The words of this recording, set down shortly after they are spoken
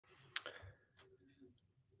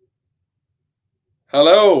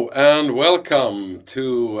Hello and welcome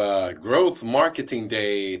to Growth Marketing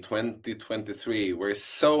Day 2023. We're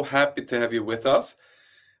so happy to have you with us,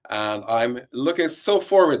 and I'm looking so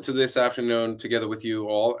forward to this afternoon together with you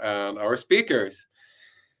all and our speakers.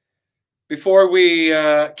 Before we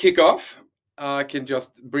kick off, I can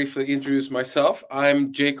just briefly introduce myself.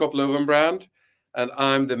 I'm Jakob Löwenbrand, and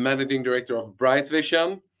I'm the Managing Director of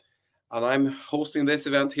Brightvision, and I'm hosting this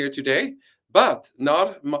event here today. But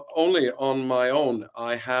not only on my own,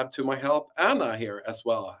 I have to my help Anna here as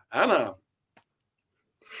well. Anna.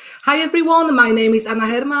 Hi everyone, my name is Anna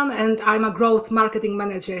Herman and I'm a growth marketing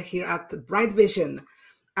manager here at Brightvision.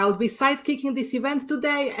 I'll be sidekicking this event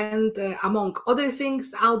today and among other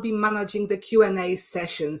things, I'll be managing the Q&A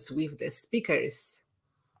sessions with the speakers.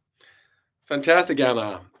 Fantastic,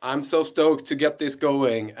 Anna. I'm so stoked to get this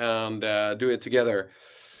going and do it together.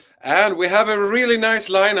 And we have a really nice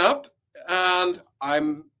lineup, and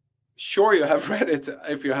I'm sure you have read it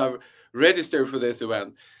if you have registered for this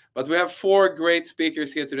event. But we have 4 great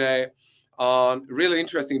speakers here today on really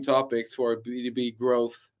interesting topics for B2B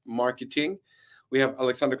growth marketing. We have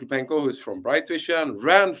Alexandr Khlopenko, who's from Brightvision,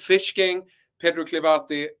 Fishkin, Pedro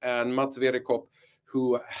Clivati, and Wedderkopp,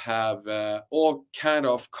 who have all kind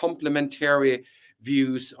of complementary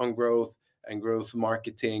views on growth and growth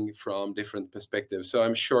marketing from different perspectives. So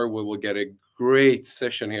I'm sure we will get a great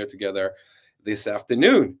session here together this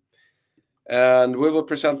afternoon. And we will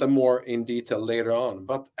present them more in detail later on.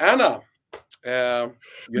 But Anna,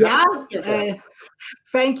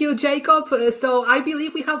 thank you, Jacob. So I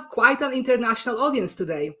believe we have quite an international audience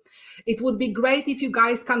today. It would be great if you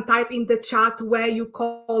guys can type in the chat where you're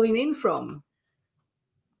calling in from.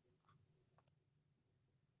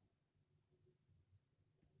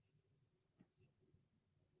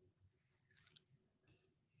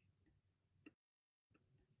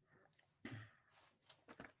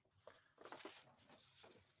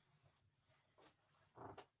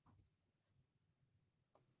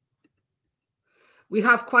 We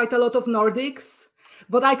have quite a lot of Nordics,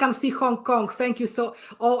 but I can see Hong Kong. Thank you. So,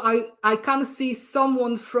 I can see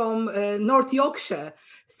someone from North Yorkshire.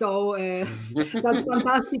 So that's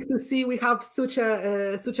fantastic to see. We have such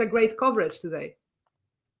a great coverage today.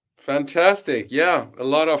 Fantastic. Yeah, a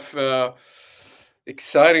lot of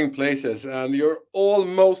exciting places, and you're all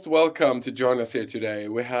most welcome to join us here today.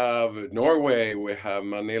 We have Norway, we have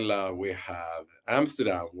Manila, we have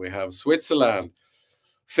Amsterdam, we have Switzerland,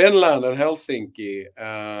 Finland and Helsinki,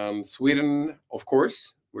 and Sweden, of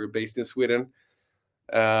course. We're based in Sweden,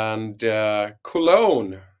 and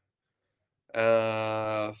Cologne.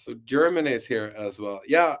 So Germany is here as well.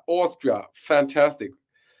 Yeah, Austria, fantastic,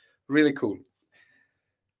 really cool.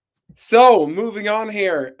 So moving on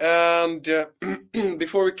here, and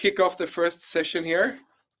before we kick off the first session here,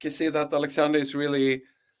 you can see that Alexandr is really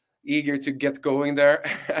eager to get going there.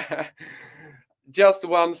 Just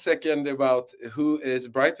 1 second about who is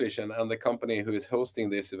Brightvision and the company who is hosting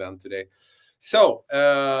this event today. So,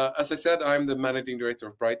 as I said, I'm the Managing Director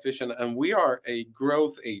of Brightvision, and we are a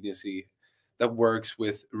growth agency that works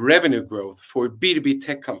with revenue growth for B2B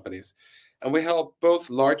tech companies. And we help both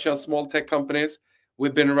large and small tech companies.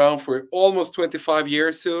 We've been around for almost 25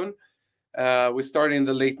 years soon. We started in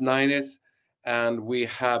the late 90s, and we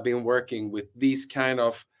have been working with these kind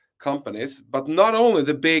of companies, but not only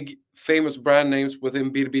the big famous brand names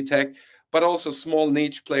within B2B tech, but also small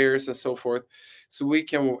niche players and so forth. So we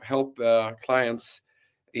can help clients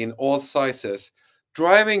in all sizes,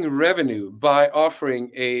 driving revenue by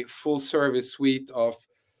offering a full service suite of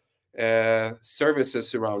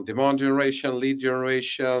services around demand generation, lead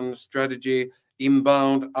generation, strategy,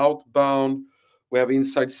 inbound, outbound. We have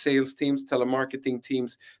inside sales teams, telemarketing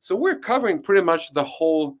teams. So we're covering pretty much the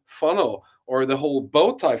whole funnel, or the whole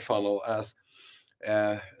bow tie funnel, as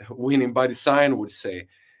Winning by Design would say,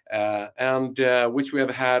 and which we have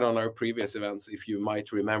had on our previous events, if you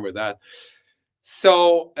might remember that.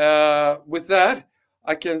 So with that,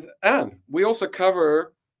 and we also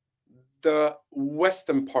cover the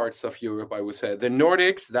western parts of Europe, I would say. The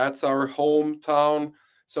Nordics, that's our hometown,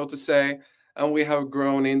 so to say. And we have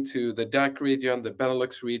grown into the DACH region, the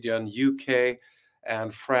Benelux region, UK,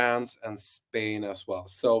 and France and Spain as well.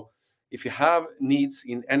 So if you have needs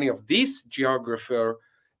in any of these geographical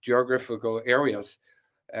areas,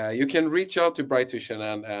 you can reach out to Brightvision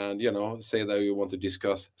and say that you want to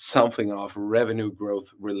discuss something of revenue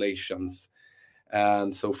growth relations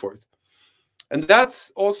and so forth. And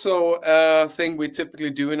that's also a thing we typically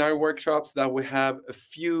do in our workshops, that we have a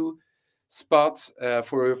few spots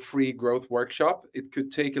for a free growth workshop. It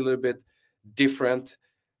could take a little bit different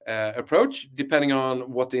approach depending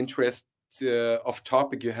on what interest of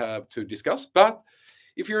topic you have to discuss. But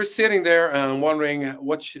if you're sitting there and wondering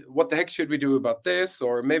what the heck should we do about this,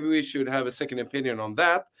 or maybe we should have a second opinion on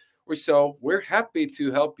that, or so, we're happy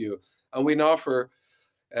to help you. And we offer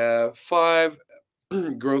 5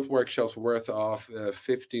 growth workshops worth of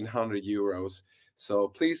 1,500 euros. So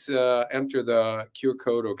please enter the QR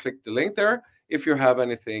code or click the link there if you have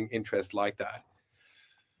anything interest like that.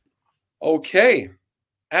 Okay,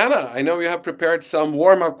 Anna, I know you have prepared some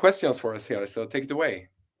warm-up questions for us here, so take it away.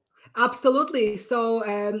 Absolutely. So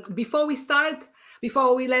before we start,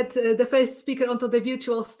 before we let the first speaker onto the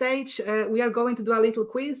virtual stage, we are going to do a little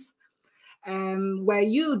quiz where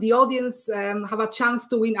you, the audience, have a chance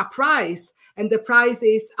to win a prize. And the prize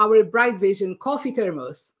is our Brightvision coffee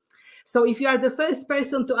thermos. So if you are the first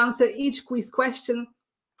person to answer each quiz question,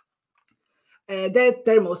 that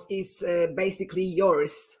thermos is basically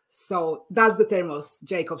yours. So that's the thermos,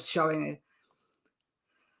 Jacob's showing it.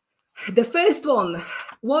 The first one,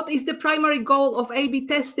 what is the primary goal of A/B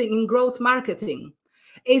testing in growth marketing?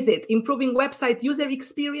 Is it improving website user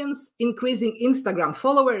experience, increasing Instagram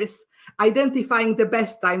followers, identifying the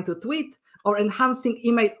best time to tweet, or enhancing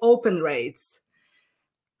email open rates?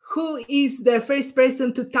 Who is the first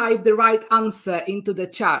person to type the right answer into the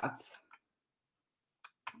chat?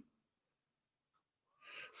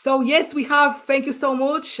 So yes, we have. Thank you so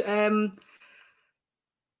much.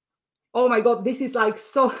 Oh my God, this is like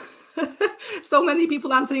so many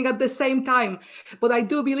people answering at the same time. But I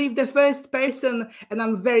do believe the first person, and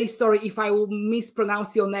I'm very sorry if I will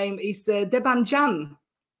mispronounce your name, is Debanjan.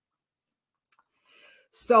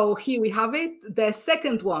 So here we have it. The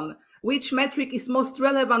second one, which metric is most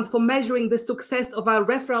relevant for measuring the success of a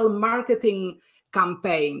referral marketing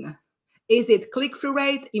campaign? Is it click-through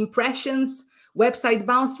rate, impressions, website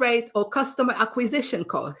bounce rate, or customer acquisition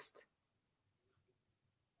cost?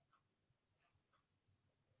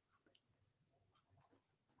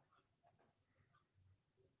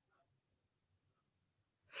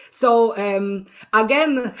 So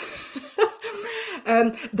again,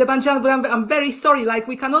 Debanjan, I'm very sorry, like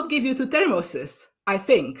we cannot give you 2 thermoses, I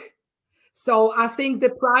think. So I think the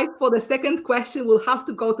prize for the second question will have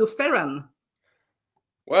to go to Ferran.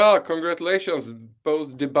 Well, congratulations,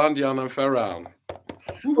 both Debanjan and Ferran.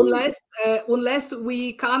 Unless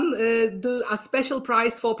we can do a special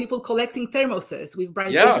prize for people collecting thermoses with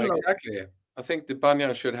Brightvision. Yeah, exactly. I think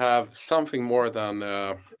Debanjan should have something more than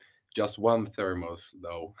just 1 thermos,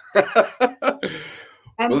 though.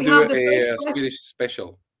 And we'll we do have a Swedish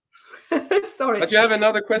special. Sorry. But you have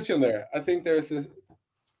another question there. I think there's a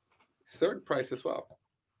third prize as well.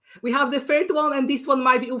 We have the third one, and this one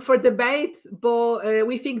might be up for debate, but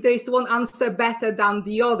we think there is one answer better than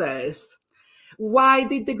the others. Why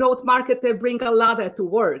did the growth marketer bring a ladder to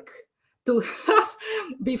work?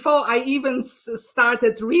 Before I even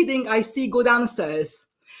started reading, I see good answers.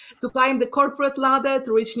 To climb the corporate ladder,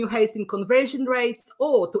 to reach new heights in conversion rates,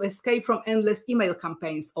 or to escape from endless email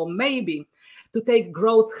campaigns, or maybe to take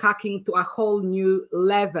growth hacking to a whole new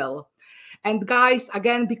level. And guys,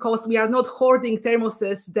 again, because we are not hoarding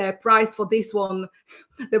thermoses, the prize for this one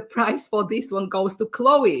goes to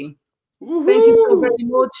Chloe. Thank you so very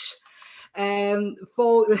much.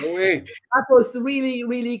 That was really,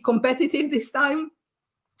 really competitive this time.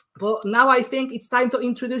 But now I think it's time to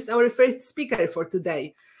introduce our first speaker for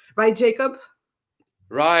today. Right, Jacob?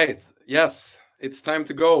 Right. Yes, it's time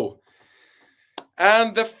to go.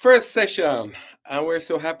 And the first session, and we're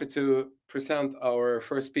so happy to present our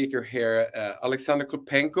first speaker here, Alexandr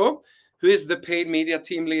Khlopenko, who is the paid media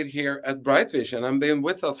team lead here at Brightvision and been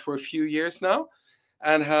with us for a few years now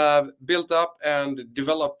and have built up and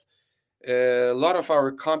developed a lot of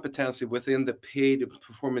our competency within the paid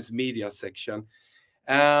performance media section,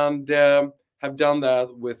 and have done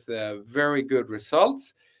that with very good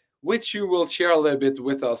results, which you will share a little bit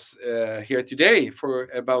with us here today for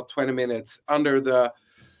about 20 minutes under the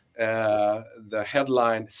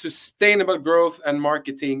headline Sustainable Growth and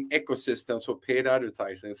Marketing Ecosystems for Paid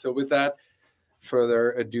Advertising. So with that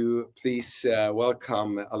further ado, please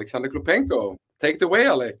welcome Alexandr Khlopenko. Take it away,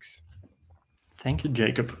 Alex. Thank you,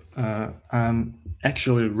 Jacob. I'm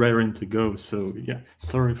actually raring to go, so yeah,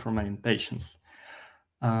 sorry for my impatience.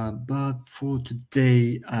 But for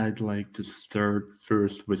today, I'd like to start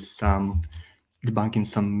first with debunking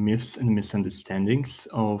some myths and misunderstandings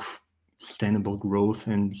of sustainable growth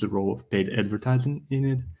and the role of paid advertising in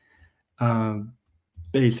it.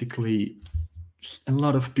 Basically, a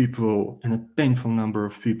lot of people and a painful number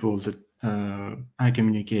of people that I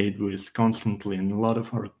communicate with constantly, and a lot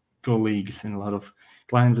of our colleagues and a lot of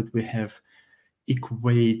clients that we have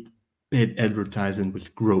equate paid advertising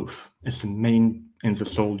with growth as the main and the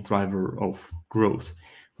sole driver of growth,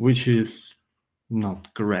 which is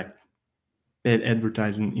not correct. paid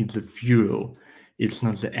advertising is the fuel. It's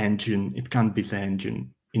not the engine. It can't be the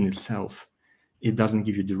engine in itself. It doesn't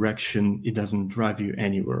give you direction. It doesn't drive you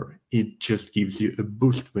anywhere. It just gives you a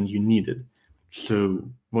boost when you need it. So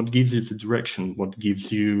what gives you the direction? What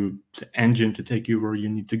gives you the engine to take you where you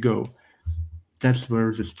need to go? That's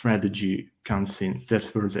where the strategy comes in.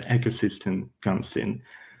 That's where the ecosystem comes in.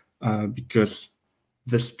 Because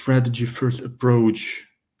the strategy first approach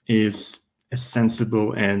is a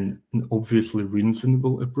sensible and an obviously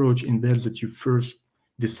reasonable approach in that you first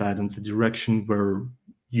decide on the direction where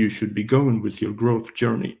you should be going with your growth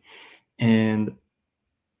journey. And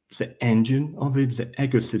the engine of it, the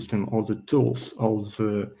ecosystem, all the tools, all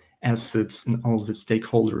the assets, and all the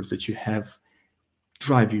stakeholders that you have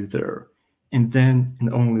drive you there. And then,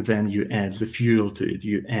 and only then, you add the fuel to it.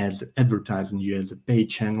 You add the advertising, you add the paid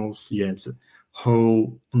channels, you add the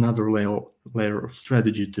whole another layer of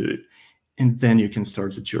strategy to it. And then you can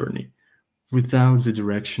start the journey. Without the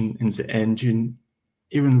direction and the engine,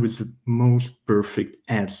 even with the most perfect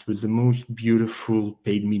ads, with the most beautiful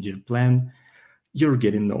paid media plan, you're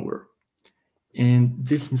getting nowhere. And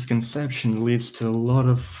this misconception leads to a lot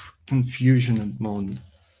of confusion among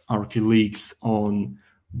our colleagues on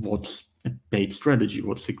what's a paid strategy,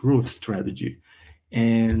 what's a growth strategy.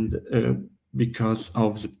 And because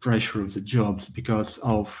of the pressure of the jobs, because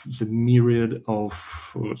of the myriad of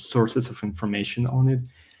sources of information on it,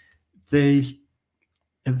 they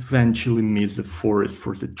eventually miss the forest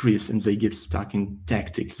for the trees, and they get stuck in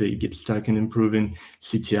tactics. They get stuck in improving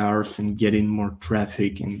CTRs and getting more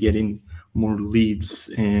traffic and getting more leads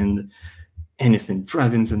and anything,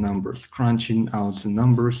 driving the numbers, crunching out the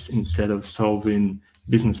numbers instead of solving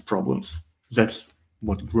business problems. That's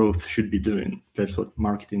what growth should be doing. That's what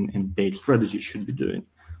marketing and paid strategy should be doing.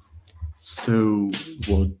 So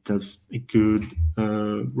what does a good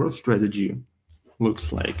growth strategy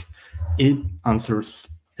looks like? It answers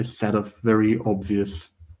a set of very obvious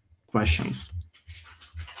questions.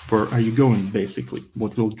 Where are you going, basically?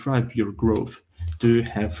 What will drive your growth? Do you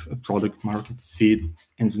have a product market fit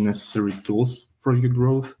and the necessary tools for your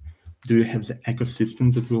growth? Do you have the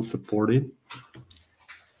ecosystem that will support it?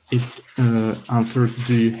 It answers,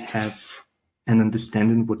 do you have an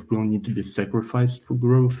understanding what will need to be sacrificed for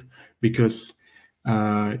growth? Because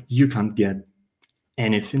you can't get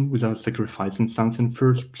anything without sacrificing something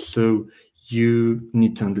first. So you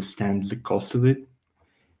need to understand the cost of it.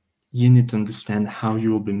 You need to understand how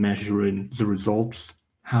you will be measuring the results,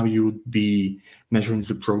 how you would be measuring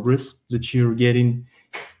the progress that you're getting.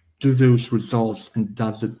 Do those results and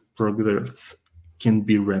does the progress can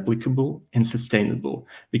be replicable and sustainable?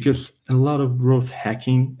 Because a lot of growth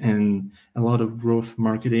hacking and a lot of growth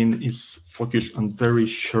marketing is focused on very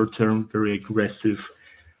short-term, very aggressive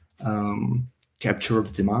capture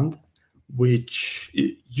of demand, which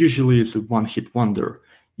usually is a one-hit wonder.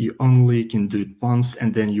 You only can do it once,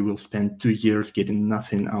 and then you will spend 2 years getting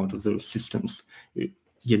nothing out of those systems,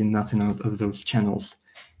 getting nothing out of those channels.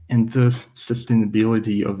 And thus,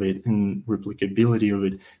 sustainability of it and replicability of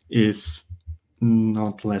it is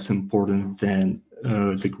not less important than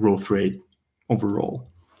the growth rate overall.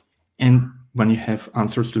 And when you have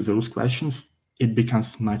answers to those questions, it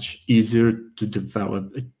becomes much easier to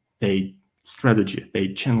develop a paid strategy, a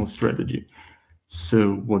paid channel strategy.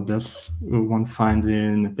 So what does one find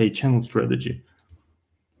in a paid channel strategy?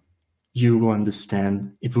 You will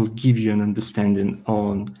understand, it will give you an understanding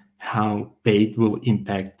on how paid will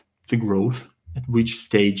impact the growth, at which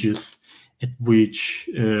stages, at which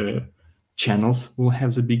channels will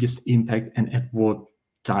have the biggest impact, and at what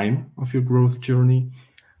time of your growth journey,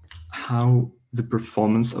 how the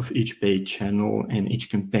performance of each paid channel and each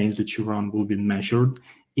campaign that you run will be measured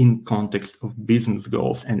in context of business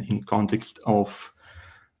goals and in context of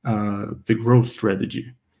the growth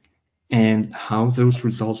strategy, and how those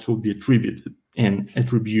results will be attributed. And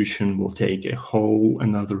attribution will take a whole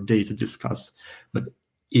another day to discuss, but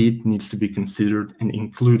it needs to be considered and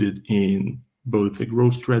included in both the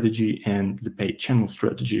growth strategy and the paid channel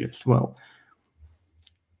strategy as well.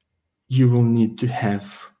 You will need to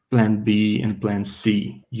have plan B and plan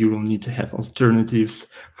C. You will need to have alternatives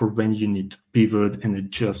for when you need to pivot and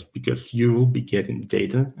adjust, because you will be getting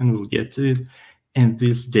data, and we'll get to it. And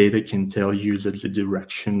this data can tell you that the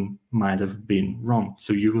direction might have been wrong.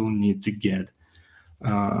 So you will need to get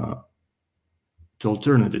to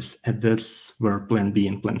alternatives. And that's where plan B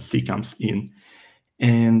and plan C comes in.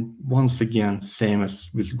 And once again, same as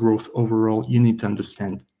with growth overall, you need to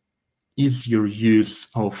understand, is your use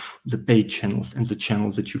of the paid channels and the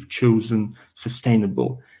channels that you've chosen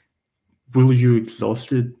sustainable? Will you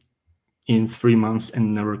exhaust it in 3 months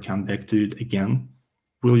and never come back to it again?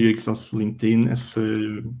 Will you exhaust LinkedIn as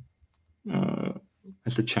a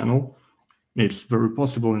as a channel. It's very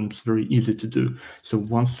possible and it's very easy to do. So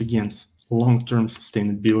once again, long-term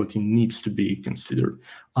sustainability needs to be considered.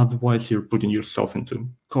 Otherwise, you're putting yourself into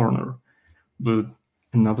a corner. But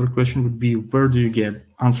another question would be, where do you get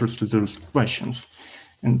answers to those questions?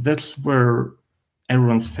 And that's where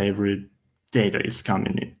everyone's favorite data is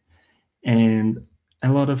coming in. And a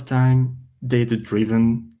lot of time,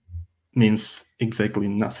 data-driven means exactly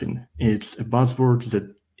nothing. It's a buzzword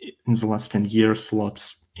that in the last 10 years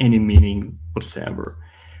lost any meaning whatsoever.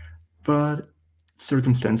 But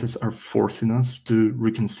circumstances are forcing us to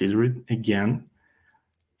reconsider it again.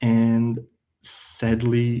 And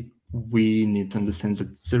sadly, we need to understand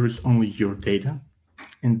that there is only your data,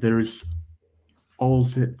 and there is all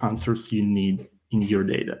the answers you need in your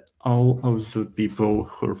data. All of the people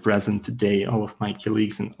who are present today, all of my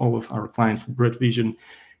colleagues and all of our clients at Brightvision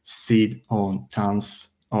sit on tons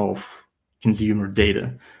of consumer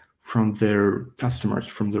data from their customers,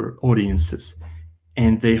 from their audiences,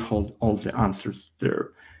 and they hold all the answers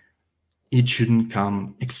there. It shouldn't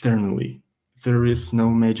come externally. There is no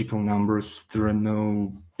magical numbers, there are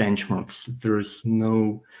no benchmarks, there is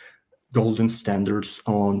no golden standards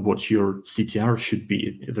on what your CTR should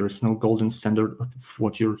be. There is no golden standard of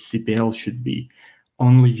what your CPL should be.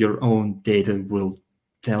 Only your own data will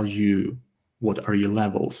tell you what are your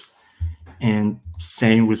levels. And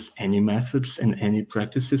same with any methods and any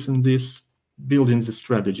practices in this, building the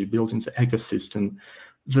strategy, building the ecosystem.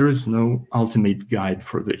 There is no ultimate guide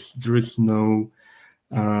for this. There is no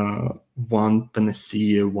one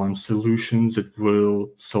panacea, one solution that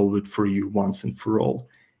will solve it for you once and for all.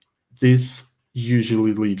 This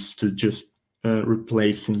usually leads to just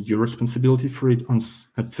replacing your responsibility for it on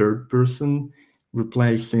a third person,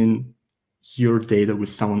 replacing your data with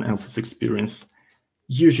someone else's experience.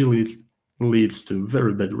 Usually it leads to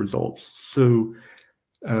very bad results. So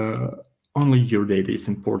only your data is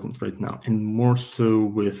important right now, and more so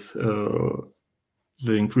with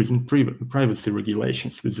the increasing privacy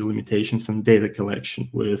regulations, with the limitations on data collection,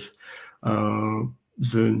 with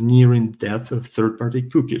the nearing death of third-party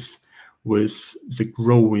cookies, with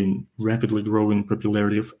the rapidly growing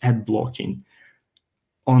popularity of ad blocking.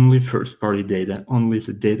 Only first-party data, only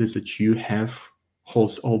the data that you have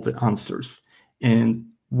holds all the answers. And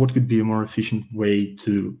what could be a more efficient way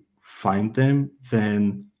to find them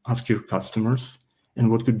than ask your customers?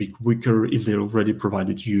 And what could be quicker if they already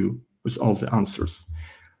provided you with all the answers?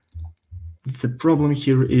 The problem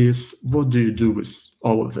here is, what do you do with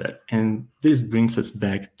all of that? And this brings us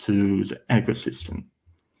back to the ecosystem.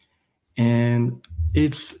 And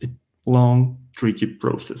it's a long, tricky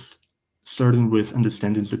process, starting with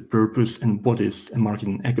understanding the purpose and what is a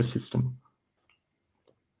marketing ecosystem.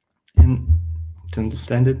 And to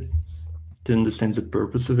understand it, to understand the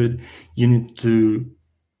purpose of it, you need to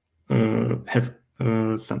have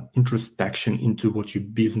some introspection into what your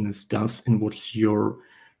business does and what's your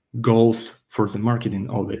goals for the marketing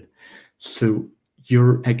of it. So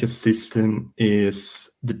your ecosystem is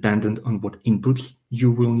dependent on what inputs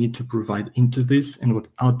you will need to provide into this and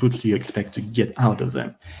what outputs you expect to get out of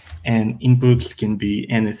them. And inputs can be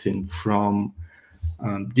anything from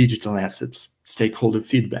digital assets, stakeholder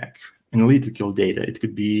feedback, analytical data. It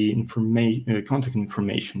could be contact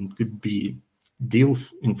information. It could be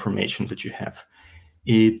deals information that you have.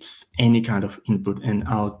 It's any kind of input and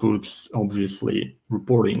outputs, obviously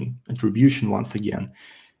reporting, attribution once again,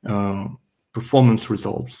 performance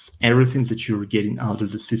results, everything that you're getting out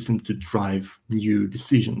of the system to drive new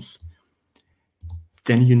decisions.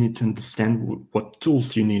 Then you need to understand what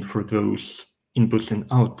tools you need for those inputs and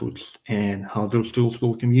outputs and how those tools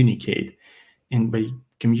will communicate. And by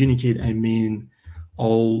communicate, I mean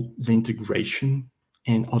all the integration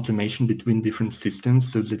and automation between different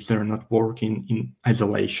systems so that they're not working in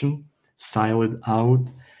isolation, siloed out,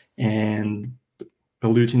 and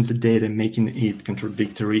polluting the data, making it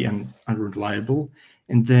contradictory and unreliable.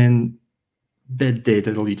 And then bad data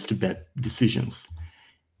leads to bad decisions.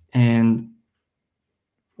 And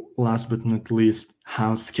last but not least,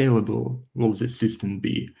 how scalable will this system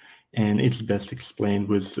be? And it's best explained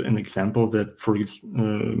with an example that for a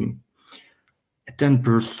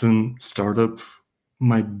 10-person startup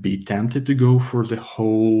might be tempted to go for the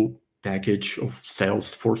whole package of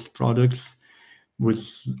Salesforce products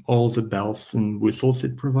with all the bells and whistles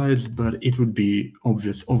it provides, but it would be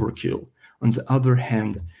obvious overkill. On the other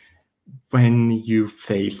hand, when you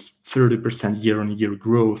face 30% year-on-year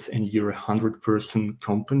growth and you're a 100-person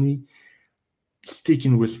company,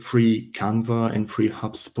 sticking with free Canva and free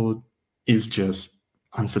HubSpot is just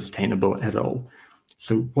unsustainable at all.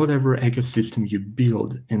 So whatever ecosystem you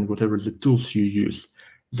build and whatever the tools you use,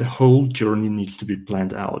 the whole journey needs to be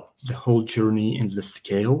planned out. The whole journey and the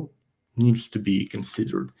scale needs to be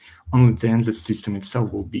considered. Only then the system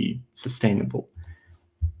itself will be sustainable.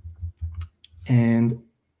 And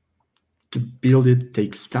to build it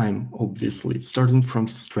takes time, obviously, starting from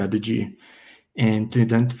strategy and to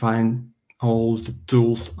identify all the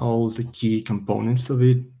tools, all the key components of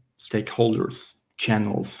it, stakeholders,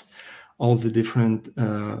 channels, all the different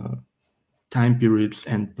time periods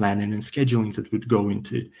and planning and scheduling that would go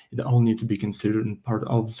into it. It all need to be considered and part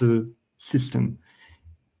of the system.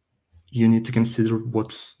 You need to consider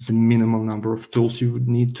what's the minimal number of tools you would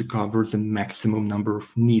need to cover the maximum number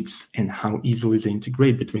of needs and how easily they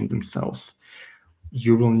integrate between themselves.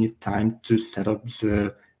 You will need time to set up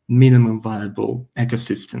the minimum viable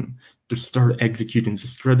ecosystem, to start executing the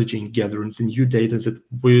strategy and gathering the new data that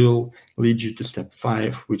will lead you to step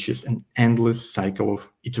 5, which is an endless cycle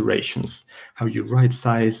of iterations. How you right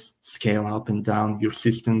size, scale up and down your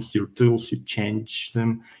systems, your tools, you change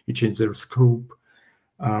them, you change their scope.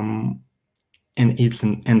 And it's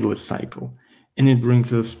an endless cycle. And it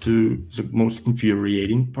brings us to the most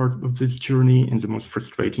infuriating part of this journey and the most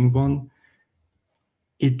frustrating one.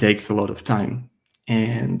 It takes a lot of time,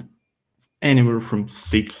 and anywhere from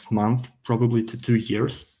 6 months probably to 2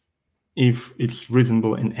 years, if it's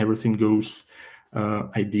reasonable and everything goes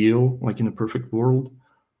ideal, like in a perfect world.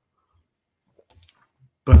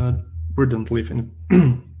 But we don't live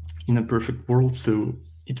in a perfect world, so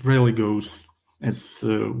it rarely goes as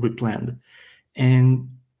we planned. And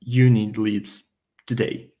you need leads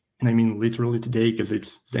today. And I mean literally today, because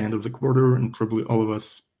it's the end of the quarter and probably all of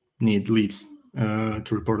us need leads to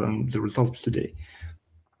report on the results today.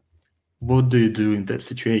 What do you do in that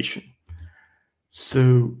situation?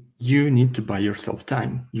 So you need to buy yourself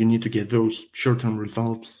time. You need to get those short-term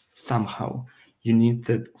results somehow. You need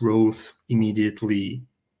that growth immediately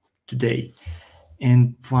today.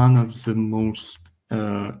 And one of the most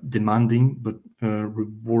demanding but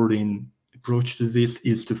rewarding approach to this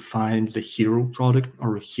is to find the hero product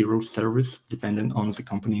or a hero service, depending on the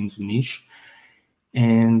company and the niche,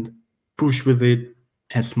 and push with it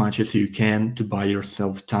as much as you can to buy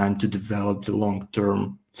yourself time to develop the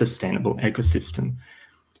long-term sustainable ecosystem.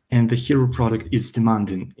 And the hero product is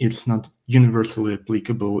demanding. It's not universally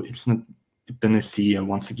applicable. It's not a panacea,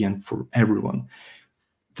 once again, for everyone.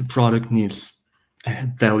 The product needs a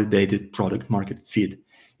validated product market fit.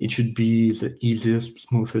 It should be the easiest,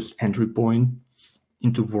 smoothest entry point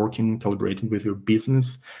into working and collaborating with your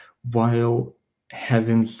business, while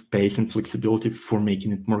having space and flexibility for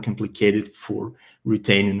making it more complicated for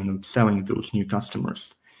retaining and upselling those new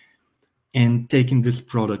customers. And taking this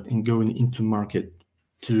product and going into market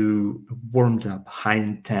to a warmed up, high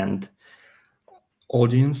intent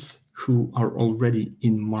audience who are already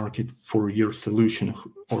in market for your solution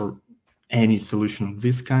or any solution of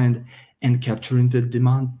this kind, and capturing the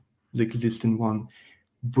demand, the existing one,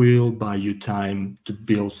 will buy you time to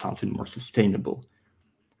build something more sustainable.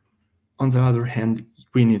 On the other hand,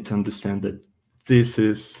 we need to understand that this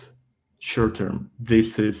is short-term.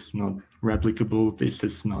 This is not replicable. This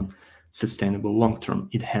is not sustainable long-term.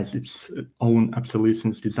 It has its own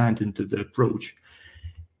obsolescence designed into the approach.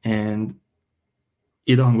 And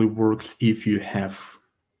it only works if you have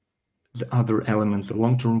the other elements, the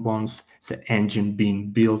long-term ones, the engine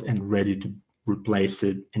being built and ready to replace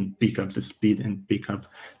it and pick up the speed and pick up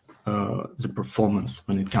the performance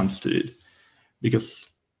when it comes to it. Because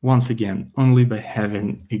once again, only by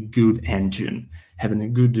having a good engine, having a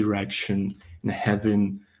good direction, and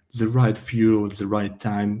having the right fuel at the right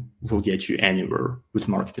time will get you anywhere with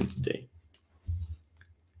marketing today.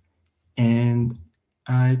 And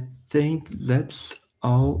I think that's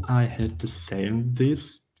all I had to say on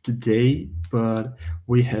this today, but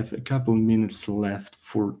we have a couple minutes left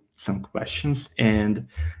for some questions. And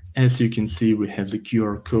as you can see, we have the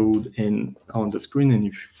QR code on the screen, and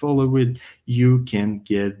if you follow it, you can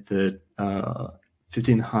get the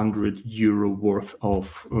 1,500 euro worth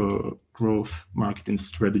of growth marketing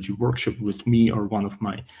strategy workshop with me or one of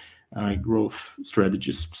my growth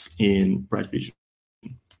strategists in Brightvision.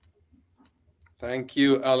 Thank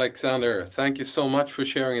you, Alexandr. Thank you so much for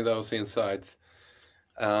sharing those insights,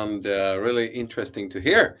 and really interesting to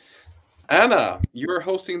hear. Anna, you're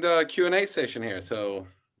hosting the Q&A session here, so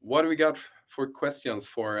what do we got for questions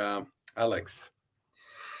for Alex?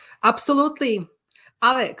 Absolutely.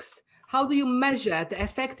 Alex, how do you measure the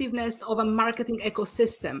effectiveness of a marketing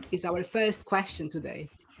ecosystem is our first question today.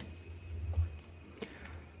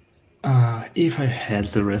 If I had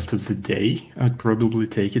the rest of the day, I'd probably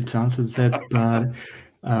take it to answer that, but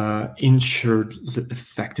in short, the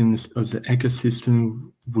effectiveness of the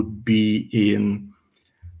ecosystem would be in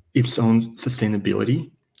its own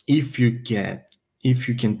sustainability. if you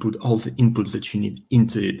can put all the inputs that you need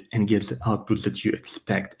into it and get the outputs that you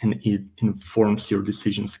expect, and it informs your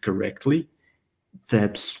decisions correctly,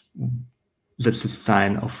 that's a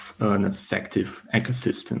sign of an effective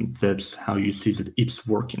ecosystem. That's how you see that it's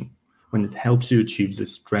working, when it helps you achieve the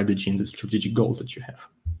strategy and the strategic goals that you have.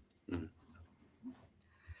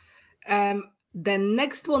 The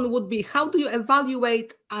next one would be, how do you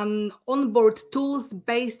evaluate and onboard tools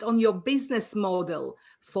based on your business model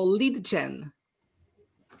for lead gen?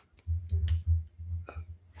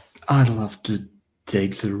 I'd love to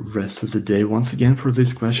take the rest of the day once again for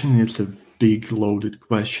this question. It's a big loaded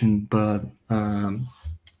question, but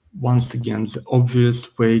once again, the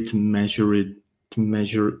obvious way to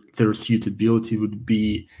measure their suitability would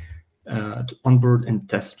be to onboard and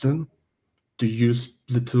test them, to use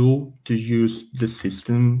the tool, to use the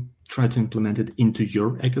system, try to implement it into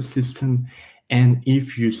your ecosystem. And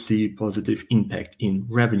if you see positive impact in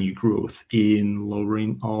revenue growth, in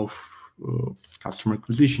lowering of customer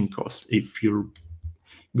acquisition costs, if you're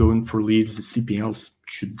going for leads, the CPLs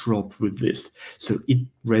should drop with this. So it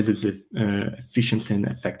raises the efficiency and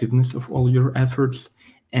effectiveness of all your efforts,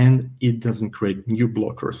 and it doesn't create new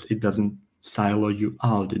blockers. It doesn't silo you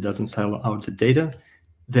out. It doesn't silo out the data.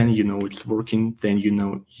 Then you know it's working. Then you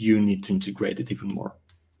know you need to integrate it even more.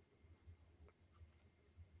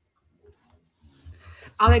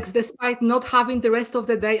 Alex, despite not having the rest of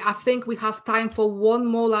the day, I think we have time for one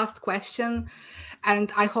more last question.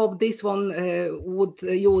 And I hope this one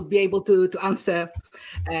you would be able to answer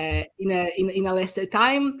in a lesser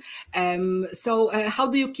time. So how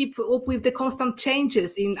do you keep up with the constant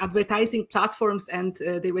changes in advertising platforms and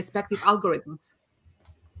the respective algorithms?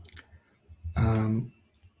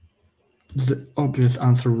 The obvious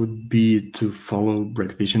answer would be to follow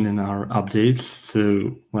Brightvision in our updates.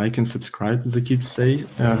 So like and subscribe, as the kids say.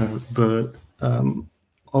 But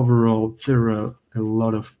overall, there are a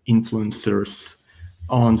lot of influencers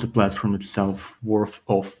on the platform itself worth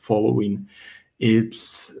of following.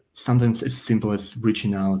 It's sometimes as simple as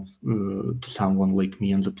reaching out to someone like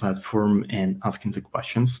me on the platform and asking the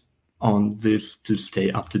questions on this to stay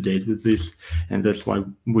up to date with this. And that's why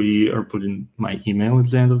we are putting my email at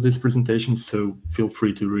the end of this presentation. So feel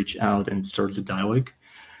free to reach out and start the dialogue.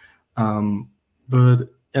 But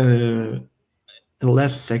a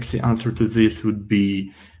less sexy answer to this would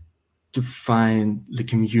be to find the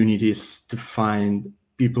communities, to find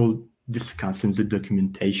people discussing the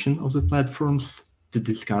documentation of the platforms, to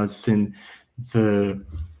discussing the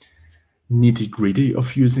nitty-gritty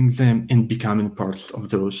of using them and becoming parts of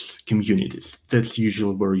those communities. That's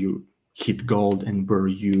usually where you hit gold and where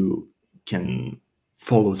you can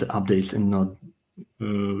follow the updates and not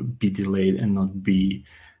be delayed and not be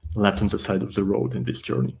left on the side of the road in this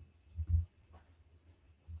journey.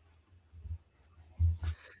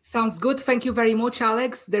 Sounds good. Thank you very much,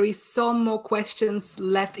 Alex. There is some more questions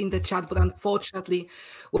left in the chat, but unfortunately,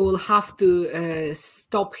 we will have to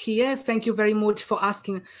stop here. Thank you very much for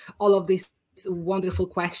asking all of these wonderful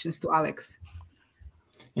questions to Alex.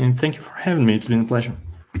 And thank you for having me. It's been a pleasure.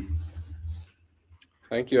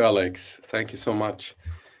 Thank you, Alex. Thank you so much.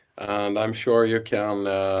 And I'm sure you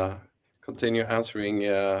can continue answering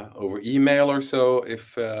over email or so.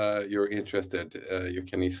 If you're interested, you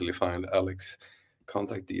can easily find Alex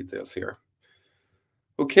contact details here.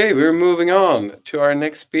 Okay, we're moving on to our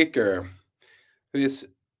next speaker, who is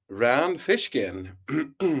Rand Fishkin.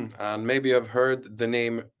 And maybe you've heard the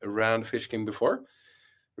name Rand Fishkin before.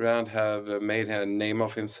 Rand have made a name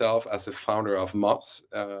of himself as a founder of Moz,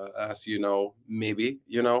 as you know, maybe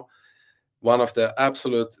you know, one of the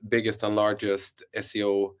absolute biggest and largest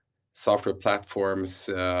SEO software platforms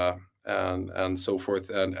and so forth,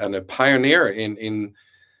 and a pioneer in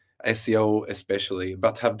SEO especially,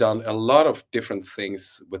 but have done a lot of different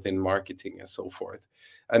things within marketing and so forth.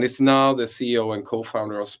 And is now the CEO and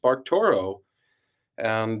co-founder of SparkToro,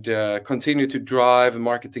 and continue to drive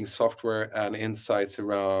marketing software and insights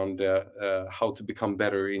around how to become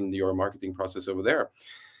better in your marketing process over there.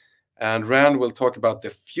 And Rand will talk about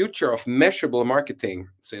the future of measurable marketing,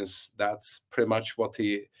 since that's pretty much what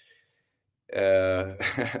he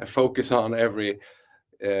focus on every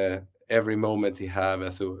moment he have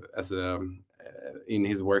as a in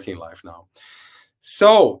his working life now.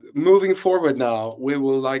 So moving forward now, we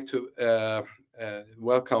would like to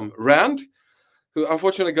welcome Rand, who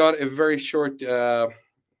unfortunately got a very short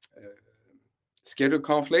schedule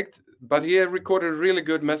conflict, but he had recorded a really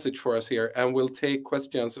good message for us here, and we'll take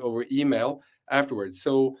questions over email afterwards.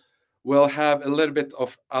 So we'll have a little bit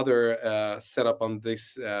of other setup on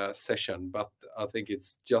this session, but I think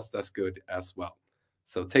it's just as good as well.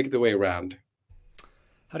 So take it away, Rand.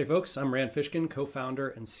 Howdy folks, I'm Rand Fishkin, co-founder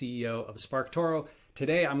and CEO of SparkToro.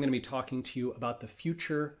 Today I'm going to be talking to you about the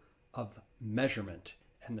future of measurement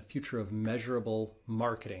and the future of measurable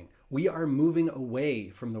marketing. We are moving away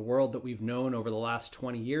from the world that we've known over the last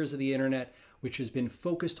 20 years of the internet, which has been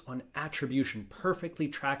focused on attribution, perfectly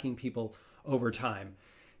tracking people over time.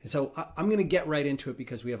 And so I'm going to get right into it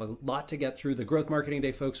because we have a lot to get through. The Growth Marketing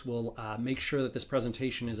Day folks will make sure that this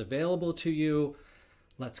presentation is available to you.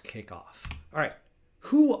 Let's kick off. All right.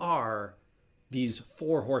 Who are these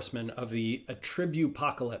four horsemen of the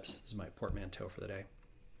attribupocalypse? This is my portmanteau for the day.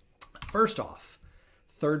 First off,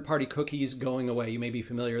 third-party cookies going away. You may be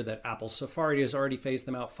familiar that Apple's Safari has already phased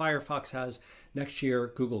them out. Firefox has. Next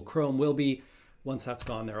year, Google Chrome will be. Once that's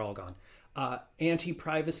gone, they're all gone.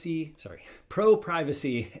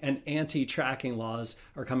 Pro-privacy and anti-tracking laws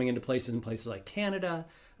are coming into places in places like Canada,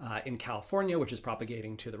 in California, which is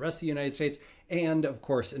propagating to the rest of the United States, and of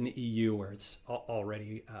course in the EU, where it's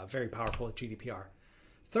already very powerful with GDPR.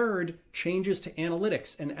 Third, changes to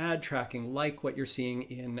analytics and ad tracking, like what you're seeing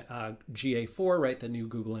in GA4, right, the new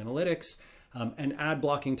Google Analytics, and ad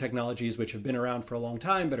blocking technologies, which have been around for a long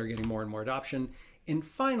time, but are getting more and more adoption. And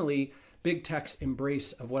finally, big tech's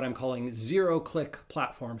embrace of what I'm calling zero-click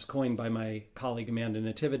platforms, coined by my colleague Amanda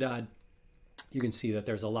Natividad. You can see that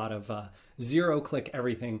there's a lot of zero-click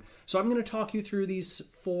everything. So I'm going to talk you through these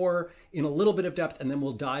four in a little bit of depth, and then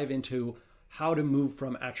we'll dive into how to move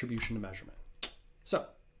from attribution to measurement. So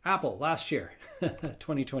Apple last year,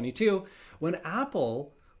 2022, when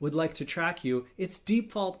Apple would like to track you, it's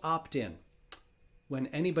default opt-in. When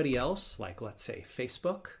anybody else, like let's say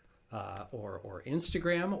Facebook or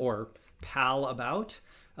Instagram or Pal About,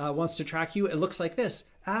 wants to track you, it looks like this.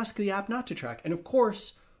 Ask the app not to track. And of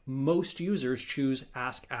course, most users choose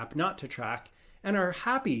Ask App Not to Track and are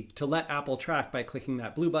happy to let Apple track by clicking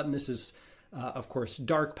that blue button. This is, of course,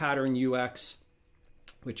 dark pattern UX,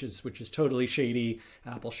 which is totally shady.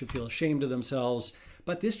 Apple should feel ashamed of themselves.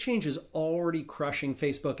 But this change is already crushing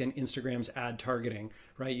Facebook and Instagram's ad targeting,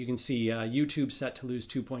 right? You can see YouTube set to lose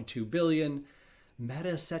 $2.2 billion.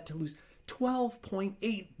 Meta set to lose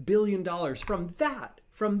 $12.8 billion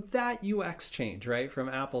from that UX change, right? From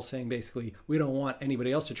Apple saying basically, we don't want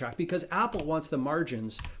anybody else to track because Apple wants the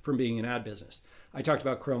margins from being an ad business. I talked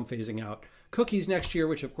about Chrome phasing out cookies next year,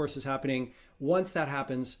 which of course is happening. Once that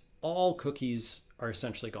happens, all cookies are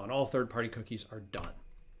essentially gone. All third-party cookies are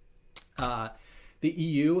done. The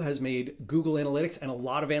EU has made Google Analytics and a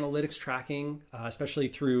lot of analytics tracking, especially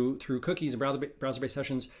through cookies and browser-based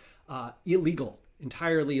sessions, illegal.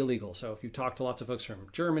 Entirely illegal. So if you talk to lots of folks from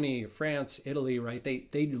Germany, France, Italy, right,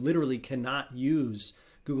 they literally cannot use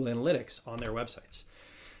Google Analytics on their websites.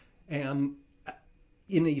 And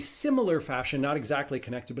in a similar fashion, not exactly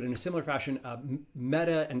connected, but in a similar fashion,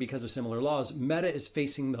 Meta, and because of similar laws, Meta is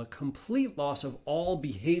facing the complete loss of all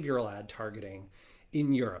behavioral ad targeting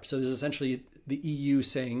in Europe. So this is essentially the EU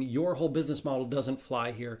saying your whole business model doesn't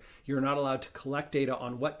fly here. You're not allowed to collect data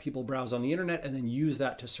on what people browse on the internet and then use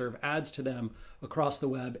that to serve ads to them across the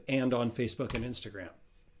web and on Facebook and Instagram.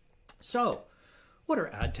 So what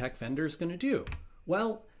are ad tech vendors going to do?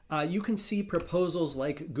 Well, you can see proposals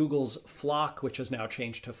like Google's Flock, which has now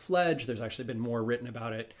changed to Fledge. There's actually been more written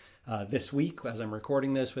about it this week as I'm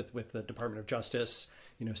recording this with the Department of Justice,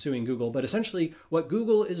 suing Google. But essentially what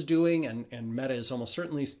Google is doing, and Meta is almost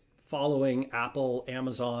certainly following Apple,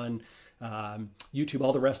 Amazon, YouTube,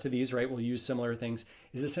 all the rest of these, right, will use similar things,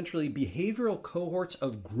 is essentially behavioral cohorts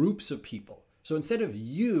of groups of people. So instead of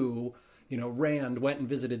Rand went and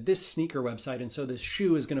visited this sneaker website, and so this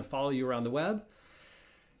shoe is going to follow you around the web.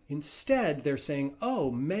 Instead, they're saying,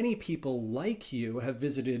 oh, many people like you have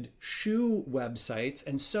visited shoe websites,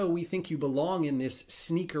 and so we think you belong in this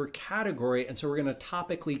sneaker category, and so we're going to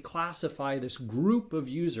topically classify this group of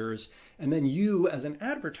users, and then you, as an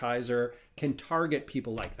advertiser, can target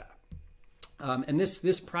people like that. And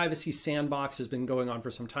this privacy sandbox has been going on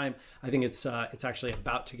for some time. I think it's actually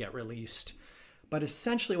about to get released. But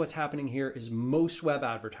essentially what's happening here is most web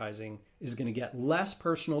advertising is going to get less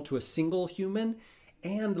personal to a single human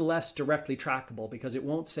and less directly trackable, because it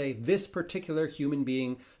won't say this particular human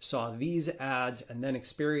being saw these ads and then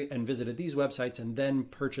visited these websites and then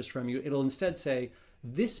purchased from you. It'll instead say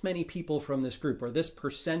this many people from this group, or this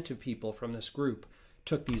 % of people from this group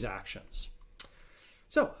took these actions.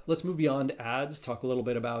 So let's move beyond ads, talk a little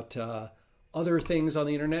bit about other things on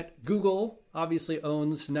the internet. Google obviously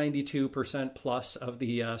owns 92% plus of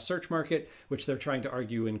the search market, which they're trying to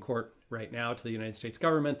argue in court right now to the United States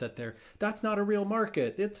government that that's not a real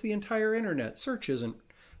market. It's the entire internet. Search isn't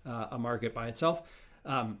a market by itself,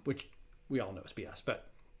 which we all know is BS, but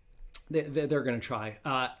they're going to try.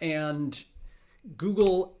 And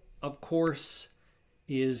Google, of course,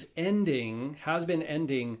 is ending, has been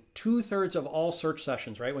ending 2/3 of all search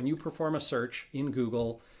sessions, right? When you perform a search in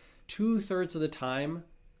Google, 2/3 of the time,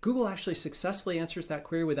 Google actually successfully answers that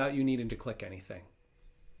query without you needing to click anything.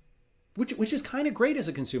 Which is kind of great as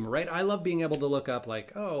a consumer, right? I love being able to look up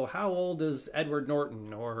like, oh, how old is Edward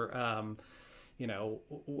Norton? Or, you know,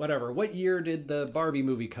 whatever. What year did the Barbie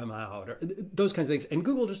movie come out? Or those kinds of things. And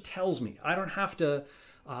Google just tells me. I don't have to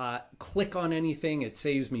click on anything. It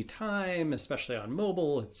saves me time, especially on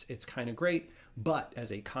mobile. It's kind of great. But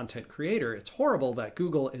as a content creator, it's horrible that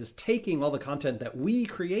Google is taking all the content that we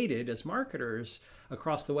created as marketers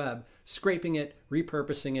across the web, scraping it,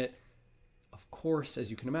 repurposing it. Of course, as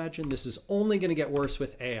you can imagine, this is only going to get worse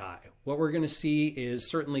with AI. What we're going to see is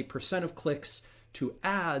certainly percent of clicks to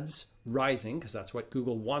ads rising, because that's what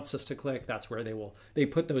Google wants us to click. That's where they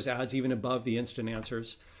put those ads even above the instant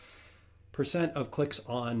answers. Percent of clicks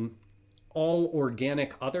on all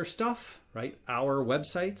organic other stuff, right? Our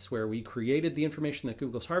websites where we created the information that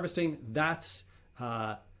Google's harvesting, that's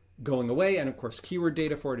going away. And of course, keyword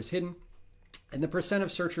data for it is hidden. And the percent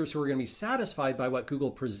of searchers who are going to be satisfied by what Google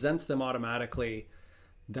presents them automatically,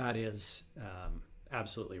 that is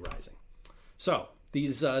absolutely rising. So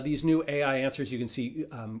these new AI answers, you can see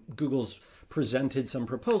Google's presented some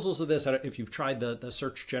proposals of this. If you've tried the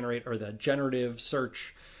search generate or the generative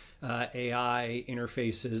search AI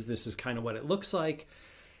interfaces, this is kind of what it looks like.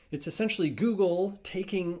 It's essentially Google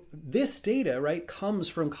taking this data, right, comes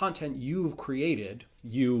from content you've created,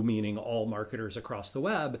 you meaning all marketers across the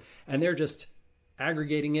web, and they're just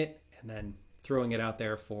aggregating it and then throwing it out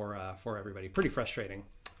there for everybody. Pretty frustrating,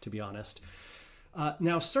 to be honest.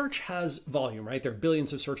 Now, search has volume, right? There are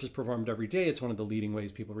billions of searches performed every day. It's one of the leading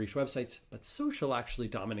ways people reach websites, but social actually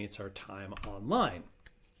dominates our time online.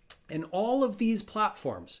 And all of these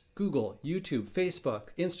platforms, Google, YouTube, Facebook,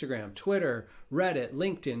 Instagram, Twitter, Reddit,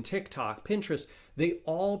 LinkedIn, TikTok, Pinterest, they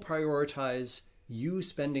all prioritize you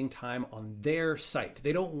spending time on their site.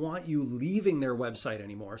 They don't want you leaving their website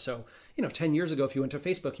anymore. So, 10 years ago, if you went to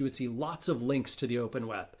Facebook, you would see lots of links to the open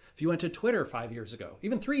web. If you went to Twitter 5 years ago,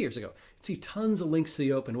 even 3 years ago, you'd see tons of links to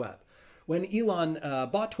the open web. When Elon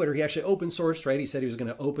bought Twitter, he actually open sourced, right? He said he was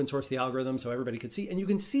going to open source the algorithm so everybody could see. And you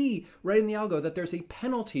can see right in the algo that there's a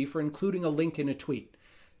penalty for including a link in a tweet.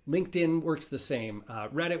 LinkedIn works the same.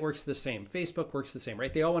 Reddit works the same. Facebook works the same,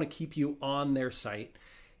 right? They all want to keep you on their site.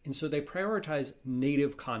 And so they prioritize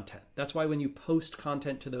native content. That's why when you post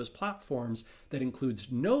content to those platforms that includes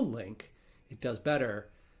no link, it does better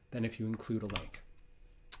than if you include a link.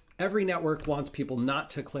 Every network wants people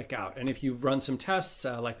not to click out. And if you've run some tests,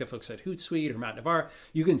 like the folks at Hootsuite or Matt Navarre,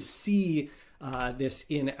 you can see this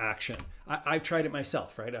in action. I've tried it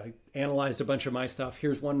myself, right? I analyzed a bunch of my stuff.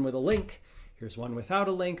 Here's one with a link. Here's one without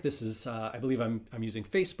a link. This is, I believe I'm using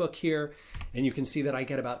Facebook here. And you can see that I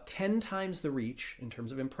get about 10 times the reach in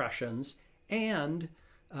terms of impressions. And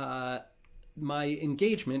my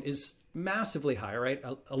engagement is massively higher, right?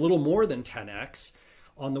 A little more than 10x.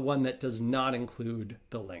 On the one that does not include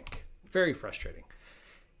the link. Very frustrating.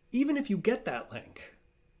 Even if you get that link,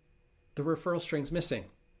 the referral string's missing.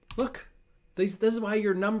 Look, this is why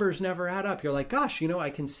your numbers never add up. You're like, gosh, I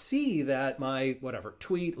can see that my whatever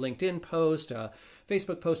tweet, LinkedIn post,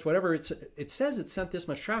 Facebook post, whatever, it says it sent this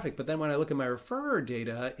much traffic, but then when I look at my referrer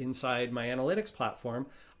data inside my analytics platform,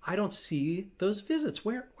 I don't see those visits.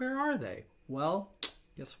 Where are they? Well,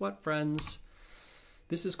 guess what, friends?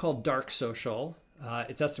 This is called dark social.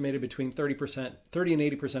 It's estimated between 30 and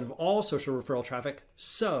 80% of all social referral traffic.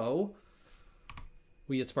 So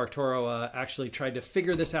we at SparkToro actually tried to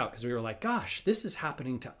figure this out because we were like, gosh, this is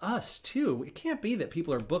happening to us too. It can't be that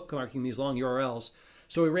people are bookmarking these long URLs.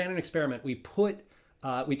 So we ran an experiment. We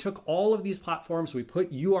took all of these platforms, we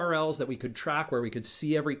put URLs that we could track where we could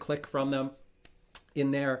see every click from them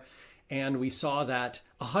in there. And we saw that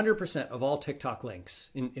 100% of all TikTok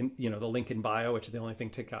links in the link in bio, which is the only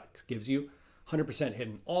thing TikTok gives you, 100%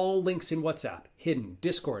 hidden. All links in WhatsApp, hidden.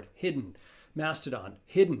 Discord, hidden. Mastodon,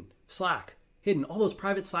 hidden. Slack, hidden. All those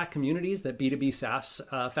private Slack communities that B2B SaaS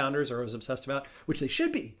founders are always obsessed about, which they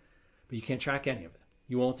should be, but you can't track any of it.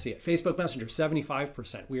 You won't see it. Facebook Messenger,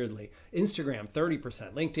 75%, weirdly. Instagram,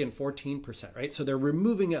 30%. LinkedIn, 14%, right? So they're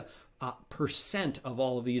removing a percent of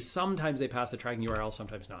all of these. Sometimes they pass the tracking URL,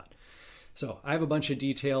 sometimes not. So I have a bunch of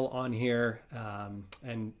detail on here,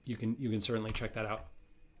 and you can certainly check that out.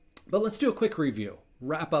 But let's do a quick review,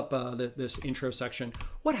 wrap up this intro section.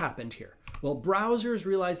 What happened here? Well, browsers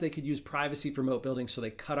realized they could use privacy for moat building, so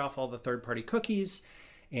they cut off all the third-party cookies,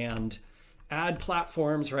 and ad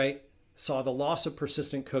platforms, right, saw the loss of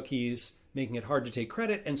persistent cookies, making it hard to take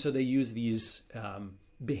credit, and so they use these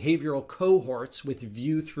behavioral cohorts with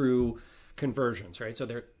view-through conversions, right? So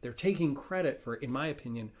they're taking credit for, in my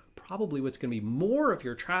opinion, probably what's going to be more of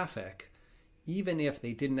your traffic, even if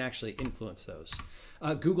they didn't actually influence those.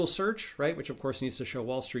 Google search, right, which of course needs to show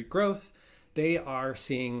Wall Street growth. They are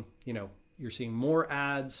seeing, you're seeing more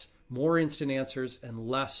ads, more instant answers, and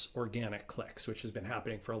less organic clicks, which has been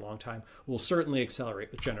happening for a long time. Will certainly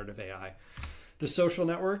accelerate with generative AI. The social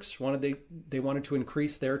networks they wanted to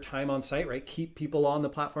increase their time on site, right? Keep people on the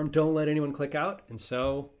platform. Don't let anyone click out. And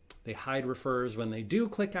so they hide referrers when they do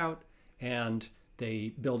click out, and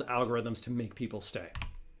they build algorithms to make people stay.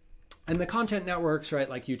 And the content networks, right,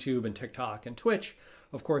 like YouTube and TikTok and Twitch,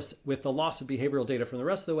 of course, with the loss of behavioral data from the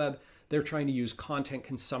rest of the web, they're trying to use content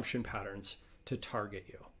consumption patterns to target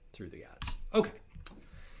you through the ads. Okay.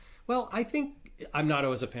 Well, I think I'm not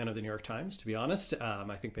always a fan of the New York Times, to be honest.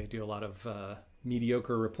 I think they do a lot of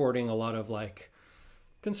mediocre reporting, a lot of like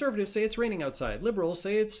conservatives say it's raining outside, liberals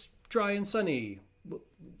say it's dry and sunny.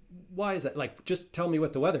 Why is that? Like, just tell me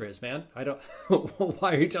what the weather is, man. I don't,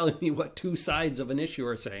 why are you telling me what two sides of an issue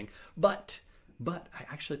are saying? But I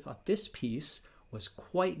actually thought this piece was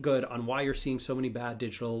quite good on why you're seeing so many bad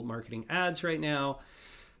digital marketing ads right now.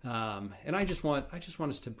 And I just want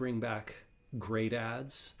us to bring back great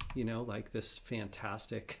ads, like this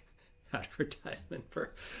fantastic advertisement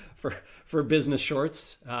for business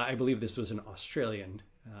shorts. I believe this was an Australian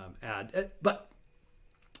ad, but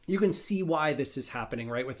you can see why this is happening,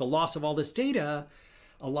 right? With the loss of all this data,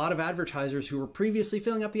 a lot of advertisers who were previously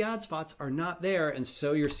filling up the ad spots are not there. And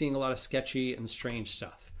so you're seeing a lot of sketchy and strange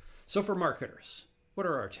stuff. So for marketers, what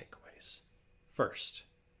are our takeaways? First,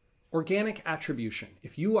 organic attribution.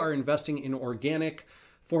 If you are investing in organic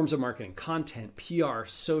forms of marketing, content, PR,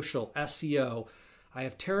 social, SEO, I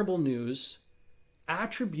have terrible news.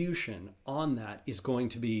 Attribution on that is going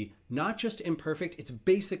to be not just imperfect, it's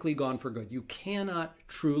basically gone for good. You cannot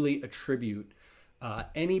truly attribute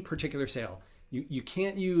any particular sale. You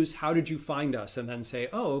can't use how did you find us and then say,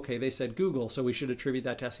 oh, okay, they said Google, so we should attribute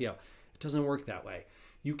that to SEO. It doesn't work that way.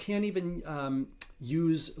 You can't even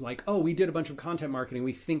use like, oh, we did a bunch of content marketing.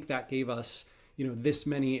 We think that gave us, this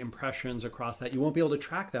many impressions across that. You won't be able to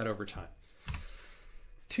track that over time.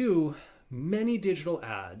 Two, many digital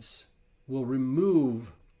ads will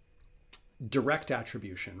remove direct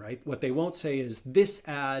attribution, right? What they won't say is this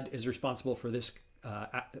ad is responsible for this,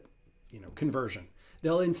 conversion.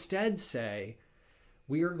 They'll instead say,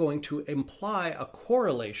 we are going to imply a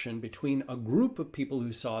correlation between a group of people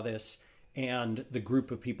who saw this and the group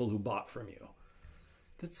of people who bought from you.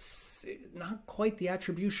 That's not quite the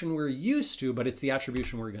attribution we're used to, but it's the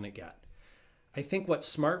attribution we're going to get. I think what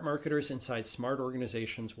smart marketers inside smart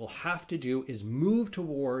organizations will have to do is move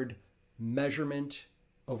toward measurement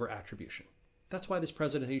over attribution. That's why this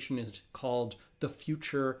presentation is called The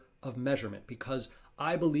Future of Measurement, because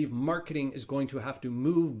I believe marketing is going to have to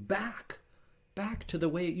move back to the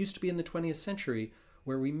way it used to be in the 20th century,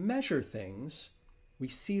 where we measure things, we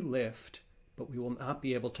see lift, but we will not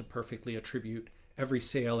be able to perfectly attribute every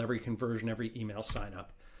sale, every conversion, every email sign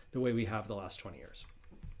up the way we have the last 20 years.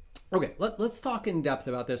 Okay, let's talk in depth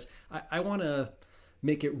about this. I want to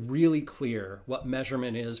make it really clear what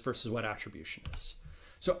measurement is versus what attribution is.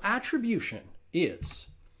 So attribution is,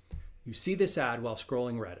 you see this ad while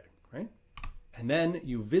scrolling Reddit, right? And then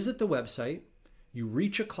you visit the website, you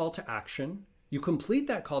reach a call to action, you complete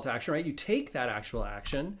that call to action, right? You take that actual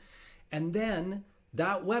action, and then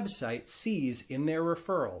that website sees in their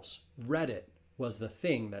referrals, Reddit was the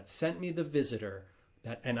thing that sent me the visitor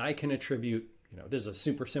and I can attribute, this is a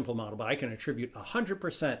super simple model, but I can attribute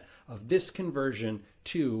 100% of this conversion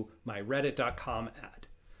to my reddit.com ad.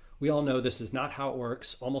 We all know this is not how it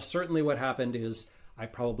works. Almost certainly what happened is I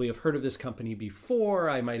probably have heard of this company before.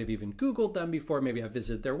 I might have even Googled them before. Maybe I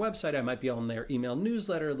visited their website. I might be on their email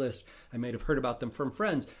newsletter list. I might have heard about them from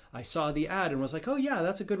friends. I saw the ad and was like, oh yeah,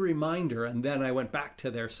 that's a good reminder. And then I went back to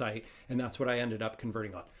their site and that's what I ended up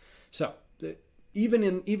converting on. So even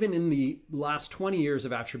in the last 20 years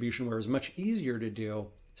of attribution, where it was much easier to do,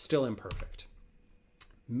 still imperfect.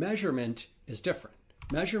 Measurement is different.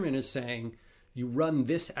 Measurement is saying, you run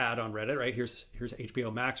this ad on Reddit, right? Here's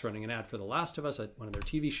HBO Max running an ad for The Last of Us, one of their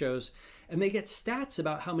TV shows, and they get stats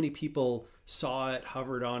about how many people saw it,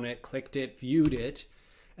 hovered on it, clicked it, viewed it,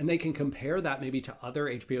 and they can compare that maybe to other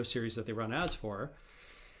HBO series that they run ads for.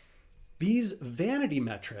 These vanity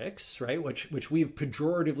metrics, right, which we've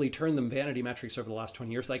pejoratively turned them vanity metrics over the last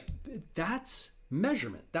 20 years, like that's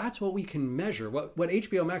measurement. That's what we can measure. What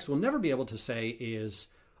HBO Max will never be able to say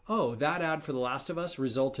is, oh, that ad for The Last of Us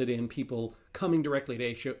resulted in people coming directly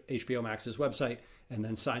to HBO Max's website and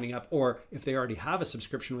then signing up, or if they already have a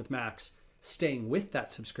subscription with Max, staying with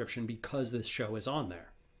that subscription because this show is on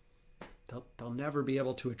there. they'll never be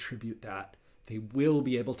able to attribute that. They will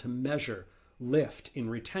be able to measure lift in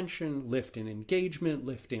retention, lift in engagement,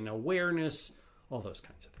 lift in awareness, all those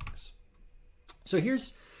kinds of things. So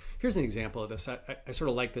here's an example of this. I sort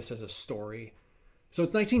of like this as a story. So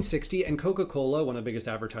it's 1960, and Coca-Cola, one of the biggest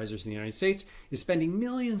advertisers in the United States, is spending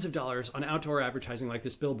millions of dollars on outdoor advertising like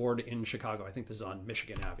this billboard in Chicago. I think this is on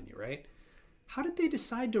Michigan Avenue, right? How did they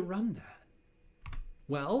decide to run that?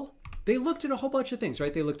 Well, they looked at a whole bunch of things,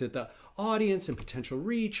 right? They looked at the audience and potential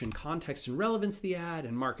reach and context and relevance of the ad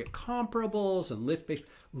and market comparables and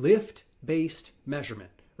lift-based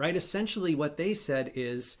measurement, right? Essentially what they said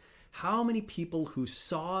is how many people who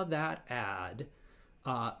saw that ad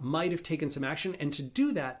might have taken some action. And to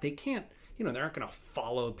do that, they can't, they're not going to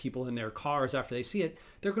follow people in their cars after they see it.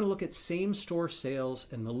 They're going to look at same-store sales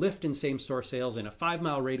and the lift in same-store sales in a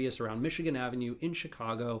 5-mile radius around Michigan Avenue in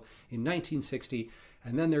Chicago in 1960.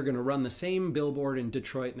 And then they're going to run the same billboard in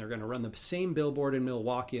Detroit, and they're going to run the same billboard in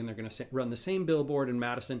Milwaukee, and they're going to run the same billboard in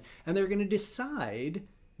Madison. And they're going to decide,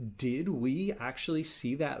 did we actually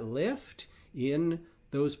see that lift in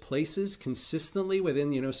those places consistently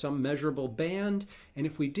within, some measurable band? And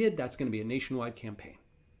if we did, that's going to be a nationwide campaign.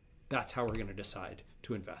 That's how we're going to decide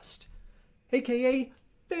to invest. AKA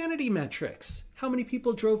vanity metrics. How many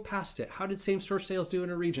people drove past it? How did same-store sales do in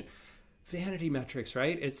a region? Vanity metrics,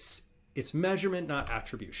 right? It's measurement, not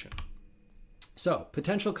attribution. So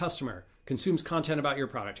potential customer consumes content about your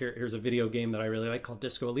product. Here's a video game that I really like called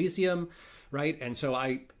Disco Elysium, right? And so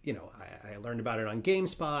I learned about it on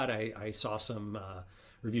GameSpot. I saw some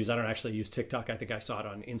reviews. I don't actually use TikTok. I think I saw it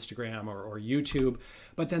on Instagram or YouTube.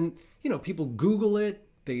 But then, people Google it.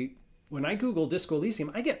 When I Google Disco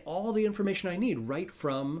Elysium, I get all the information I need right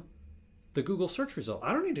from the Google search result.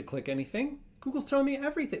 I don't need to click anything. Google's telling me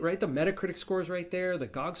everything, right? The Metacritic score is right there. The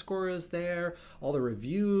GOG score is there. All the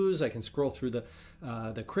reviews. I can scroll through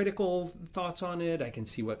the critical thoughts on it. I can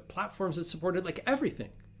see what platforms it's supported, like everything.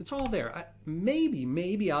 It's all there.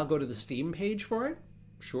 Maybe I'll go to the Steam page for it.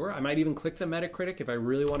 Sure. I might even click the Metacritic if I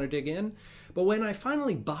really want to dig in. But when I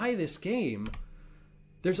finally buy this game,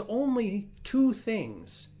 there's only 2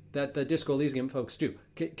 things that the Disco Elysium folks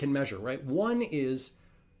can measure, right? One is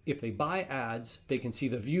if they buy ads, they can see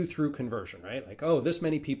the view through conversion, right? Like, oh, this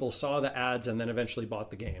many people saw the ads and then eventually bought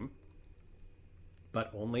the game.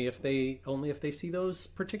 But only if they see those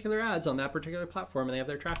particular ads on that particular platform and they have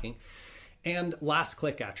their tracking. And last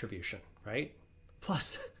click attribution, right?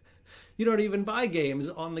 Plus, you don't even buy games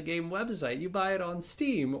on the game website. You buy it on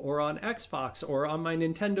Steam or on Xbox or on my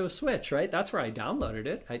Nintendo Switch, right? That's where I downloaded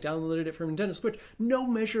it. I downloaded it from Nintendo Switch.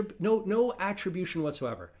 No attribution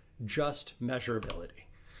whatsoever, just measurability.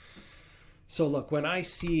 So look, when I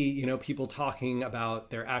see, people talking about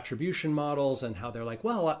their attribution models and how they're like,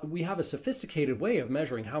 well, we have a sophisticated way of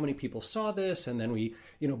measuring how many people saw this, and then we,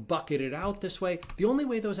 bucket it out this way. The only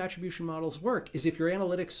way those attribution models work is if your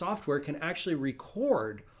analytics software can actually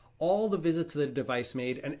record all the visits that the device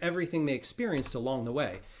made and everything they experienced along the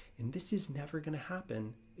way. And this is never going to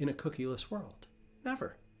happen in a cookieless world.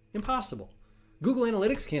 Never. Impossible. Google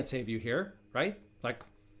Analytics can't save you here, right? Like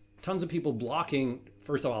tons of people blocking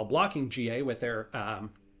GA with their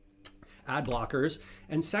ad blockers.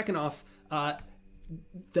 And second off,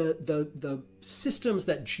 the systems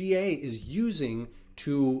that GA is using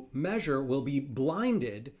to measure will be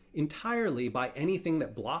blinded entirely by anything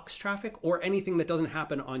that blocks traffic or anything that doesn't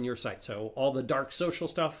happen on your site. So all the dark social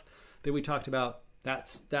stuff that we talked about,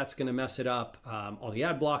 that's going to mess it up. All the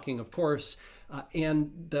ad blocking, of course,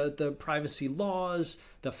 and the privacy laws,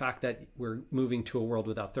 the fact that we're moving to a world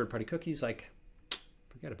without third-party cookies, like,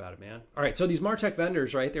 forget about it, man. All right, so these MarTech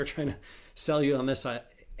vendors, right, they're trying to sell you on this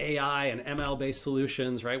AI and ML-based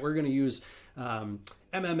solutions, right? We're going to use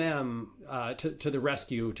MMM to the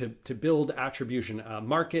rescue to build attribution,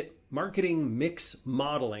 marketing mix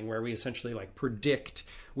modeling, where we essentially like predict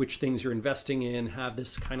which things you're investing in, have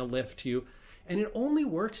this kind of lift to you. And it only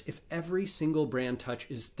works if every single brand touch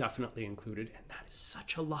is definitely included. And that is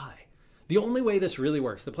such a lie. The only way this really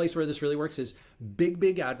works, the place where this really works, is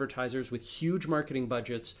big advertisers with huge marketing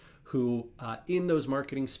budgets who in those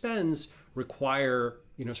marketing spends require,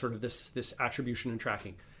 sort of this attribution and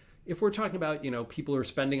tracking. If we're talking about, people who are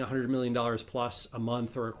spending $100 million plus a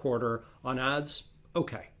month or a quarter on ads,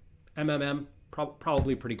 okay. MMM,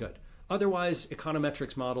 probably pretty good. Otherwise,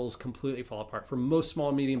 econometrics models completely fall apart. For most small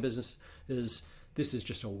and medium businesses, this is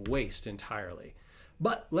just a waste entirely.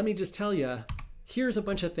 But let me just tell you, here's a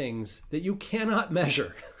bunch of things that you cannot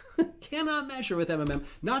measure. Cannot measure with MMM.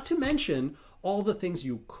 Not to mention all the things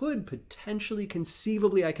you could potentially,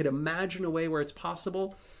 conceivably, I could imagine a way where it's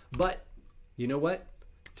possible. But you know what?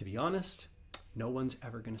 To be honest, no one's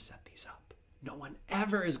ever going to set these up. No one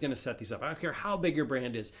ever is going to set these up. I don't care how big your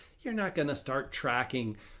brand is. You're not going to start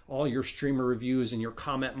tracking all your streamer reviews and your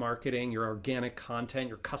comment marketing, your organic content,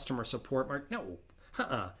 your customer support. No,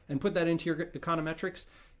 and put that into your econometrics.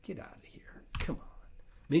 Get out of here. Come on.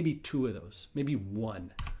 Maybe 2 of those, maybe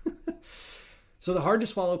 1. So the hard to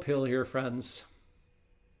swallow pill here, friends,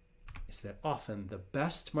 is that often the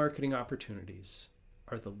best marketing opportunities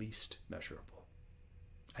are the least measurable.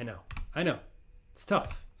 I know. It's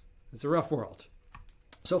tough. It's a rough world.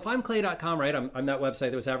 So if I'm clay.com, right, I'm that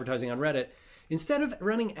website that was advertising on Reddit, instead of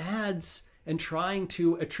running ads and trying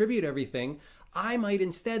to attribute everything, I might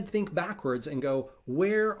instead think backwards and go,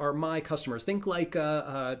 where are my customers? Think like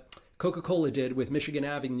Coca-Cola did with Michigan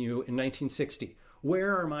Avenue in 1960.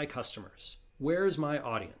 Where are my customers? Where's my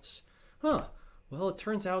audience? Well, it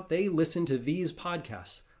turns out they listen to these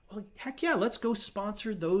podcasts. Well, heck yeah, let's go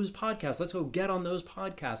sponsor those podcasts. Let's go get on those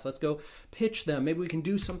podcasts. Let's go pitch them. Maybe we can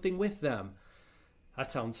do something with them.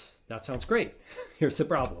 That sounds great. Here's the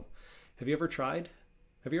problem. Have you ever tried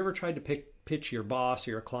to pitch your boss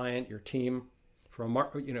or your client, your team for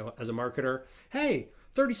as a marketer? Hey,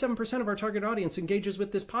 37% of our target audience engages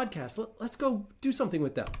with this podcast. Let's go do something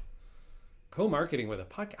with them. Co-marketing with a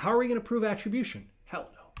podcast. How are we going to prove attribution? Hell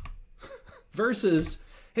no. Versus,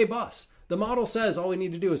 hey boss, the model says all we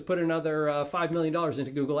need to do is put another $5 million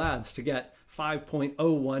into Google Ads to get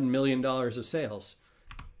 $5.01 million of sales.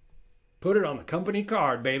 Put it on the company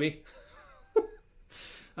card, baby.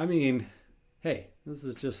 I mean, hey, this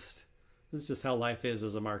is just how life is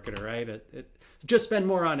as a marketer, right? Just spend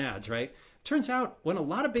more on ads, right? Turns out when a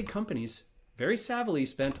lot of big companies very savvily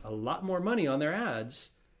spent a lot more money on their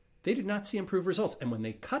ads, they did not see improved results. And when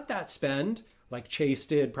they cut that spend, like Chase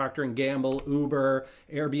did, Procter & Gamble, Uber,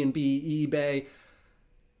 Airbnb, eBay,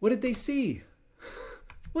 what did they see?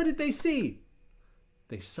 What did they see?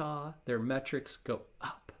 They saw their metrics go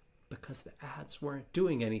up because the ads weren't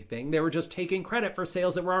doing anything. They were just taking credit for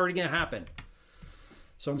sales that were already going to happen.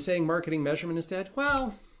 So I'm saying marketing measurement is dead?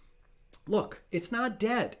 Well, look, it's not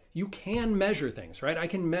dead. You can measure things, right? I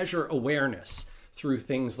can measure awareness through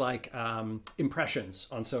things like impressions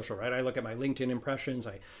on social, right? I look at my LinkedIn impressions.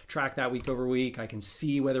 I track that week over week. I can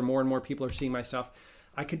see whether more and more people are seeing my stuff.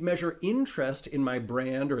 I could measure interest in my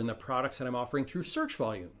brand or in the products that I'm offering through search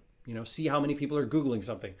volume. See how many people are Googling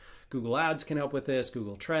something. Google Ads can help with this,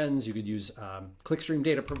 Google Trends. You could use clickstream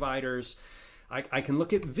data providers. I can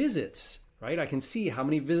look at visits, right? I can see how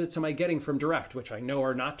many visits am I getting from direct, which I know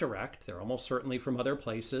are not direct. They're almost certainly from other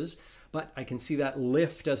places. But I can see that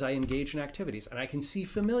lift as I engage in activities. And I can see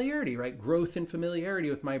familiarity, right? Growth in familiarity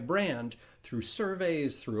with my brand through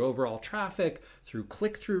surveys, through overall traffic, through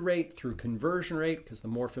click-through rate, through conversion rate, because the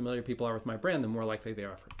more familiar people are with my brand, the more likely they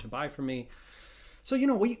are to buy from me. So,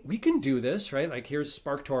 we can do this, right? Like here's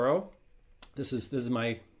SparkToro. This is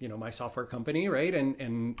my, my software company, right?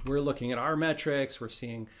 And we're looking at our metrics. We're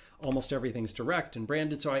seeing almost everything's direct and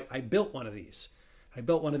branded. So I built one of these. I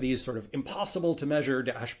built one of these sort of impossible to measure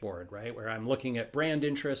dashboard, right? Where I'm looking at brand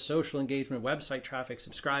interest, social engagement, website traffic,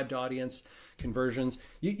 subscribed audience, conversions.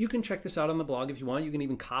 You can check this out on the blog if you want. You can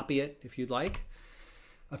even copy it if you'd like.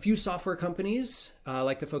 A few software companies,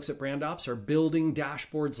 like the folks at BrandOps, are building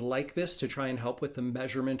dashboards like this to try and help with the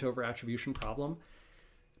measurement over attribution problem.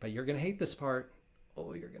 But you're going to hate this part.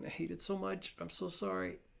 Oh, you're going to hate it so much. I'm so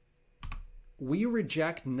sorry. We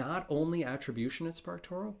reject not only attribution at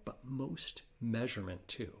SparkToro, but most measurement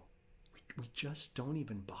too. We just don't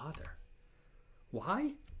even bother.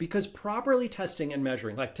 Why? Because properly testing and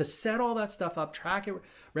measuring, like to set all that stuff up, track it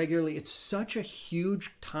regularly, it's such a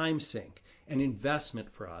huge time sink and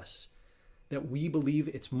investment for us that we believe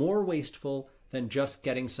it's more wasteful than just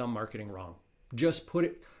getting some marketing wrong. Just put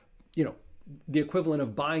it, the equivalent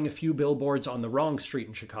of buying a few billboards on the wrong street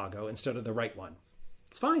in Chicago instead of the right one.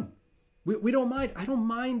 It's fine. We don't mind. I don't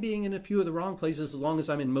mind being in a few of the wrong places as long as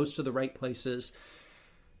I'm in most of the right places.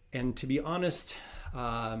 And to be honest,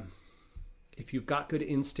 if you've got good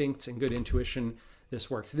instincts and good intuition,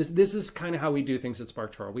 this works. This is kind of how we do things at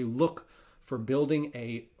SparkToro. We look for building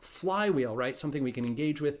a flywheel, right? Something we can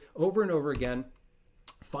engage with over and over again,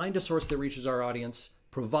 find a source that reaches our audience,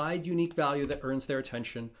 provide unique value that earns their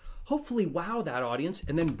attention, hopefully wow that audience,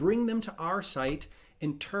 and then bring them to our site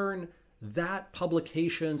and turn that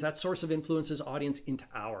publications, that source of influence's audience into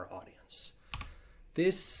our audience.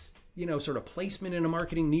 This, sort of placement in a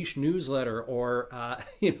marketing niche newsletter or,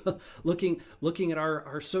 looking at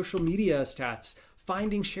our social media stats,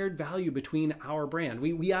 finding shared value between our brand.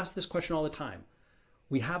 We ask this question all the time.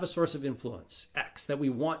 We have a source of influence, X, that we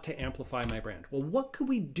want to amplify my brand. Well, what could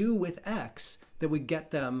we do with X that would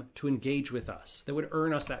get them to engage with us, that would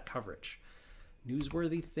earn us that coverage?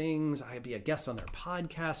 Newsworthy things. I could be a guest on their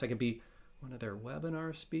podcast. I could be one of their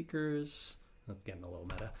webinar speakers. That's getting a little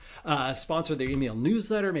meta. Sponsor their email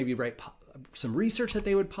newsletter, maybe write some research that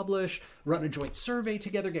they would publish, run a joint survey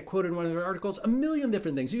together, get quoted in one of their articles, a million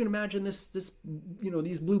different things. You can imagine this,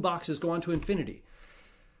 these blue boxes go on to infinity.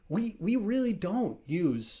 We really don't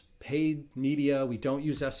use paid media. We don't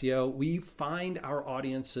use SEO. We find our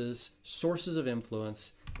audience's sources of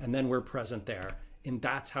influence, and then we're present there. And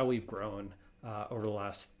that's how we've grown over the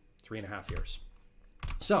last 3.5 years.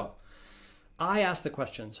 So I ask the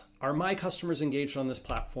questions, are my customers engaged on this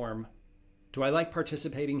platform? Do I like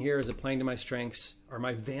participating here? Is it playing to my strengths? Are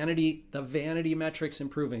the vanity metrics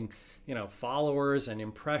improving? Followers and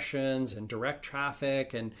impressions and direct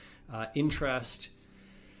traffic and interest.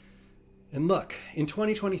 And look, in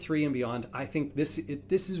 2023 and beyond, I think this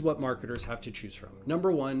is what marketers have to choose from.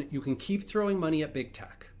 Number one, you can keep throwing money at big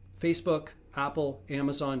tech. Facebook, Apple,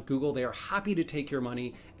 Amazon, Google, they are happy to take your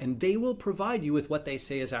money, and they will provide you with what they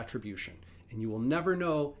say is attribution. And you will never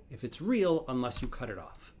know if it's real unless you cut it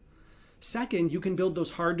off. Second, you can build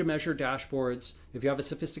those hard to measure dashboards. If you have a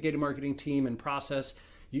sophisticated marketing team and process,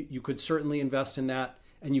 you could certainly invest in that.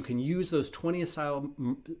 And you can use those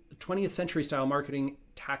 20th century style marketing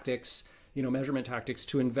tactics, measurement tactics,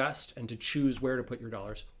 to invest and to choose where to put your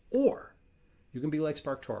dollars. Or you can be like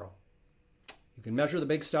SparkToro. You can measure the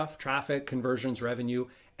big stuff, traffic, conversions, revenue,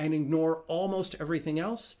 and ignore almost everything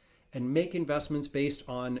else and make investments based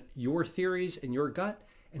on your theories and your gut,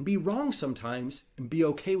 and be wrong sometimes and be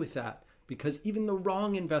okay with that, because even the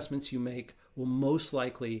wrong investments you make will most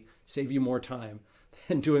likely save you more time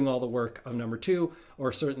than doing all the work of number two,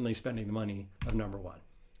 or certainly spending the money of number one.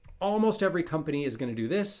 Almost every company is going to do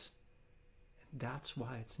this. That's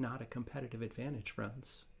why it's not a competitive advantage,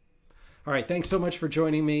 friends. All right, thanks so much for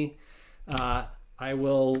joining me.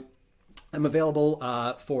 I'm available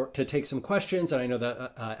to take some questions, and I know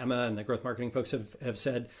that Emma and the growth marketing folks have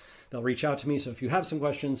said they'll reach out to me. So if you have some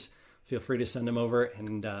questions, feel free to send them over,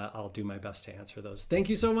 and I'll do my best to answer those. Thank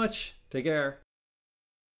you so much. Take care.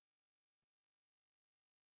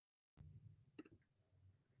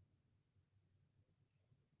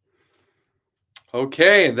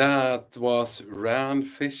 Okay, that was Rand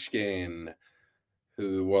Fishkin,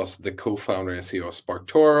 who was the co-founder and CEO of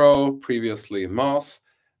SparkToro, previously Moz.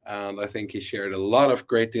 And I think he shared a lot of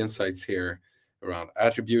great insights here around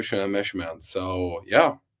attribution and measurement. So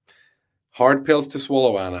yeah, hard pills to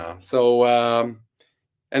swallow, Anna. So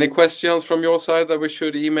any questions from your side that we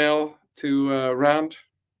should email to Rand?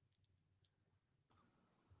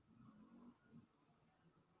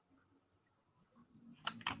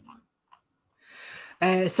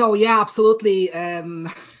 So yeah, absolutely.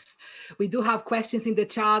 We do have questions in the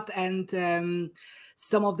chat, and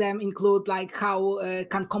some of them include like how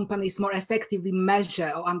can companies more effectively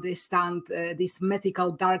measure or understand this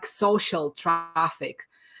mythical dark social traffic?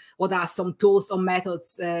 What are some tools or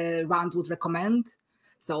methods Rand would recommend?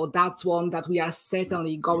 So that's one that we are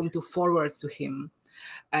certainly going to forward to him.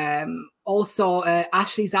 Also,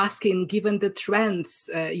 Ashley's asking, given the trends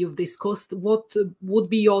you've discussed, what would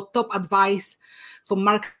be your top advice for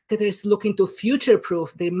marketers looking to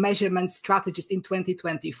future-proof their measurement strategies in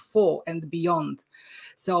 2024 and beyond?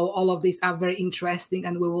 So all of these are very interesting,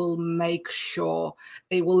 and we will make sure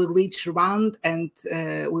they will reach Rand, and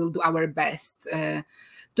we'll do our best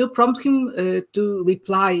to prompt him to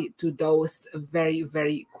reply to those very,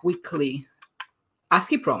 very quickly, as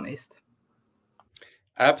he promised.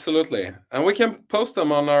 Absolutely. And we can post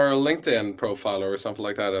them on our LinkedIn profile or something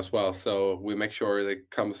like that as well. So we make sure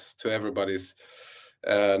it comes to everybody's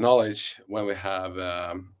knowledge when we have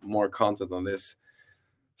more content on this.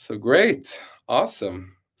 So great.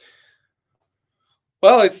 Awesome.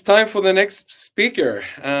 Well, it's time for the next speaker.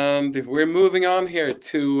 And we're moving on here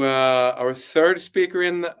to our third speaker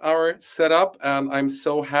in our setup. And I'm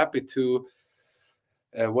so happy to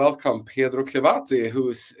welcome Pedro Clivati,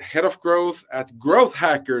 who's head of growth at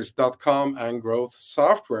growthhackers.com and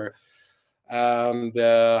Growth.Software. And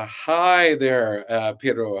hi there,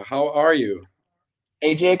 Pedro. How are you?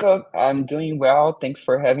 Hey, Jacob. I'm doing well. Thanks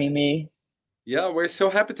for having me. Yeah, we're so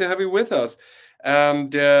happy to have you with us.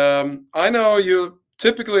 And I know you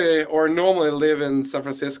typically or normally live in San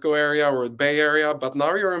Francisco area or Bay Area, but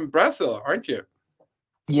now you're in Brazil, aren't you?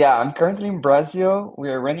 Yeah, I'm currently in Brazil. We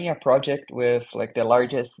are running a project with like the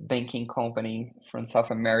largest banking company from South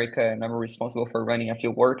America, and I'm responsible for running a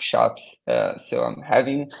few workshops. So I'm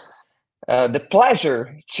having the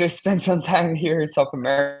pleasure to spend some time here in South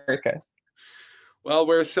America. Well,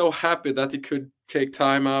 we're so happy that you could take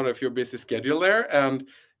time out of your busy schedule there and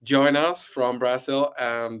join us from Brazil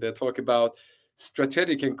and talk about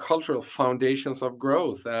strategic and cultural foundations of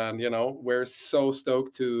growth. And, we're so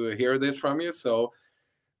stoked to hear this from you. So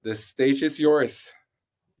The stage is yours.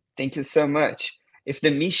 Thank you so much. If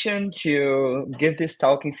the mission to give this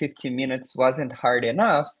talk in 15 minutes wasn't hard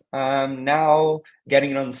enough, I'm now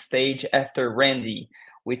getting on stage after Randy,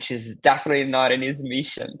 which is definitely not an easy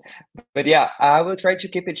mission. But yeah, I will try to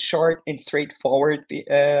keep it short and straightforward,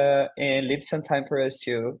 and leave some time for us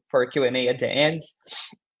for Q&A at the end.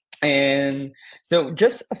 And so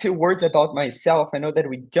just a few words about myself. I know that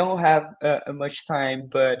we don't have much time,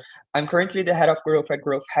 but I'm currently the head of growth at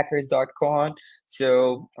growthhackers.com.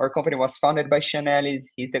 So our company was founded by Sean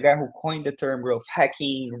Ellis. He's the guy who coined the term growth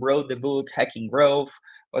hacking, wrote the book Hacking Growth,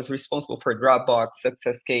 was responsible for Dropbox,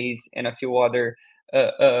 Success Case, and a few other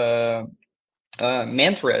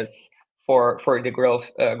mantras for the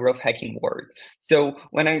growth hacking world. So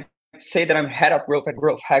when I say that I'm head of growth at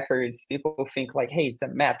Growth Hackers, people think like, hey, it's a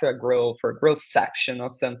meta growth or growthception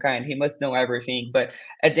of some kind. He must know everything. But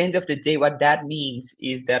at the end of the day, what that means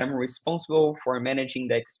is that I'm responsible for managing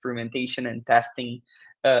the experimentation and testing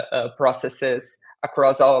processes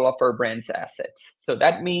across all of our brand's assets. So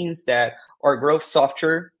that means that our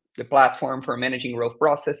Growth.Software, the platform for managing growth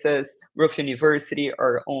processes, Growth University,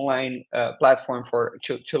 our online platform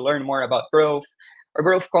to learn more about growth, our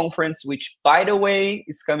growth conference, which by the way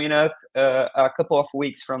is coming up a couple of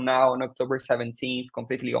weeks from now on October 17th,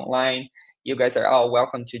 completely online. You guys are all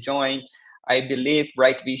welcome to join. I believe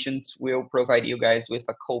Brightvision will provide you guys with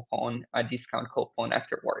a discount coupon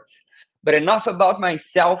afterwards. But enough about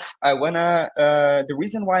myself. The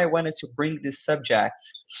reason why I wanted to bring this subject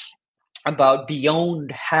about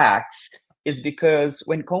beyond hacks is because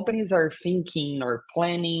when companies are thinking or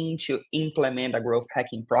planning to implement a growth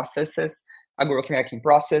hacking process,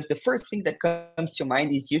 the first thing that comes to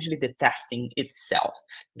mind is usually the testing itself,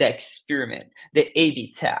 the experiment, the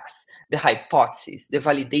A/B test, the hypothesis, the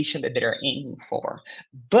validation that they're aiming for.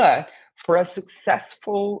 But for a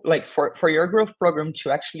successful, for your growth program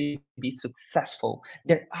to actually be successful,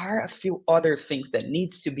 there are a few other things that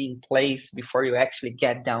needs to be in place before you actually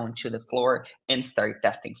get down to the floor and start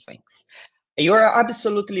testing things. You're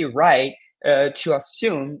absolutely right to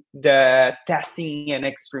assume that testing and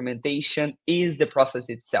experimentation is the process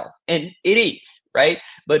itself. And it is, right?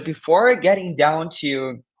 But before getting down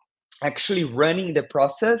to actually running the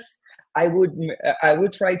process, I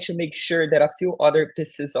would try to make sure that a few other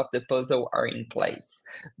pieces of the puzzle are in place.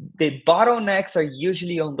 The bottlenecks are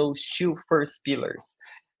usually on those two first pillars.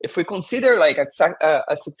 If we consider like a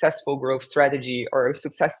successful growth strategy or a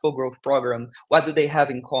successful growth program, what do they have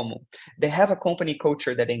in common? They have a company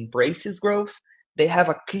culture that embraces growth. They have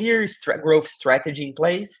a clear growth strategy in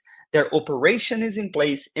place. Their operation is in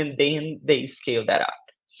place, and then they scale that up.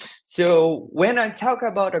 So when I talk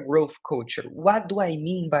about a growth culture, what do I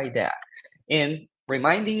mean by that? And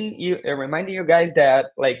reminding you guys that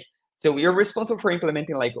so we are responsible for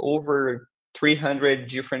implementing over 300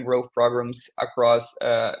 different growth programs across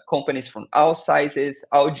companies from all sizes,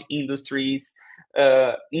 all industries,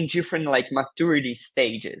 in different maturity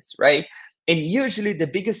stages, right? And usually the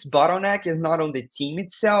biggest bottleneck is not on the team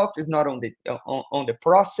itself, is not on the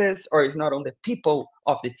process, or is not on the people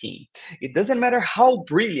of the team. It doesn't matter how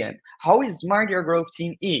brilliant, how smart your growth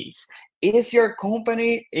team is. If your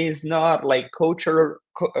company is not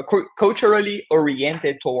culturally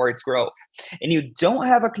oriented towards growth, and you don't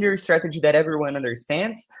have a clear strategy that everyone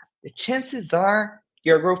understands, the chances are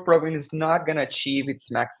your growth program is not going to achieve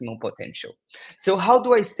its maximum potential. So how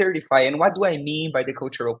do I certify, and what do I mean by the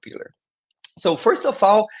cultural pillar? So first of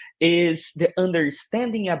all is the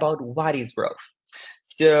understanding about what is growth.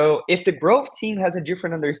 So if the growth team has a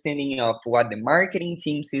different understanding of what the marketing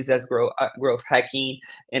team sees as growth hacking,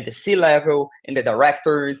 and the C-level, and the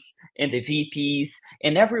directors, and the VPs,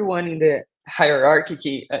 and everyone in the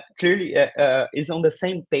hierarchy clearly is on the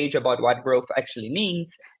same page about what growth actually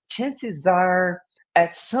means, chances are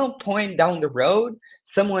at some point down the road,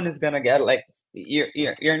 someone is going to get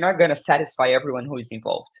you're not going to satisfy everyone who is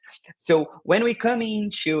involved. So when we come in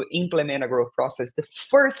to implement a growth process, the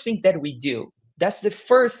first thing that we do,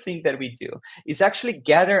 is actually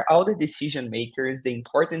gather all the decision makers, the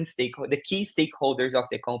important the key stakeholders of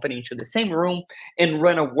the company into the same room and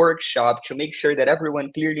run a workshop to make sure that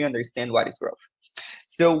everyone clearly understands what is growth.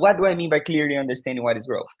 So what do I mean by clearly understanding what is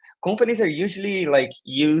growth? Companies are usually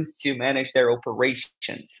used to manage their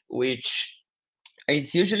operations, which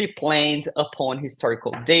is usually planned upon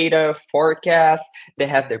historical data, forecasts. They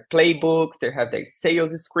have their playbooks, they have their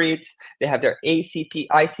sales scripts, they have their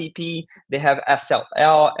ICP, they have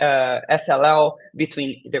SLL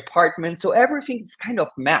between departments. So everything is kind of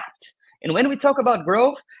mapped. And when we talk about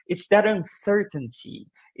growth, it's that uncertainty,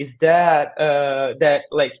 is that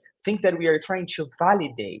things that we are trying to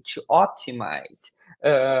validate, to optimize,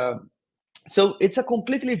 So it's a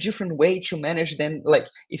completely different way to manage them. Like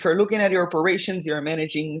if you're looking at your operations, you're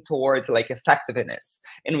managing towards like effectiveness.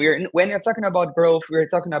 And when you're talking about growth, we're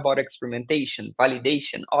talking about experimentation,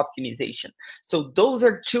 validation, optimization. So those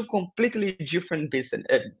are two completely different business,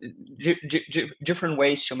 different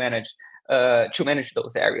ways to manage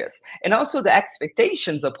those areas. And also the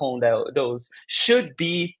expectations upon those should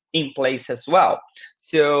be in place as well.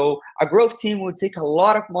 So a growth team will take a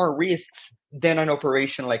lot of more risks than an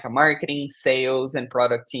operation like a marketing, sales, and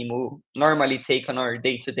product team will normally take on our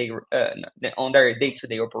day-to-day on their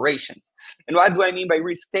day-to-day operations. And what do I mean by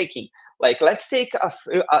risk-taking? Like, let's take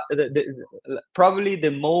probably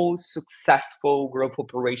the most successful growth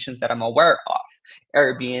operations that I'm aware of: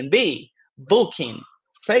 Airbnb, Booking,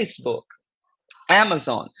 Facebook,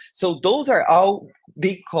 Amazon. So those are all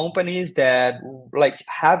big companies that like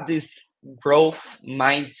have this growth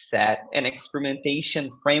mindset and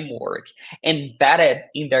experimentation framework embedded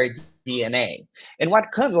in their DNA. And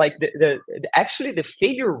what comes like actually the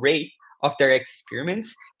failure rate of their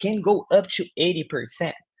experiments can go up to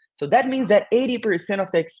 80%. So that means that 80%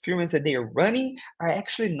 of the experiments that they are running are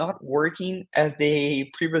actually not working as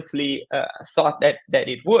they previously thought that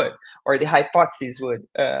it would, or the hypothesis would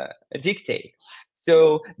dictate.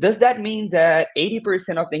 So does that mean that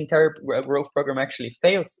 80% of the entire growth program actually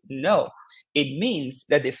fails? No, it means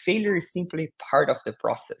that the failure is simply part of the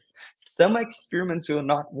process. Some experiments will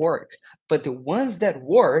not work, but the ones that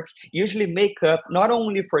work usually make up not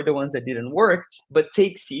only for the ones that didn't work, but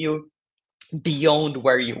takes you beyond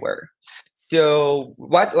where you were. So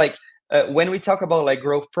what when we talk about like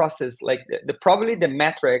growth process, like probably the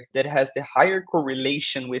metric that has the higher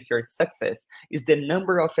correlation with your success is the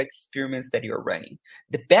number of experiments that you're running.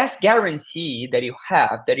 The best guarantee that you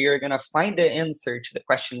have that you're going to find the answer to the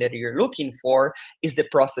question that you're looking for is the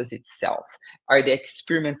process itself, are the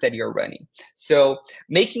experiments that you're running. So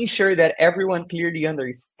making sure that everyone clearly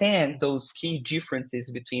understands those key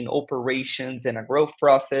differences between operations and a growth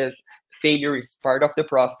process. Failure is part of the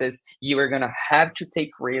process. You are going to have to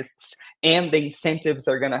take risks, and the incentives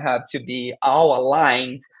are going to have to be all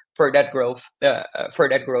aligned for that growth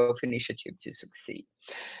initiative to succeed.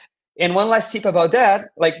 And one last tip about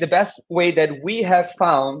that, like the best way that we have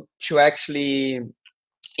found to actually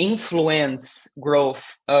influence growth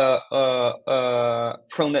from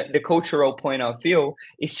the cultural point of view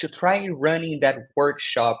is to try running that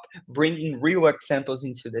workshop, bringing real examples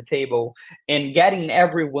into the table and getting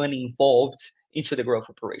everyone involved into the growth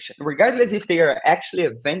operation, regardless if they are actually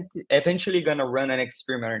eventually going to run an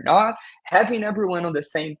experiment or not. Having everyone on the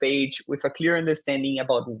same page with a clear understanding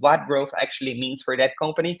about what growth actually means for that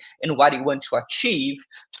company and what you want to achieve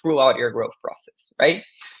throughout your growth process, right?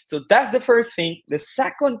 So that's the first thing. The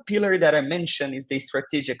second pillar that I mentioned is the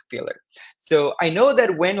strategic pillar. So I know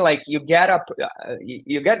that when like you get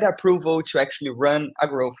the approval to actually run a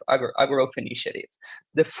growth initiative,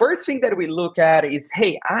 the first thing that we look at is,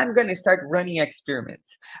 hey, I'm going to start running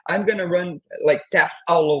experiments. I'm going to run like tests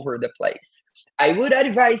all over the place. I would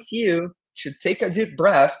advise you to take a deep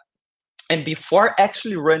breath, and before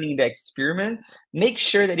actually running the experiment, make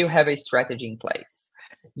sure that you have a strategy in place.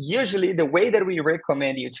 Usually, the way that we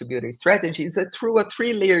recommend you to build a strategy is through a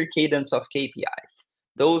 3-layer cadence of KPIs.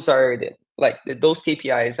 Those are those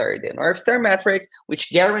KPIs are the North Star metric,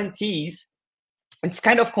 which guarantees, it's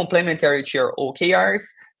kind of complementary to your OKRs.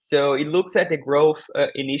 So it looks at the growth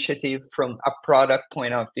initiative from a product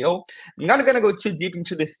point of view. I'm not going to go too deep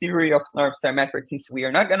into the theory of North Star metrics since we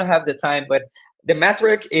are not going to have the time, but the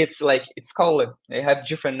metric, it's called, they have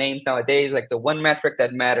different names nowadays, like the one metric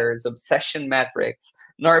that matters, obsession metrics,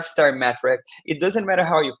 North Star metric. It doesn't matter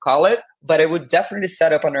how you call it, but I would definitely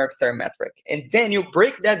set up a North Star metric. And then you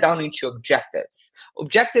break that down into objectives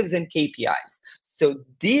and KPIs. So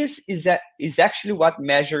this is actually what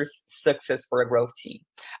measures success for a growth team.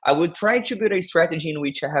 I would try to build a strategy in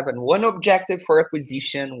which I have one objective for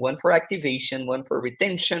acquisition, one for activation, one for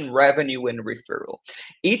retention, revenue, and referral.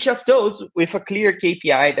 Each of those with a clear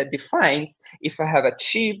KPI that defines if I have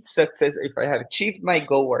achieved success, if I have achieved my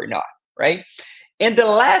goal or not, right? And the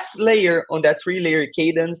last layer on that 3-layer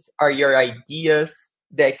cadence are your ideas,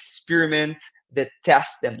 the experiments, the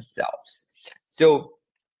tests themselves. So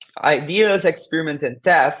ideas, experiments, and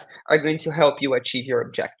tests are going to help you achieve your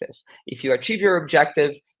objective. If you achieve your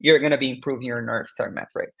objective, you're going to be improving your North Star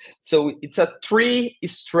metric. So it's a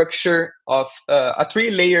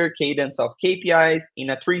 3-layer cadence of KPIs in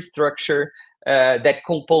a 3 structure that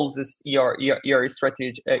composes your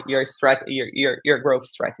strategy, your growth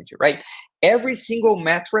strategy, right? Every single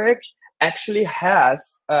metric actually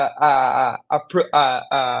has a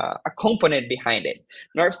component behind it.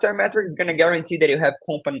 North Star metric is going to guarantee that you have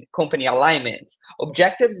company alignment.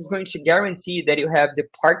 Objectives is going to guarantee that you have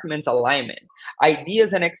department alignment.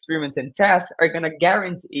 Ideas and experiments and tests are going to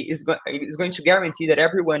guarantee is going to guarantee that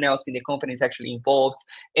everyone else in the company is actually involved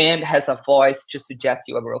and has a voice to suggest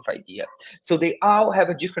you a growth idea. So they all have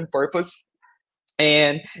a different purpose.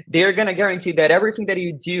 And they're going to guarantee that everything that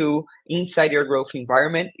you do inside your growth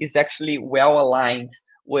environment is actually well aligned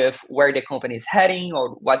with where the company is heading or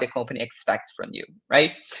what the company expects from you,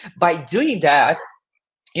 right? By doing that,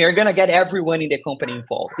 you're going to get everyone in the company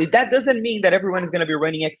involved. That doesn't mean that everyone is going to be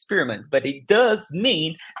running experiments, but it does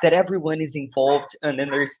mean that everyone is involved and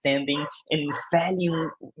understanding and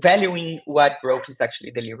valuing what growth is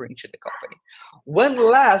actually delivering to the company. One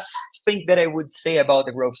last thing that I would say about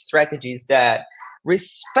the growth strategy is that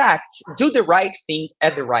do the right thing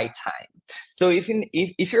at the right time. So if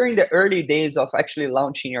you're in the early days of actually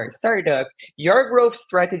launching your startup, your growth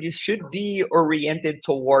strategy should be oriented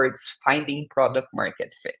towards finding product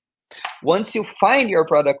market fit. Once you find your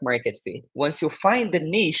product market fit, once you find the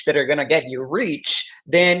niche that are going to get you reach,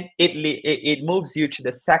 then it moves you to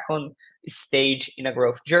the second stage in a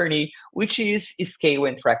growth journey, which is scale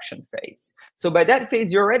and traction phase. So by that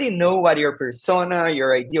phase, you already know what your persona,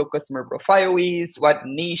 your ideal customer profile is, what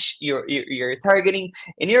niche you're targeting,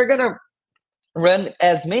 and you're going to run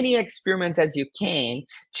as many experiments as you can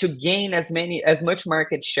to gain as much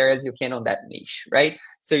market share as you can on that niche, right?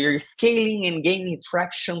 So you're scaling and gaining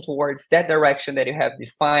traction towards that direction that you have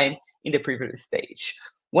defined in the previous stage.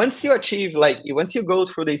 Once you achieve, once you go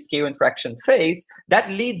through the scale and traction phase, that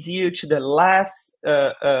leads you to the last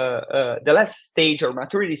stage or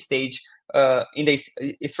maturity stage in the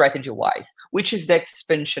strategy-wise, which is the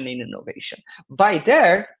expansion in innovation.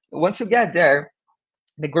 Once you get there,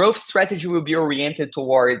 the growth strategy will be oriented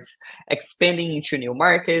towards expanding into new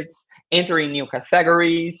markets, entering new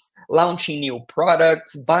categories, launching new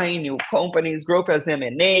products, buying new companies, growth as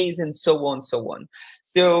M&As, and so on and so on.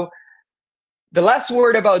 So the last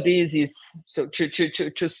word about this is, so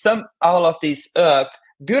to sum all of this up,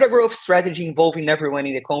 build a growth strategy involving everyone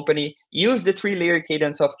in the company, use the 3-layer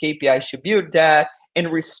cadence of KPIs to build that,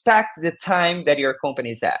 and respect the time that your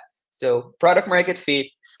company is at. So product market fit,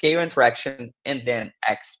 scale and traction, and then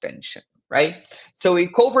expansion, right? So we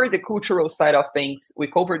covered the cultural side of things. We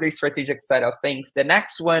covered the strategic side of things. The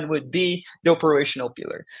next one would be the operational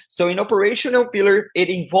pillar. So in operational pillar, it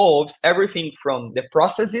involves everything from the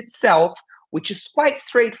process itself, which is quite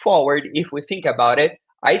straightforward if we think about it,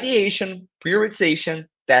 ideation, prioritization,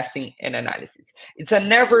 testing, and analysis. It's a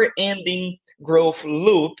never-ending growth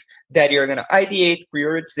loop that you're going to ideate,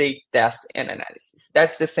 prioritize, test, and analysis.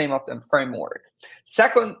 That's the same of the framework.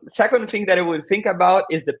 Second thing that I would think about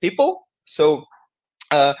is the people. So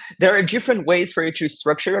there are different ways for you to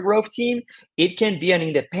structure a growth team. It can be an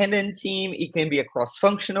independent team. It can be a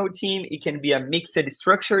cross-functional team. It can be a mixed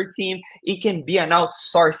structure team. It can be an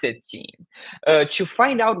outsourced team. To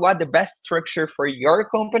find out what the best structure for your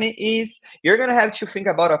company is, you're going to have to think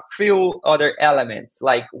about a few other elements,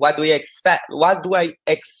 like what do I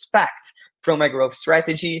expect from my growth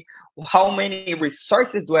strategy? How many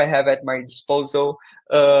resources do I have at my disposal?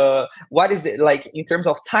 What is it like in terms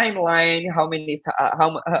of timeline? How many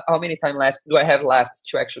time left do I have left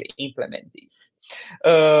to actually implement these?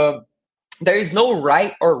 There is no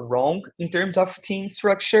right or wrong in terms of team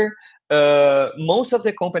structure. Most of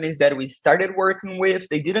the companies that we started working with,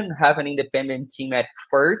 they didn't have an independent team at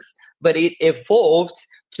first, but it evolved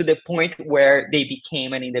to the point where they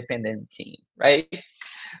became an independent team, right?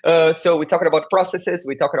 So we talked about processes,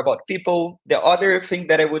 we talked about people. The other thing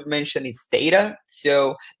that I would mention is data.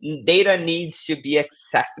 So data needs to be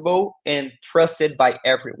accessible and trusted by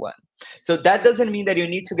everyone. So that doesn't mean that you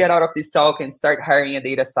need to get out of this talk and start hiring a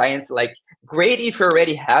data science. Like, great if you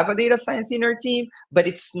already have a data science in your team, but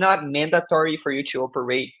it's not mandatory for you to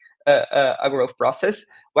operate a growth process.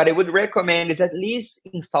 What I would recommend is at least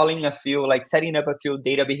installing a few, like setting up a few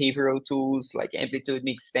data behavioral tools like Amplitude,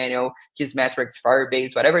 Mixpanel, Kissmetrics,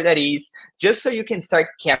 Firebase, whatever that is, just so you can start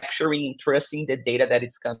capturing and trusting the data that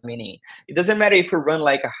is coming in. It doesn't matter if you run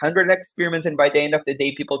like 100 experiments and by the end of the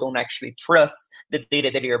day, people don't actually trust the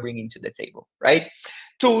data that you're bringing to the table, right?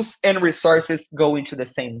 Tools and resources go into the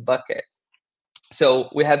same bucket. So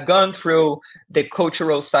we have gone through the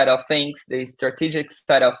cultural side of things, the strategic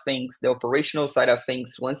side of things, the operational side of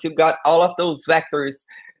things. Once you've got all of those vectors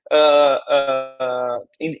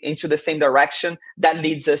into the same direction, that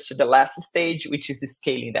leads us to the last stage, which is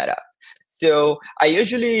scaling that up. So I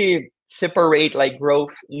usually separate like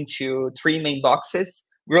growth into 3 main boxes.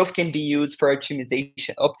 growth can be used for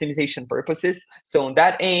optimization purposes. So on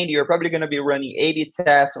that end, you're probably going to be running A/B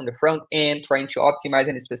tests on the front end, trying to optimize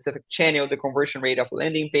any specific channel, the conversion rate of a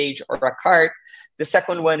landing page or a cart. The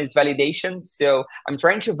second one is validation. So I'm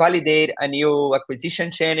trying to validate a new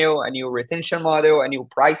acquisition channel, a new retention model, a new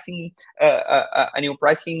pricing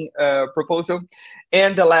proposal.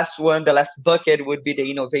 And the last one, the last bucket would be the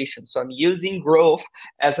innovation. So I'm using growth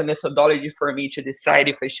as a methodology for me to decide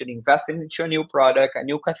if I should invest into a new product, a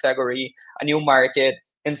new category, a new market,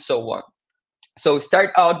 and so on. So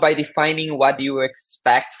start out by defining what you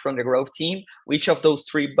expect from the growth team, which of those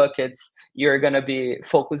three buckets you're going to be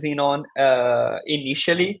focusing on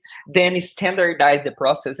initially. Then standardize the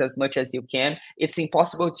process as much as you can. It's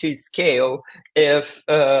impossible to scale if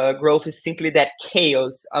growth is simply that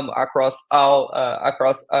chaos across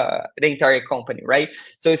the entire company, right?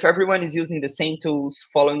 So if everyone is using the same tools,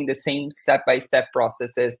 following the same step-by-step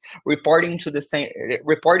processes, reporting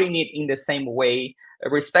it in the same way,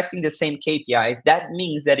 respecting the same KPIs, that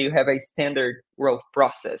means that you have a standard growth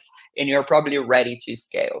process and you're probably ready to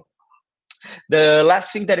scale. The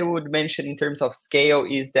last thing that I would mention in terms of scale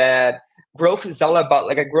is that growth is all about,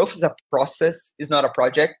 growth is a process, it's not a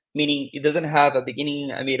project, meaning it doesn't have a beginning,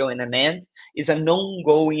 a middle, and an end. It's an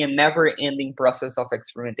ongoing and never-ending process of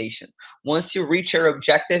experimentation. Once you reach your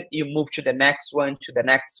objective, you move to the next one, to the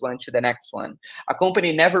next one, to the next one. A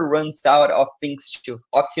company never runs out of things to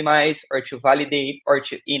optimize or to validate or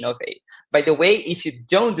to innovate. By the way, if you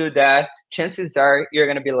don't do that, chances are you're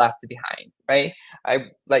going to be left behind, right?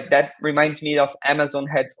 That reminds me of Amazon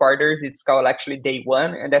headquarters. It's called actually Day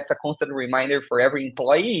One, and that's a constant reminder for every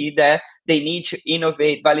employee that they need to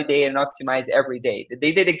innovate, validate, and optimize every day. The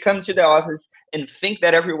day that they come to the office and think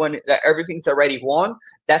that everything's already won,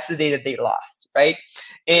 that's the day that they lost, right?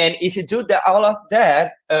 And if you do all of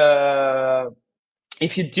that,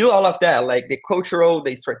 like the cultural,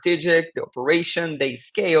 the strategic, the operation, the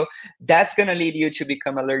scale, that's going to lead you to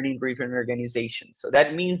become a learning-driven organization. So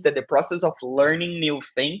that means that the process of learning new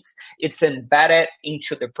things, it's embedded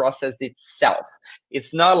into the process itself.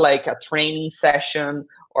 It's not like a training session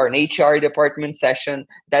or an HR department session.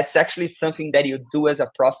 That's actually something that you do as a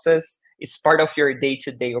process. It's part of your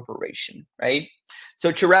day-to-day operation, right?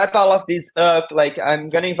 So to wrap all of this up, I'm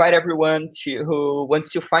going to invite everyone who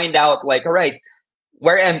wants to find out, all right,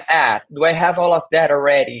 where I'm at, do I have all of that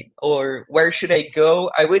already? Or where should I go?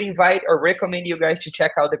 I would invite or recommend you guys to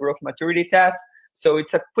check out the growth maturity test. So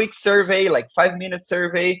it's a quick survey, 5-minute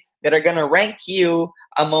survey that are gonna rank you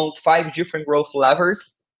among 5 different growth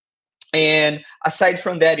levers. And aside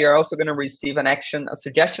from that, you're also gonna receive a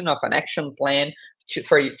suggestion of an action plan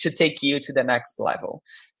to take you to the next level.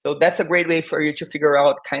 So that's a great way for you to figure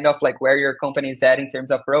out kind of where your company is at in terms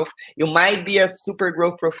of growth. You might be a super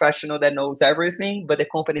growth professional that knows everything, but the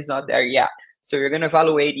company is not there yet. So you're going to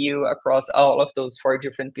evaluate you across all of those 4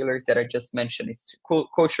 different pillars that I just mentioned. It's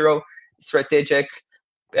cultural, strategic,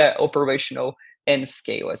 operational, and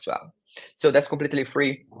scale as well. So that's completely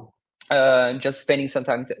free. Just spending some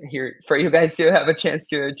time here for you guys to have a chance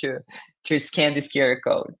to scan this QR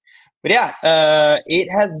code. But yeah, it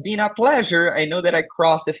has been a pleasure. I know that I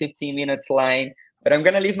crossed the 15 minutes line, but I'm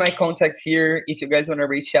going to leave my contacts here if you guys want to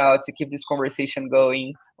reach out to keep this conversation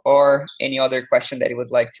going or any other question that you would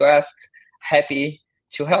like to ask. Happy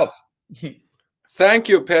to help. Thank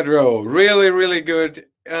you, Pedro. Really, really good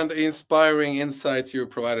and inspiring insights you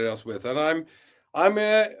provided us with. And I'm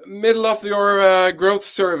middle of your growth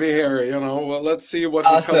survey here. Well, let's see what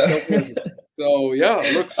awesome. Comes up with. So yeah,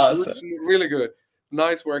 looks really good.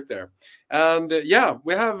 Nice work there. And yeah,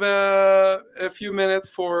 we have a few minutes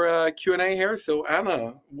for Q&A here. So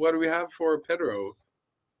Anna, what do we have for Pedro?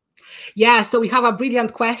 Yeah, so we have a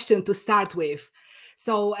brilliant question to start with.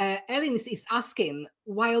 So Ellen is asking,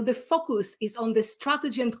 while the focus is on the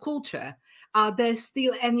strategy and culture, are there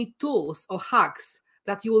still any tools or hacks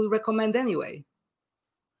that you will recommend anyway?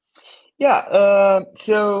 Yeah,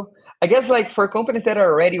 so I guess for companies that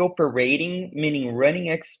are already operating, meaning running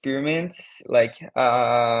experiments,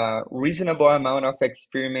 reasonable amount of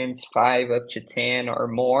experiments, 5 up to 10 or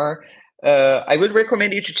more, I would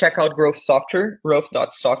recommend you to check out Growth.Software,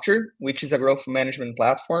 Growth.Software, which is a growth management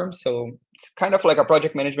platform. So it's kind of like a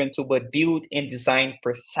project management tool, but built and designed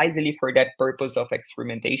precisely for that purpose of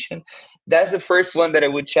experimentation. That's the first one that I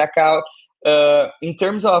would check out. In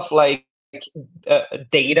terms of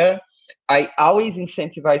data, I always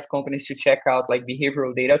incentivize companies to check out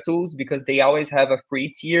behavioral data tools because they always have a free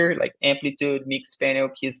tier like Amplitude,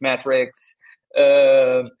 Mixpanel, Kissmetrics,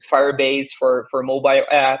 Firebase for mobile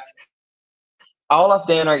apps. All of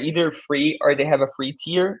them are either free or they have a free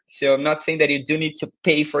tier. So I'm not saying that you do need to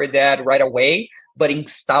pay for that right away, but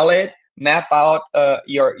install it, map out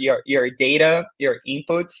your data, your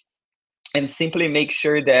inputs, and simply make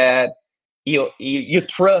sure that you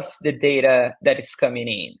trust the data that is coming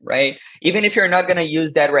in, right? Even if you're not going to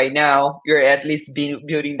use that right now, you're at least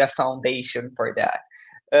building the foundation for that.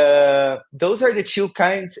 Those are the two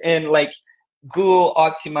kinds. And like Google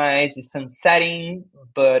Optimize is sunsetting,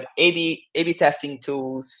 but A/B testing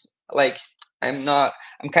tools, like I'm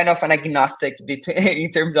kind of an agnostic between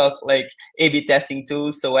in terms of like A/B testing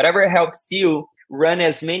tools. So whatever helps you run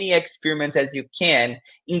as many experiments as you can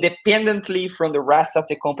independently from the rest of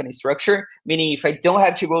the company structure. Meaning, if I don't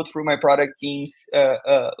have to go through my product team's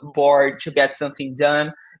board to get something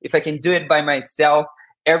done, if I can do it by myself,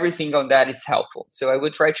 everything on that is helpful. So I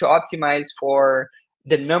would try to optimize for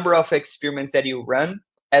the number of experiments that you run,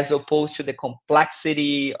 as opposed to the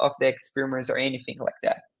complexity of the experiments or anything like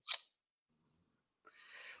that.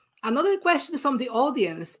 Another question from the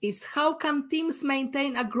audience is, how can teams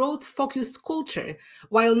maintain a growth-focused culture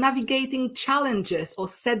while navigating challenges or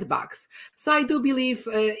setbacks? So I do believe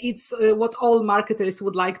it's what all marketers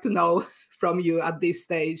would like to know from you at this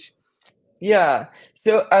stage. Yeah,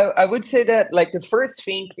 so I would say that like the first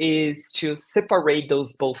thing is to separate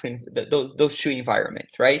those those two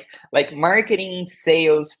environments, right? Like marketing,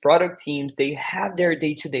 sales, product teams, they have their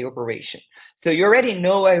day-to-day operation. So you already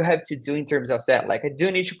know what you have to do in terms of that. Like I do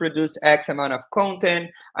need to produce X amount of content.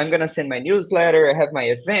 I'm gonna send my newsletter. I have my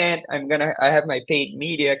event. I have my paid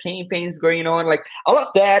media campaigns going on. Like all of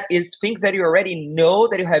that is things that you already know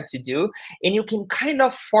that you have to do, and you can kind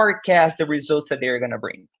of forecast the results that they're gonna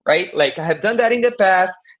bring, right? Like I have done that in the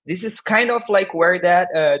past. This is kind of like where that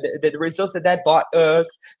the results that bought us.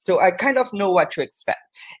 So I kind of know what to expect.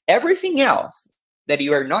 Everything else that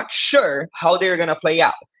you are not sure how they're gonna play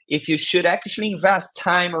out, if you should actually invest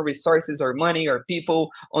time or resources or money or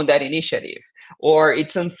people on that initiative, or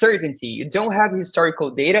it's uncertainty, you don't have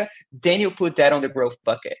historical data, then you put that on the growth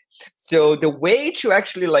bucket. So the way to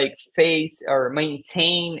actually like face or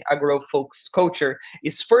maintain a growth focused culture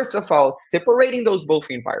is, first of all, separating those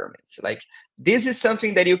both environments. Like this is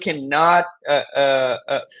something that you cannot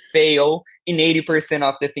fail in 80%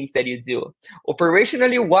 of the things that you do.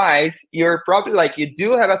 Operationally wise, you're probably like, you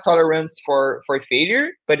do have a tolerance for failure,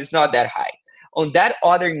 but it's not that high. On that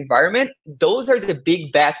other environment, those are the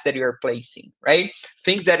big bets that you're placing, right?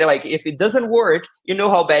 Things that are like, if it doesn't work, you know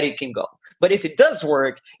how bad it can go. But if it does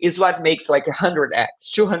work, is what makes like 100x,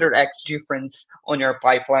 200x difference on your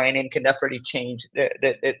pipeline and can definitely change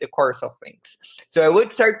the course of things. So I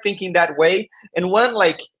would start thinking that way. And one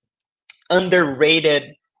like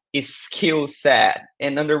underrated skill set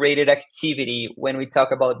and underrated activity when we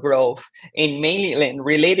talk about growth, and mainly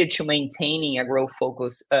related to maintaining a growth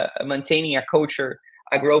focus, maintaining a culture,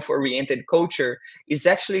 a growth-oriented culture, is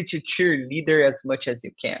actually to cheerleader as much as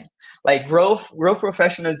you can. Like growth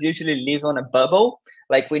professionals usually live on a bubble.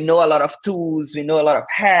 Like we know a lot of tools, we know a lot of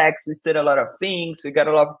hacks, we study a lot of things, we got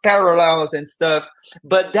a lot of parallels and stuff.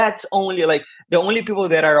 But that's only like the only people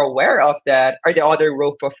that are aware of that are the other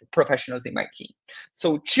growth professionals in my team.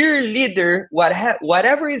 So cheerleader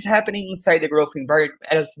whatever is happening inside the growth environment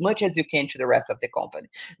as much as you can to the rest of the company.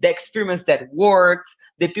 The experiments that worked,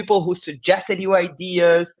 the people who suggested you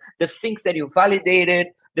ideas, the things that you validated,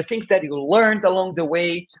 the things that you learned along the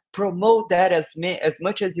way, promote that as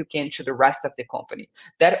much as you can to the rest of the company.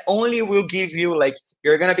 That only will give you like,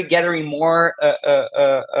 you're going to be gathering more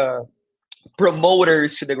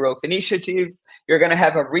promoters to the growth initiatives. You're going to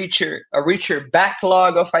have a richer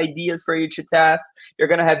backlog of ideas for you to test. You're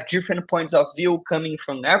going to have different points of view coming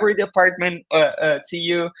from every department to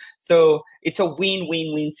you. So it's a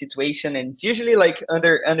win-win-win situation, and it's usually like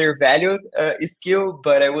undervalued skill,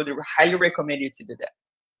 but I would highly recommend you to do that.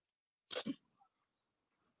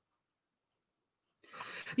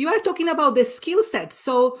 You are talking about the skill set.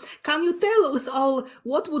 So can you tell us all,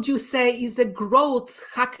 what would you say is the growth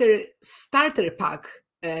hacker starter pack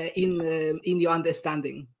in your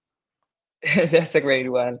understanding? That's a great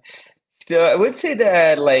one. So I would say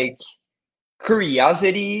that like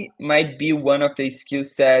curiosity might be one of the skill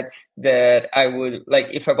sets that I would like.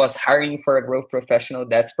 If I was hiring for a growth professional,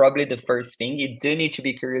 that's probably the first thing. You do need to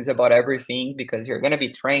be curious about everything, because you're going to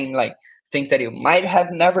be trained like things that you might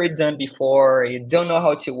have never done before. You don't know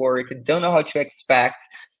how to work, you don't know how to expect.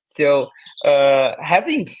 So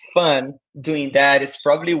having fun doing that is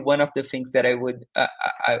probably one of the things that I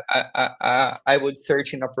would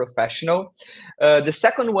search in a professional. The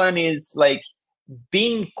second one is like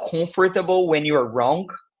being comfortable when you're wrong.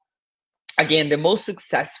 Again, the most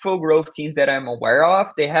successful growth teams that I'm aware of,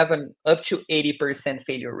 they have an up to 80%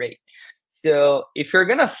 failure rate. So if you're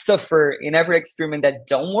gonna suffer in every experiment that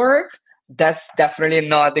don't work, that's definitely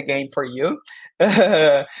not the game for you.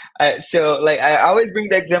 So like I always bring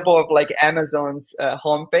the example of like Amazon's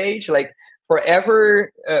homepage. Like for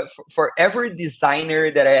every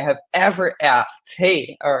designer that I have ever asked,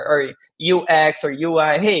 hey, or UX or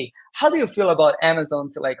UI, hey, how do you feel about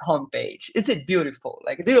Amazon's like homepage? Is it beautiful?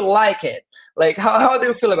 Like, do you like it? Like, how do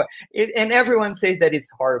you feel about it? And everyone says that it's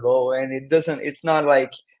horrible and it's not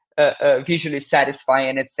like visually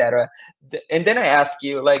satisfying, etc. And then I ask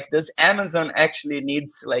you, like, does Amazon actually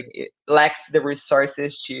needs, like, it lacks the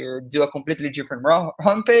resources to do a completely different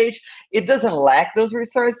homepage? It doesn't lack those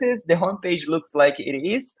resources. The homepage looks like it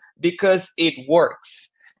is because it works.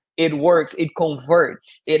 It works. It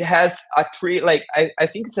converts. It has a I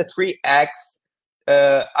think it's a 3x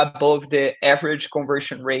above the average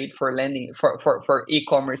conversion rate for landing for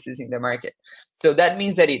e-commerces in the market. So that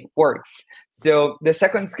means that it works. So the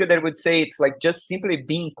second skill that I would say, it's like just simply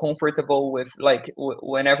being comfortable with like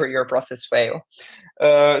whenever your process fail.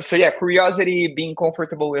 So yeah, curiosity, being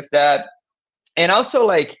comfortable with that. And also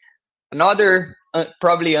like another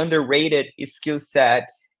probably underrated skill set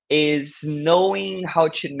is knowing how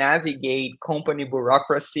to navigate company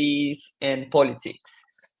bureaucracies and politics.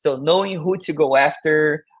 So knowing who to go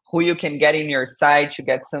after, who you can get in your side to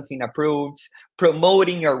get something approved,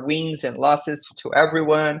 promoting your wins and losses to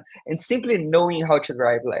everyone, and simply knowing how to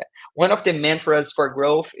drive that. One of the mantras for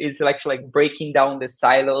growth is actually like breaking down the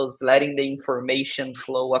silos, letting the information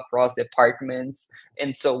flow across departments,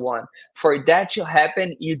 and so on. For that to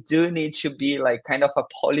happen, you do need to be like kind of a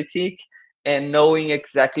politic, and knowing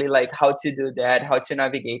exactly like how to do that, how to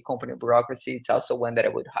navigate company bureaucracy. It's also one that I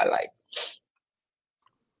would highlight.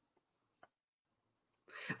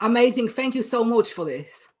 Amazing. Thank you so much for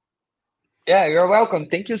this. Yeah, you're welcome.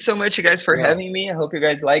 Thank you so much, you guys, for having me. I hope you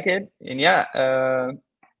guys like it. And yeah,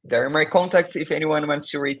 there are my contacts if anyone wants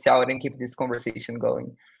to reach out and keep this conversation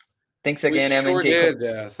going. Thanks again, Em and Jakob.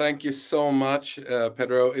 Did. Thank you so much,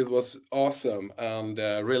 Pedro. It was awesome and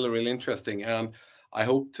really, really interesting. And I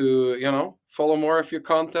hope to, follow more of your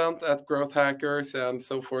content at Growth Hackers and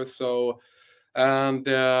so forth. So, and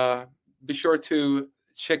be sure to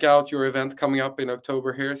check out your event coming up in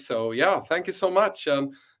October here. So yeah, thank you so much.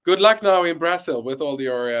 And good luck now in Brazil with all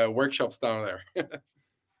your workshops down there.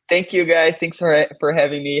 Thank you, guys. Thanks for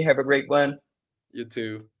having me. Have a great one. You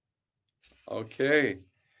too. Okay.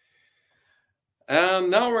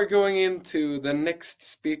 And now we're going into the next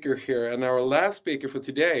speaker here, and our last speaker for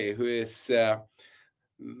today, who is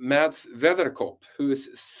Mads Wedderkopp, who is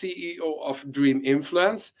CEO of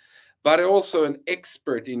Dreaminfluence, but also an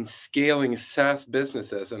expert in scaling SaaS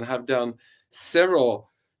businesses and have done several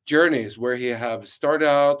journeys where he have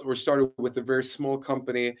started with a very small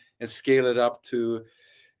company and scale it up to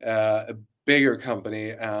a bigger company,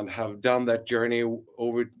 and have done that journey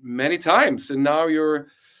over many times. And now you're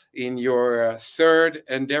in your third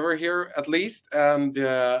endeavor here, at least, and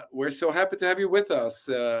we're so happy to have you with us.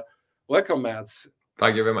 Welcome, Mads.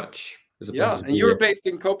 Thank you very much. And you're based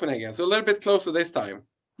in Copenhagen, so a little bit closer this time.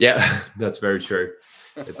 Yeah, that's very true.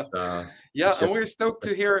 It's and we're stoked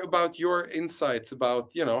to hear about your insights about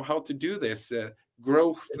how to do this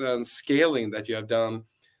growth and scaling that you have done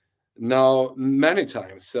now many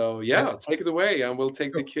times. So take it away, and we'll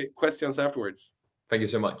take the questions afterwards. Thank you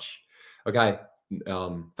so much. Okay,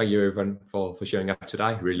 thank you everyone for showing up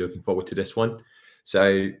today. Really looking forward to this one.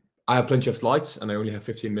 So I have plenty of slides, and I only have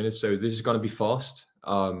 15 minutes, so this is going to be fast.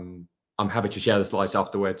 I'm happy to share the slides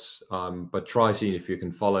afterwards, but try seeing if you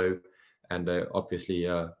can follow, and obviously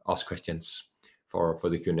ask questions for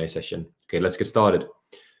the Q&A session. Okay, let's get started.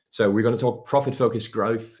 So we're going to talk profit-focused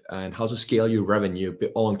growth and how to scale your revenue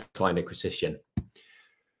beyond client acquisition.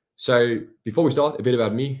 So before we start, a bit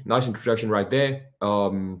about me. Nice introduction right there.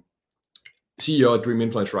 CEO at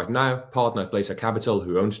Dreaminfluence right now, partner at Blazer Capital,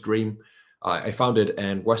 who owns Dream. I founded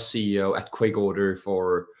and was CEO at QuakeOrder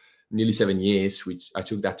for nearly 7 years, which I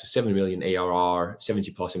took that to 7 million ARR,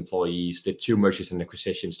 70 plus employees, did 2 mergers and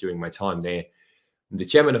acquisitions during my time there. I'm the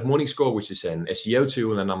chairman of Morningscore, which is an SEO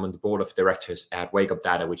tool, and I'm on the board of directors at WakeUp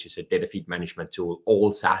Data, which is a data feed management tool,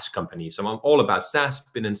 all SaaS companies. So I'm all about SaaS,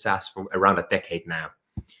 been in SaaS for around a decade now.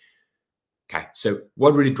 Okay, so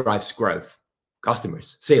what really drives growth?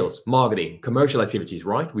 Customers, sales, marketing, commercial activities,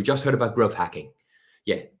 right? We just heard about growth hacking.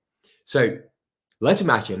 Yeah, so let's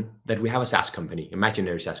imagine that we have a SaaS company,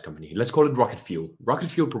 imaginary SaaS company. Let's call it Rocket Fuel. Rocket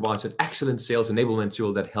Fuel provides an excellent sales enablement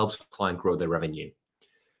tool that helps clients grow their revenue.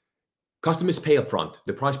 Customers pay upfront.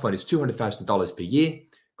 The price point is $200,000 per year.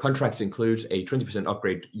 Contracts include a 20%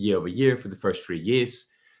 upgrade year over year for the first 3 years.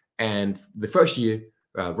 And the first year,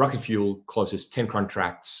 Rocket Fuel closes 10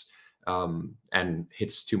 contracts and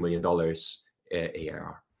hits $2 million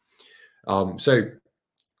ARR. So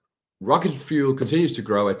Rocket Fuel continues to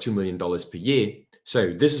grow at $2 million per year.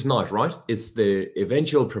 So this is nice, right? It's the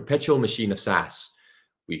eventual perpetual machine of SaaS.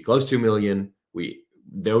 We close 2 million,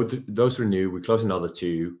 those renew, we close another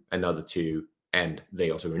two, and they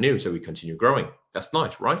also renew. So we continue growing. That's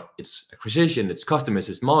nice, right? It's acquisition, it's customers,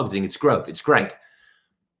 it's marketing, it's growth. It's great.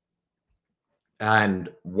 And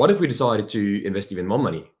what if we decided to invest even more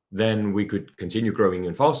money? Then we could continue growing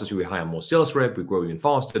even faster. So we hire more sales rep, we grow even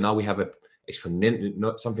faster. Now we have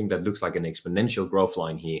something that looks like an exponential growth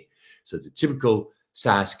line here. So the typical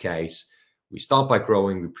SaaS case, we start by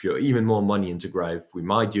growing, we pour even more money into growth. We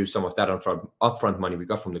might use some of that upfront money we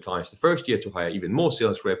got from the clients the first year to hire even more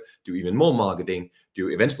sales rep, do even more marketing, do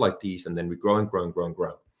events like these, and then we grow and grow and grow and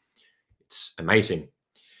grow. It's amazing.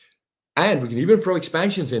 And we can even throw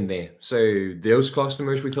expansions in there. So those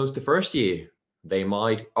customers we closed the first year, they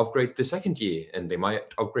might upgrade the second year, and they might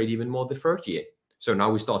upgrade even more the third year. So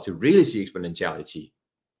now we start to really see exponentiality,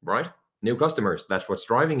 right? New customers, that's what's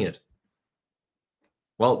driving it.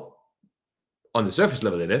 Well, on the surface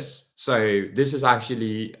level it is. So this is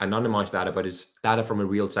actually anonymized data, but it's data from a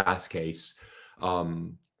real SaaS case.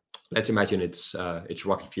 Let's imagine it's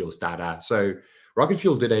Rocket Fuel's data. So Rocket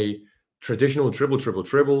Fuel did a traditional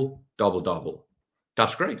triple, double, double.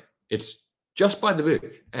 That's great. It's just by the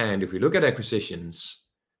book. And if we look at acquisitions,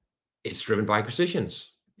 it's driven by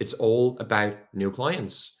acquisitions. It's all about new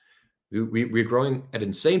clients. We're growing at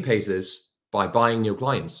insane paces by buying new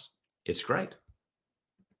clients. It's great.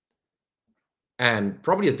 And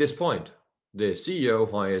probably at this point, the CEO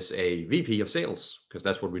hires a VP of sales, because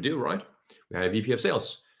that's what we do, right? We hire a VP of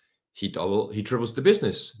sales. He triples the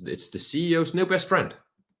business. It's the CEO's new best friend.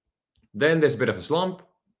 Then there's a bit of a slump.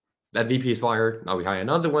 That VP is fired. Now we hire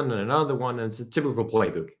another one, and it's a typical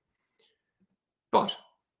playbook. But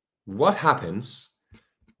what happens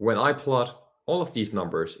when I plot all of these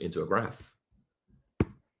numbers into a graph?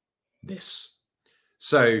 This.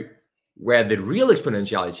 So where the real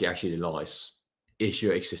exponentiality actually lies is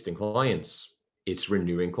your existing clients. It's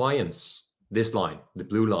renewing clients. This line, the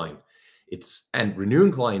blue line. And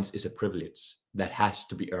renewing clients is a privilege that has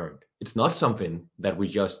to be earned. It's not something that we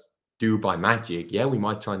just do by magic. Yeah, we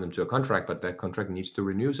might sign them to a contract, but that contract needs to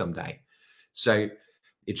renew someday. So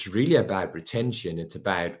it's really about retention. It's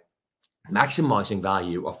about maximizing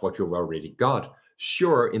value of what you've already got.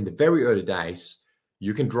 Sure, in the very early days,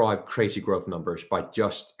 you can drive crazy growth numbers by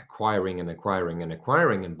just acquiring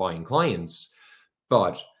and buying clients.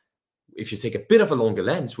 But if you take a bit of a longer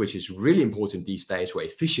lens, which is really important these days, where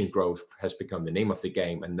efficient growth has become the name of the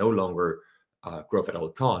game and no longer growth at all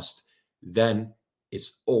cost, then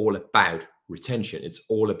it's all about retention. It's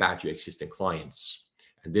all about your existing clients.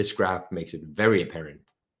 And this graph makes it very apparent.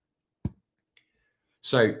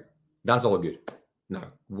 So that's all good.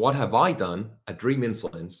 Now, what have I done at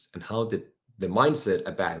Dreaminfluence, and how did the mindset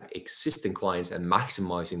about existing clients and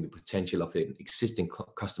maximizing the potential of an existing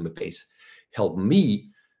customer base help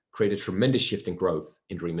me create a tremendous shift in growth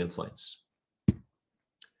in Dreaminfluence?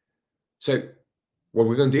 So what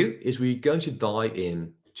we're going to do is we're going to dive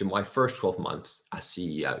in to my first 12 months as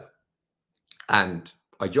CEO. And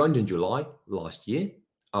I joined in July last year.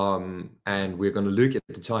 And we're going to look at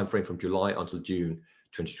the time frame from July until June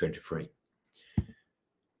 2023.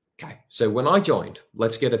 Okay, so when I joined,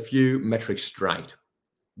 let's get a few metrics straight.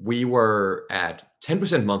 We were at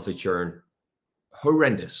 10% monthly churn,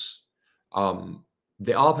 horrendous.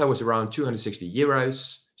 The ARPA was around 260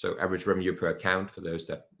 euros, so average revenue per account, for those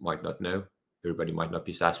that might not know. Everybody might not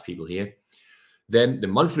be SaaS people here. Then the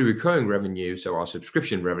monthly recurring revenue, so our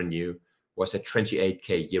subscription revenue, was at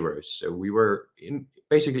 28k euros. So we were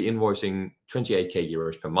basically invoicing 28k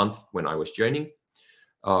euros per month when I was joining,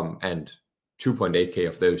 and 2.8k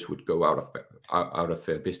of those would go out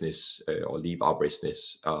of business or leave our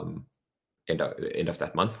business end of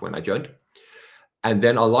that month when I joined. And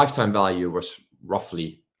then our lifetime value was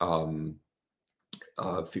roughly 3k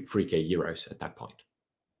euros at that point.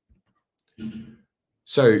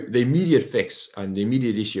 So the immediate fix and the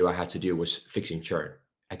immediate issue I had to do was fixing churn.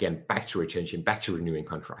 Again, back to retention, back to renewing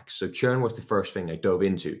contracts. So churn was the first thing I dove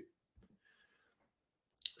into.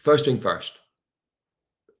 First thing first,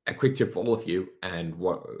 a quick tip for all of you, and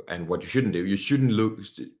what you shouldn't do. You shouldn't look.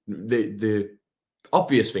 The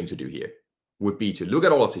obvious thing to do here would be to look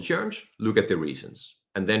at all of the churns, look at the reasons,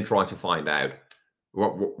 and then try to find out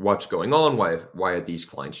what's going on. Why are these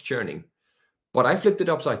clients churning? But I flipped it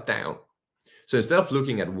upside down. So instead of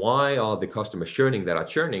looking at why are the customers churning that are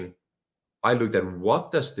churning, I looked at what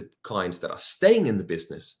does the clients that are staying in the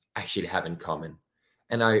business actually have in common.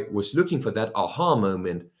 And I was looking for that aha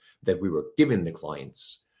moment that we were giving the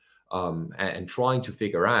clients, and trying to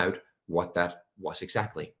figure out what that was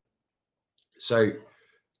exactly. So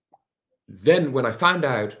Then when I found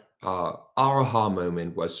out, our aha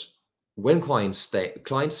moment was when clients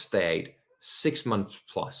stayed 6 months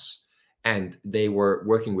plus, and they were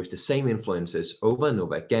working with the same influencers over and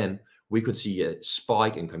over again, we could see a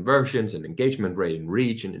spike in conversions and engagement rate and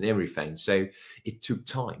reach and everything. So it took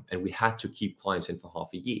time, and we had to keep clients in for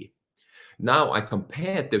half a year. Now I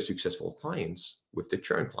compared those successful clients with the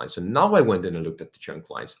churn clients. So now I went in and looked at the churn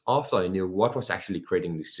clients after I knew what was actually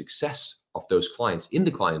creating the success of those clients in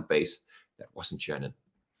the client base that wasn't churning.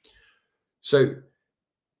 So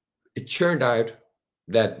it turned out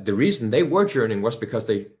that the reason they were churning was because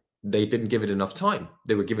they didn't give it enough time.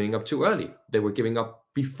 They were giving up too early. They were giving up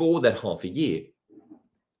before that half a year.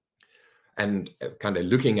 And kind of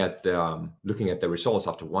looking at the results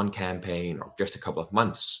after one campaign or just a couple of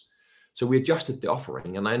months. So we adjusted the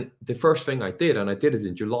offering. And then the first thing I did, and I did it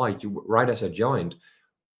in July, right as I joined,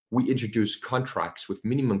 we introduced contracts with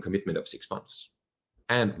minimum commitment of 6 months.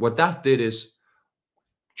 And what that did is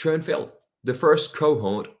churn fell. The first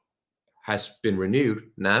cohort has been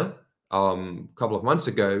renewed now, a couple of months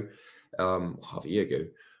ago, half a year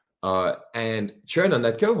ago. And churn on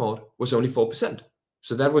that cohort was only 4%.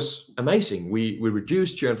 So that was amazing. We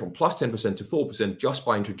reduced churn from plus 10% to 4% just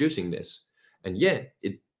by introducing this. And yeah,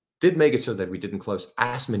 it did make it so that we didn't close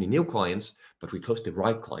as many new clients, but we closed the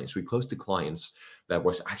right clients. We closed the clients that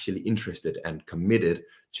was actually interested and committed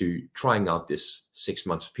to trying out this 6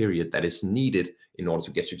 months period that is needed in order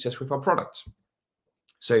to get success with our products.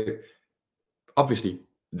 So obviously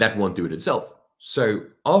that won't do it itself. So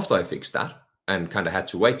after I fixed that and kind of had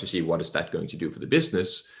to wait to see what is that going to do for the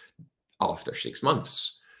business, after 6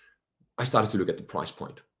 months, I started to look at the price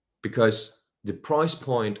point, because the price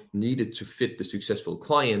point needed to fit the successful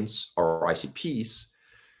clients or ICPs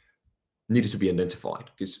needed to be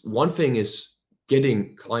identified. Because one thing is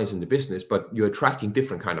getting clients in the business, but you're attracting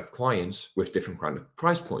different kind of clients with different kind of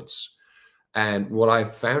price points. And what I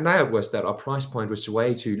found out was that our price point was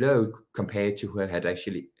way too low compared to who had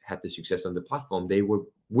actually had the success on the platform. They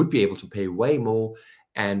would be able to pay way more.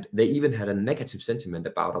 And they even had a negative sentiment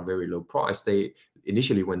about a very low price. They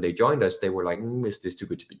initially, when they joined us, they were like, is this too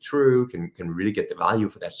good to be true? Can we really get the value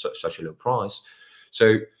for that such a low price?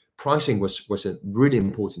 So pricing was a really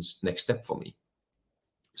important next step for me.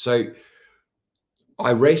 So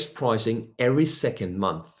I raised pricing every second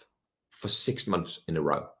month for 6 months in a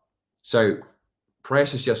row. So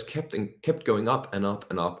prices just kept going up and up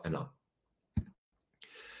and up and up.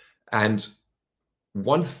 And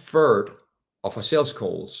 1/3 of our sales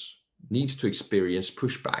calls needs to experience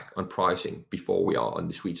pushback on pricing before we are on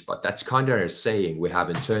the sweet spot. That's kind of a saying we have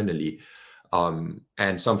internally,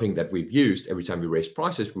 and something that we've used every time we raise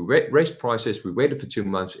prices. We raised prices, we waited for 2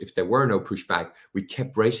 months. If there were no pushback, we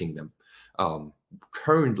kept raising them.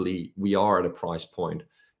 Currently, we are at a price point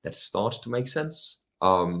that starts to make sense.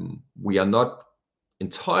 We are not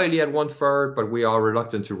entirely at 1/3, but we are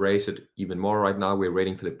reluctant to raise it even more right now. We're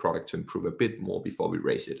waiting for the product to improve a bit more before we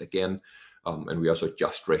raise it again. And we also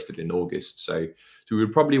just raised it in August. So we'll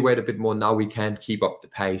probably wait a bit more. Now we can't keep up the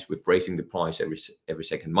pace with raising the price every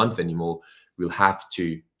second month anymore. We'll have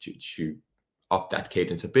to up that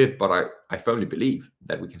cadence a bit, but I firmly believe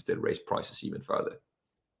that we can still raise prices even further.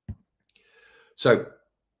 So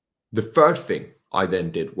the third thing I then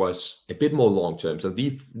did was a bit more long-term. So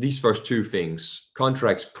these first two things,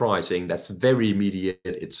 contracts, pricing, that's very immediate.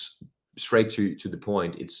 It's straight to the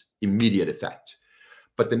point. It's immediate effect.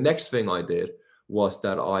 But the next thing I did was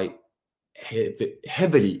that I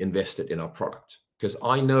heavily invested in our product, because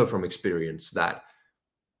I know from experience that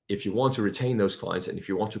if you want to retain those clients and if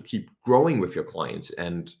you want to keep growing with your clients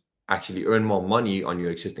and actually earn more money on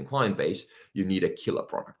your existing client base, you need a killer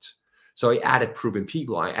product. So I added proven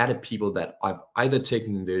people. I added people that I've either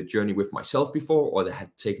taken the journey with myself before or that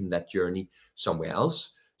had taken that journey somewhere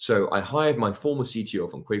else. So I hired my former CTO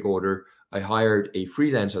from Quick Order. I hired a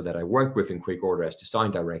freelancer that I worked with in Quick Order as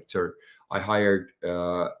design director. I hired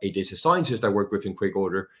a data scientist I worked with in Quick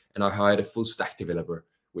Order, and I hired a full stack developer,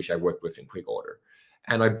 which I worked with in Quick Order.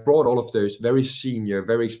 And I brought all of those very senior,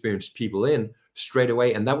 very experienced people in straight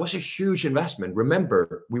away. And that was a huge investment.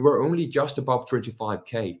 Remember, we were only just above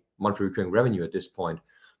 25K monthly recurring revenue at this point.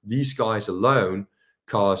 These guys alone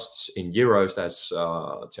costs in euros, that's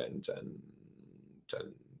 10,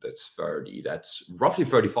 that's 30, that's roughly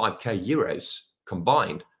 35K euros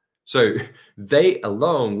combined. So they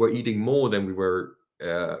alone were eating more than we were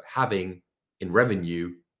having in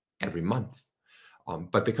revenue every month.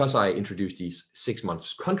 But because I introduced these 6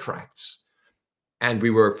 months contracts and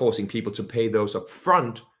we were forcing people to pay those up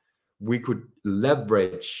front, we could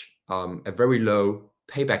leverage a very low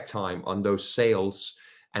payback time on those sales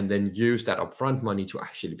and then use that upfront money to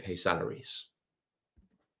actually pay salaries.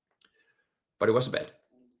 but it was a bet.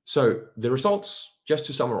 So the results, just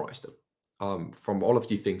to summarize them, from all of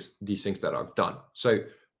these things that I've done. So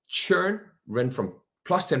churn went from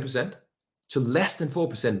plus 10% to less than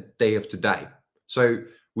 4% day of today. So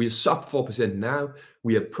we're sub 4% now,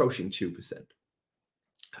 we're approaching 2%.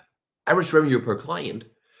 Average revenue per client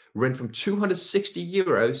went from 260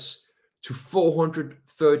 euros to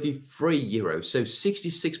 433 euros. So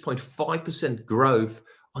 66.5% growth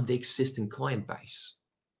on the existing client base.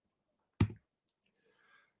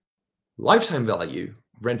 Lifetime value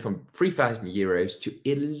went from 3,000 euros to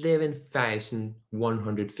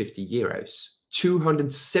 11,150 euros.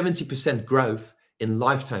 270% growth in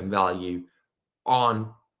lifetime value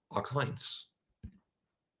on our clients.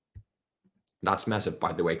 That's massive,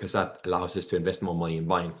 by the way, because that allows us to invest more money in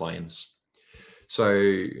buying clients.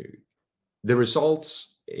 So the results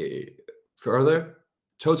further,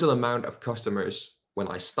 total amount of customers when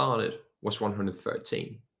I started was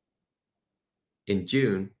 113. In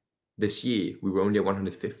June this year, we were only at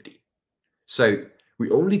 150. So we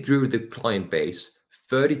only grew the client base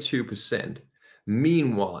 32%.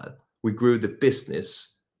 Meanwhile, we grew the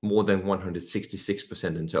business more than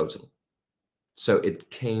 166% in total. So it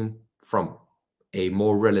came from a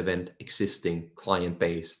more relevant existing client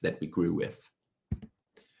base that we grew with.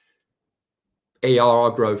 ARR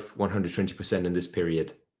growth 120% in this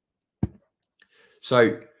period.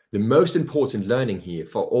 So the most important learning here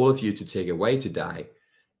for all of you to take away today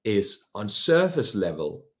is, on surface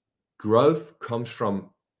level, growth comes from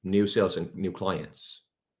new sales and new clients.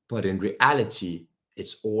 But in reality,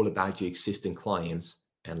 it's all about your existing clients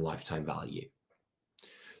and lifetime value.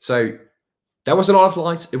 So that was a lot of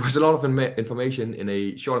light. It was a lot of information in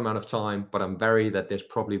a short amount of time, but I'm very that there's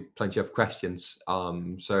probably plenty of questions.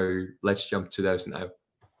 So let's jump to those now.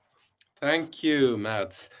 Thank you,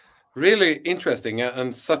 Matt. Really interesting,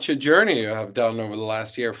 and such a journey you have done over the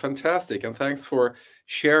last year. Fantastic. And thanks for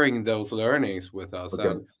sharing those learnings with us. Okay.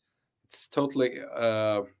 And it's totally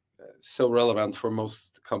so relevant for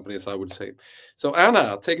most companies, I would say. So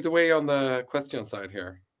Anna, take it away on the question side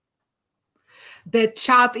here. The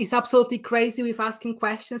chat is absolutely crazy with asking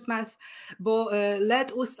questions, Matt. But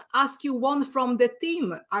let us ask you one from the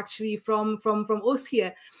team, actually, from us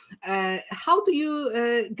here. How do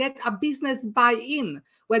you get a business buy-in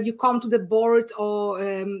when you come to the board or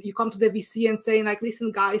you come to the VC and saying, like,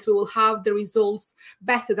 listen, guys, we will have the results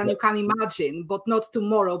better than you can imagine, but not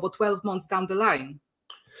tomorrow, but 12 months down the line?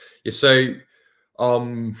 Yeah, so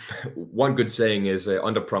one good saying is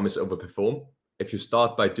under promise, over perform. If you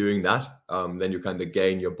start by doing that, then you kind of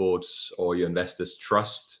gain your board's or your investors'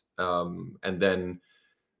 trust. And then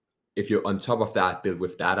if you're on top of that, build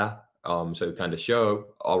with data. So kind of show,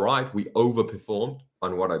 all right, we overperformed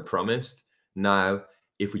on what I promised. Now,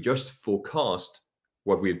 if we just forecast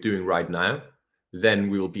what we're doing right now, then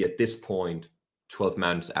we will be at this point 12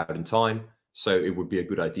 months out in time. So it would be a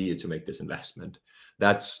good idea to make this investment.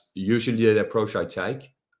 That's usually the approach I take.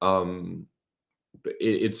 But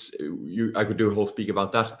I could do a whole speak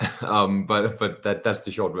about that, but that's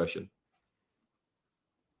the short version.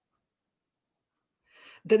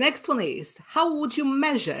 The next one is, how would you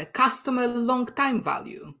measure customer long-time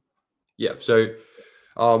value? Yeah, so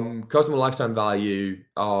customer lifetime value.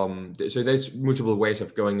 So there's multiple ways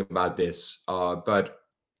of going about this, but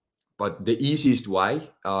the easiest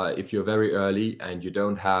way, if you're very early and you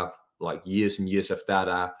don't have like years and years of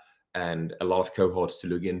data and a lot of cohorts to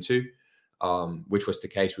look into, which was the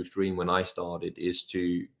case with Dream when I started, is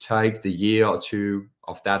to take the year or two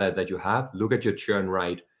of data that you have, look at your churn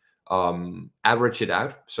rate, average it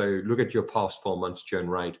out. So look at your past 4 months churn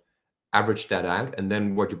rate, average that out. And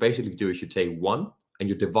then what you basically do is you take 1 and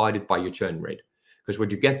you divide it by your churn rate. Because what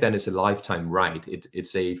you get then is a lifetime rate.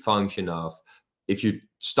 It's a function of, if you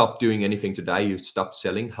stop doing anything today, you stop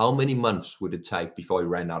selling, how many months would it take before you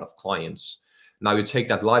ran out of clients? Now you take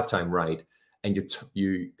that lifetime rate and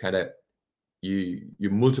you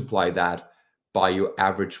multiply that by your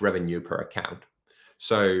average revenue per account.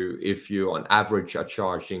 So if you on average are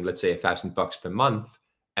charging, let's say $1,000 per month,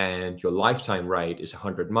 and your lifetime rate is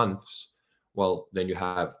 100 months, well, then you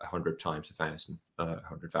have 100 times 1,000,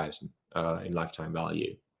 100,000 in lifetime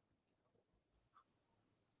value.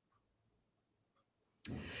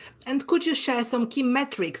 And could you share some key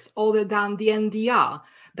metrics other than the NDR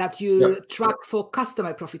that you track for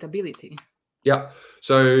customer profitability? Yeah,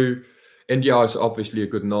 so NDR is obviously a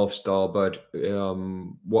good North Star, but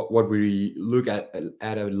what we look at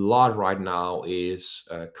a lot right now is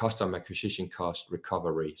customer acquisition cost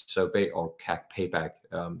recovery. So or CAC payback,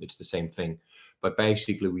 it's the same thing. But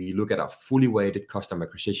basically, we look at a fully weighted customer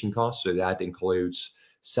acquisition cost. So that includes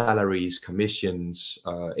salaries, commissions,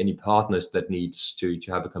 any partners that needs to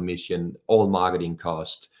have a commission, all marketing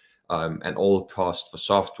cost, and all cost for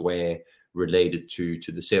software related to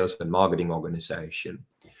the sales and marketing organization.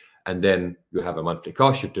 And then you have a monthly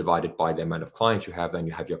cost, you divide it by the amount of clients you have, and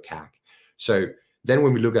you have your CAC. So then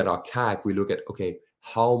when we look at our CAC, we look at, okay,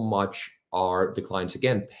 how much are the clients,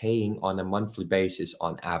 again, paying on a monthly basis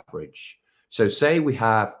on average? So say we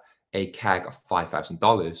have a CAC of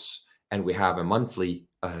 $5,000 and we have a monthly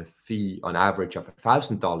fee on average of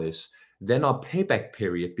 $1,000, then our payback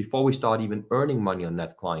period before we start even earning money on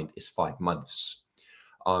that client is 5 months.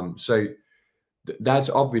 So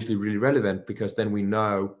that's obviously really relevant, because then we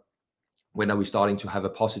know when are we starting to have a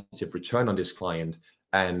positive return on this client,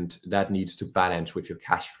 and that needs to balance with your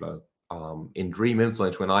cash flow. In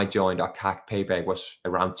Dreaminfluence, when I joined, our CAC payback was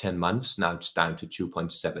around 10 months. Now it's down to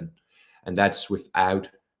 2.7. And that's without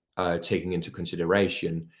taking into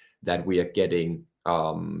consideration that we are getting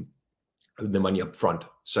the money up front.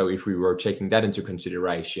 So if we were taking that into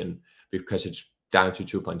consideration, because it's down to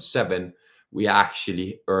 2.7, we are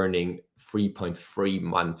actually earning 3.3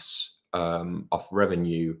 months of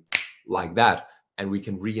revenue like that, and we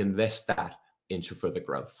can reinvest that into further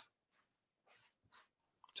growth.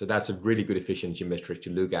 So that's a really good efficiency metric to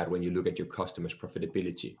look at when you look at your customers'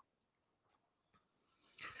 profitability.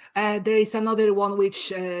 There is another one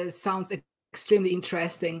which sounds extremely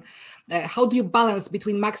interesting. How do you balance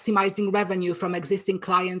between maximizing revenue from existing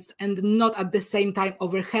clients and not at the same time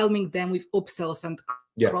overwhelming them with upsells and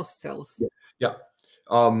cross-sells? Yeah.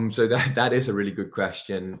 So that is a really good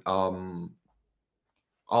question. I'll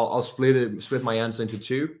split my answer into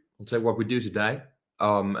two. I'll tell you what we do today,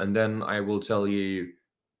 and then I will tell you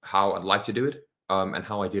how I'd like to do it, and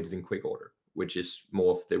how I did it in quick order, which is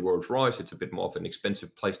more of the Rolls Royce. It's a bit more of an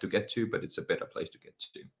expensive place to get to, but it's a better place to get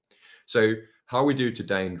to. So how we do it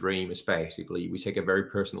today in Dream is basically we take a very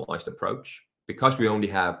personalized approach. Because we only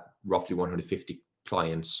have roughly 150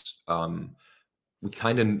 clients,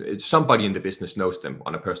 somebody in the business knows them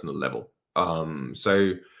on a personal level.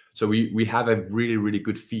 So we have a really, really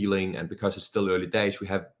good feeling, and because it's still early days, we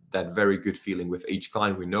have that very good feeling with each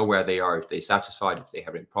client. We know where they are, if they're satisfied, if they're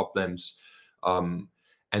having problems. And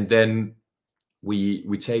then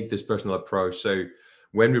we take this personal approach. So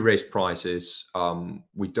when we raise prices,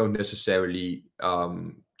 we don't necessarily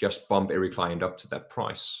just bump every client up to that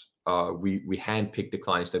price. We handpick the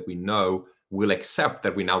clients that we know will accept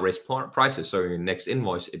that we now raise prices. So in the next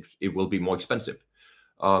invoice, it will be more expensive.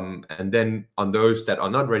 And then on those that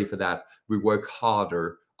are not ready for that, we work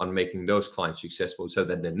harder on making those clients successful, so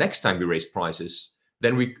that the next time we raise prices,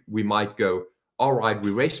 then we might go, all right, we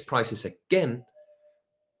raised prices again.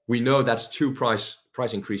 We know that's 2 price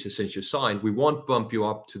increases since you signed. We won't bump you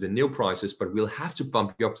up to the new prices, but we'll have to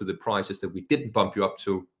bump you up to the prices that we didn't bump you up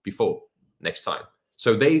to before next time.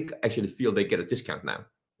 So they actually feel they get a discount now.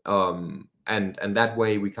 And that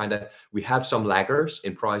way we have some laggers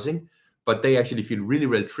in pricing, but they actually feel really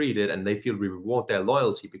well treated, and they feel we reward their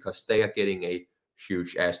loyalty because they are getting a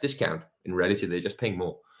huge ass discount. In reality, they're just paying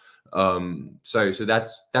more. So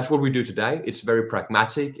that's what we do today. It's very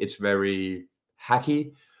pragmatic. It's very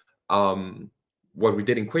hacky. What we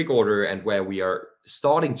did in quick order, and where we are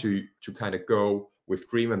starting to kind of go with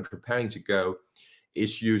Dream and preparing to go,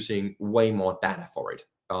 is using way more data for it.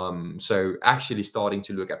 So actually starting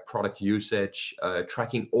to look at product usage,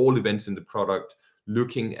 tracking all events in the product,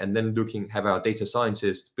 have our data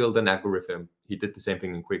scientist build an algorithm. He did the same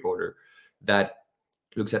thing in quick order, that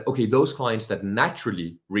looks at, okay, those clients that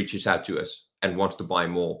naturally reaches out to us and wants to buy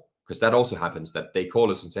more, because that also happens, that they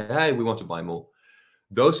call us and say, hey, we want to buy more.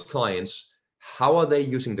 Those clients, how are they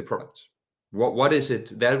using the product? What is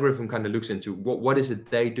it? The algorithm kind of looks into what is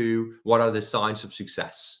it they do? What are the signs of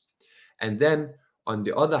success? And then on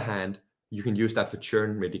the other hand, you can use that for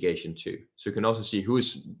churn mitigation too. So you can also see who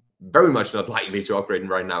is very much not likely to upgrade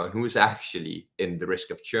right now and who is actually in the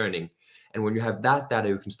risk of churning. And when you have that data,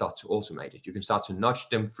 you can start to automate it. You can start to nudge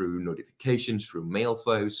them through notifications, through mail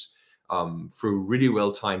flows, through really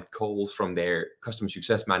well-timed calls from their customer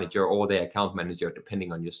success manager or their account manager,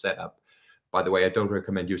 depending on your setup. By the way, I don't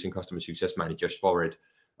recommend using customer success managers for it.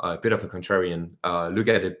 A bit of a contrarian look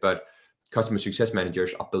at it, but customer success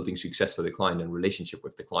managers are building success for the client and relationship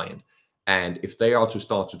with the client. And if they are to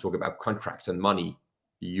start to talk about contracts and money,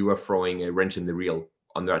 you are throwing a wrench in the reel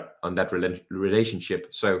on that relationship.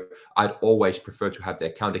 So I'd always prefer to have the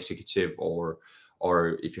account executive, or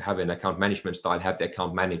if you have an account management style, have the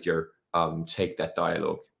account manager take that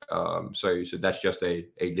dialogue. So that's just a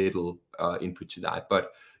little input to that.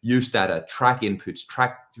 But use data, track inputs,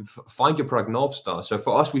 find your product North Star. So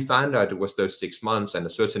for us, we found out it was those 6 months and a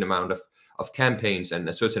certain amount of of campaigns and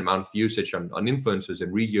a certain amount of usage on influencers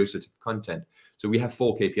and reusage of content. So we have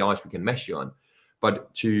 4 KPIs we can measure on.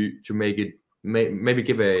 But to make it, maybe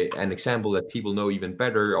give an example that people know even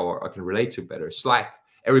better or can relate to better. Slack.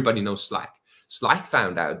 Everybody knows Slack. Slack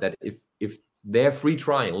found out that if their free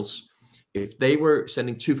trials, if they were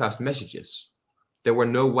sending 2,000 messages, there were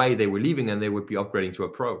no way they were leaving and they would be upgrading to a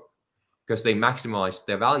pro, because they maximized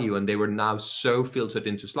their value and they were now so filtered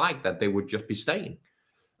into Slack that they would just be staying.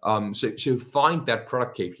 So find that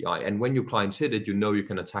product KPI, and when your clients hit it, you know you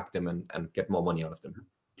can attack them and get more money out of them.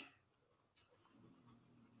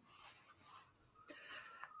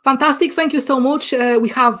 Fantastic, thank you so much. We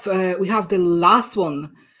have the last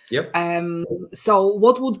one. Yep. So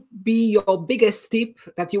what would be your biggest tip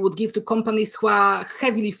that you would give to companies who are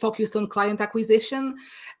heavily focused on client acquisition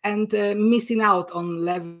and missing out on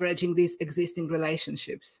leveraging these existing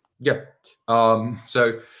relationships? Yeah.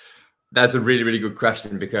 So that's a really, really good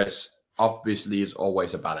question, because obviously it's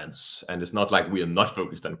always a balance, and it's not like we are not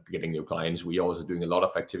focused on getting new clients. We are also doing a lot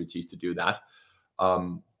of activities to do that.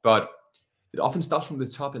 But it often starts from the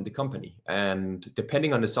top in the company, and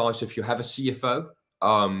depending on the size, if you have a CFO,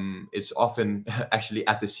 it's often actually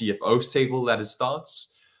at the CFO's table that it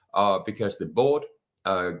starts, because the board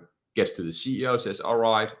gets to the CEO, says, all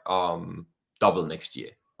right, double next year.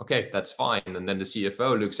 Okay, that's fine. And then the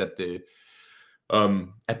CFO looks at the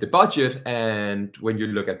budget. And when you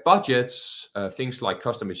look at budgets, things like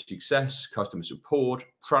customer success, customer support,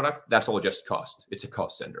 product, that's all just cost. It's a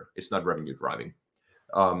cost center. It's not revenue driving.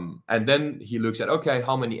 And then he looks at, okay,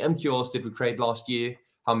 how many MQLs did we create last year?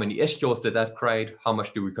 How many SQLs did that create? How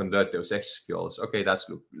much do we convert those SQLs? Okay,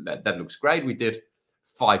 that looks great. We did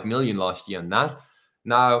 5 million last year on that.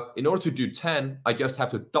 Now, in order to do 10, I just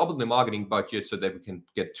have to double the marketing budget so that we can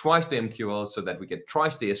get twice the MQLs, so that we get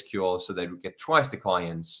twice the SQLs, so that we get twice the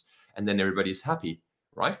clients, and then everybody's happy,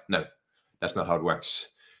 right? No, that's not how it works.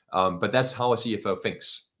 But that's how a CFO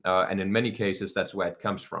thinks. And in many cases, that's where it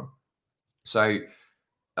comes from. So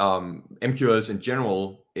MQLs in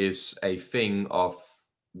general is a thing of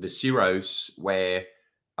the zeros, where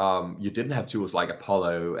you didn't have tools like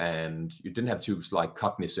Apollo, and you didn't have tools like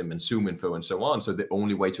Cognism and ZoomInfo and so on. So the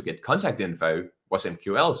only way to get contact info was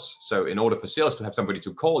MQLs. So in order for sales to have somebody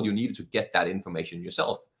to call, you needed to get that information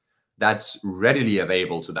yourself. That's readily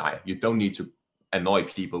available today. You don't need to annoy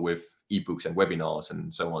people with ebooks and webinars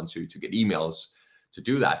and so on to get emails to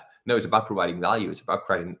do that. No, it's about providing value. It's about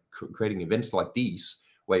creating events like these,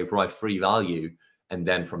 where you provide free value, and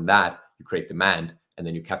then from that you create demand, and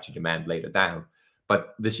then you capture demand later down.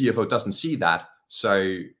 But the CFO doesn't see that,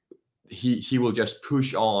 so he will just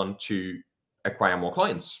push on to acquire more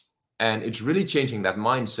clients. And it's really changing that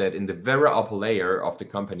mindset in the very upper layer of the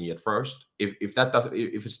company at first. If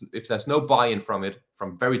there's no buy-in from it,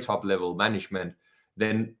 from very top level management,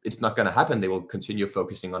 then it's not going to happen. They will continue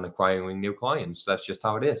focusing on acquiring new clients. That's just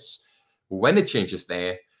how it is. When it changes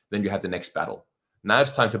there, then you have the next battle. Now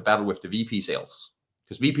it's time to battle with the VP sales,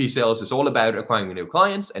 because VP sales is all about acquiring new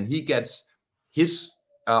clients, and he gets his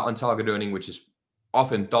on-target earning, which is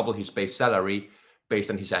often double his base salary based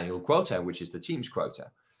on his annual quota, which is the team's quota.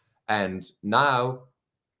 And now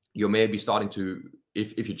you're maybe starting to,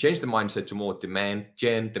 if you change the mindset to more demand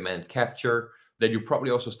capture, then you're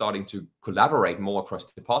probably also starting to collaborate more across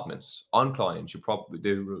departments on clients.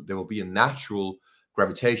 There will be a natural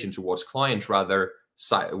gravitation towards clients rather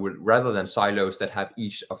than silos that have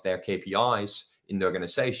each of their KPIs in the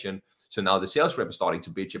organization. So now the sales rep is starting to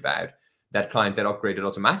bitch about that client that upgraded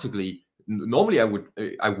automatically. Normally I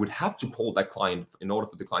would have to call that client in order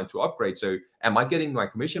for the client to upgrade. So am I getting my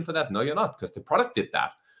commission for that? No, you're not, because the product did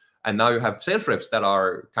that. And now you have sales reps that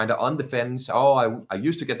are kind of on the fence. Oh, I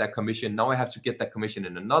used to get that commission. Now I have to get that commission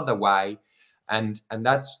in another way. And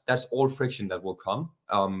that's all friction that will come.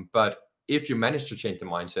 But if you manage to change the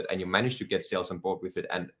mindset and you manage to get sales on board with it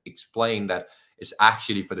and explain that it's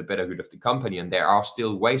actually for the better good of the company, and there are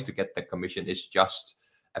still ways to get that commission, it's just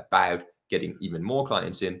about getting even more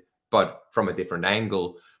clients in, but from a different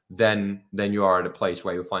angle, then you are at a place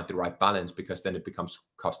where you find the right balance, because then it becomes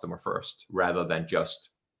customer first rather than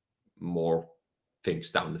just more things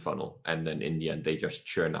down the funnel. And then in the end, they just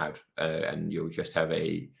churn out and you just have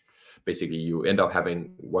basically you end up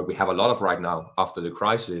having what we have a lot of right now after the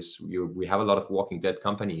crisis. We have a lot of walking dead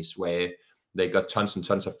companies where they got tons and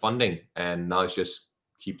tons of funding, and now it's just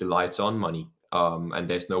keep the lights on money. And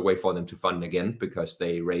there's no way for them to fund again, because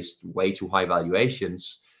they raised way too high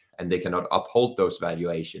valuations and they cannot uphold those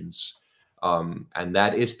valuations. And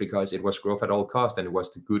that is because it was growth at all costs, and it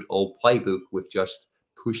was the good old playbook with just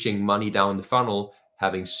pushing money down the funnel,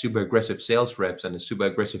 having super aggressive sales reps and a super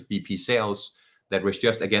aggressive VP sales that was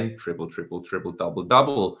just, again, triple, triple, triple, double,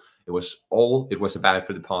 double. It was all it was about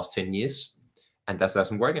for the past 10 years. And that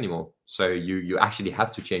doesn't work anymore. So you actually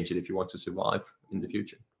have to change it if you want to survive in the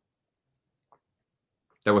future.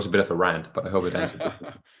 That was a bit of a rant, but I hope it answered.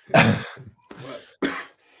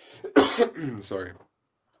 Sorry.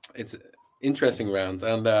 It's an interesting rant.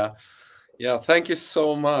 And yeah, thank you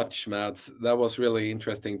so much, Matt. That was really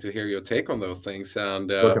interesting to hear your take on those things. And,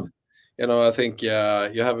 you know, I think you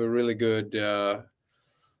have a really good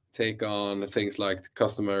take on things like the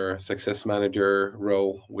customer success manager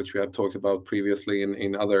role, which we have talked about previously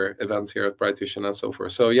in other events here at Brightvision and so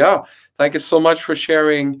forth. So yeah, thank you so much for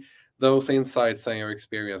sharing those insights and your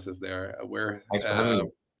experiences there. Thanks for having me.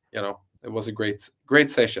 You know, it was a great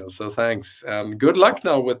session. So thanks, and good luck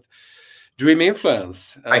now with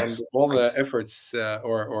Dreaminfluence and all the efforts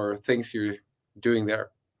or things you're doing there.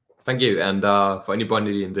 Thank you. And for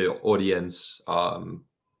anybody in the audience,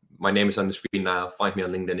 my name is on the screen now. Find me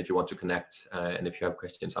on LinkedIn if you want to connect. And if you have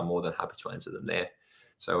questions, I'm more than happy to answer them there.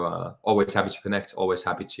 So always happy to connect, always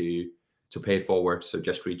happy to pay it forward. So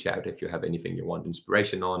just reach out if you have anything you want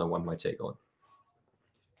inspiration on or want my take on.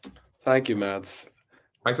 Thank you, Mads.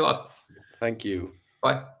 Thanks a lot. Thank you.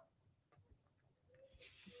 Bye.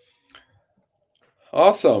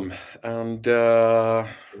 Awesome. And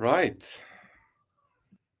right.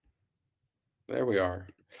 There we are.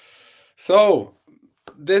 So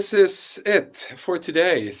this is it for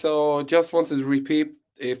today. So just wanted to repeat,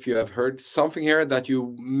 if you have heard something here that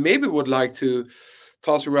you maybe would like to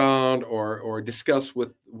toss around or discuss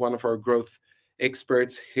with one of our growth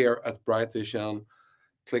experts here at Brightvision,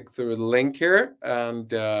 click through the link here and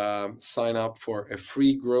sign up for a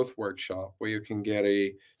free growth workshop where you can get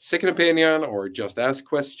a second opinion or just ask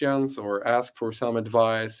questions or ask for some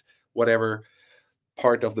advice, whatever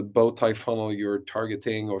part of the bow tie funnel you're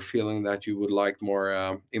targeting or feeling that you would like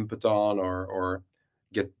more input on or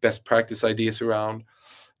get best practice ideas around.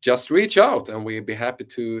 Just reach out and we'd be happy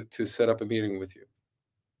to set up a meeting with you.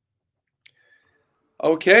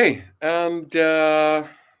 Okay, and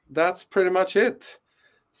that's pretty much it.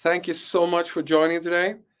 Thank you so much for joining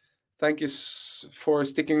today. Thank you for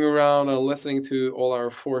sticking around and listening to all our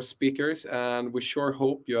 4 speakers, and we sure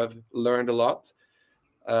hope you have learned a lot.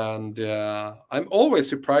 And I'm always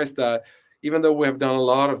surprised that even though we have done a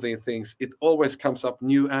lot of these things, it always comes up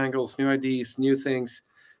new angles, new ideas, new things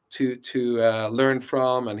to learn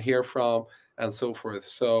from and hear from and so forth.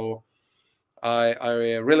 So I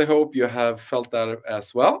really hope you have felt that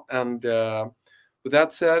as well. And with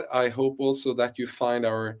that said, I hope also that you find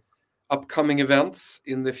our upcoming events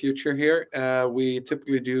in the future here. We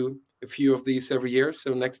typically do a few of these every year.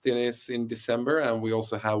 So next in is in December, and we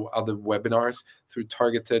also have other webinars through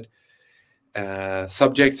targeted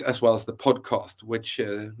subjects, as well as the podcast, which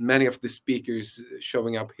many of the speakers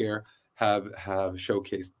showing up here have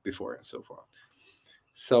showcased before and so forth.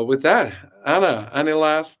 So with that, Anna, any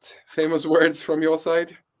last famous words from your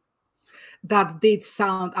side? That did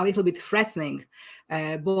sound a little bit threatening,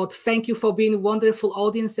 but thank you for being a wonderful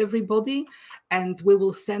audience, everybody. And we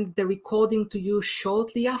will send the recording to you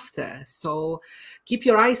shortly after. So keep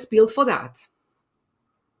your eyes peeled for that.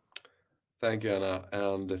 Thank you, Anna.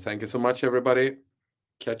 And thank you so much, everybody.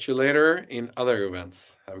 Catch you later in other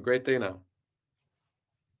events. Have a great day now.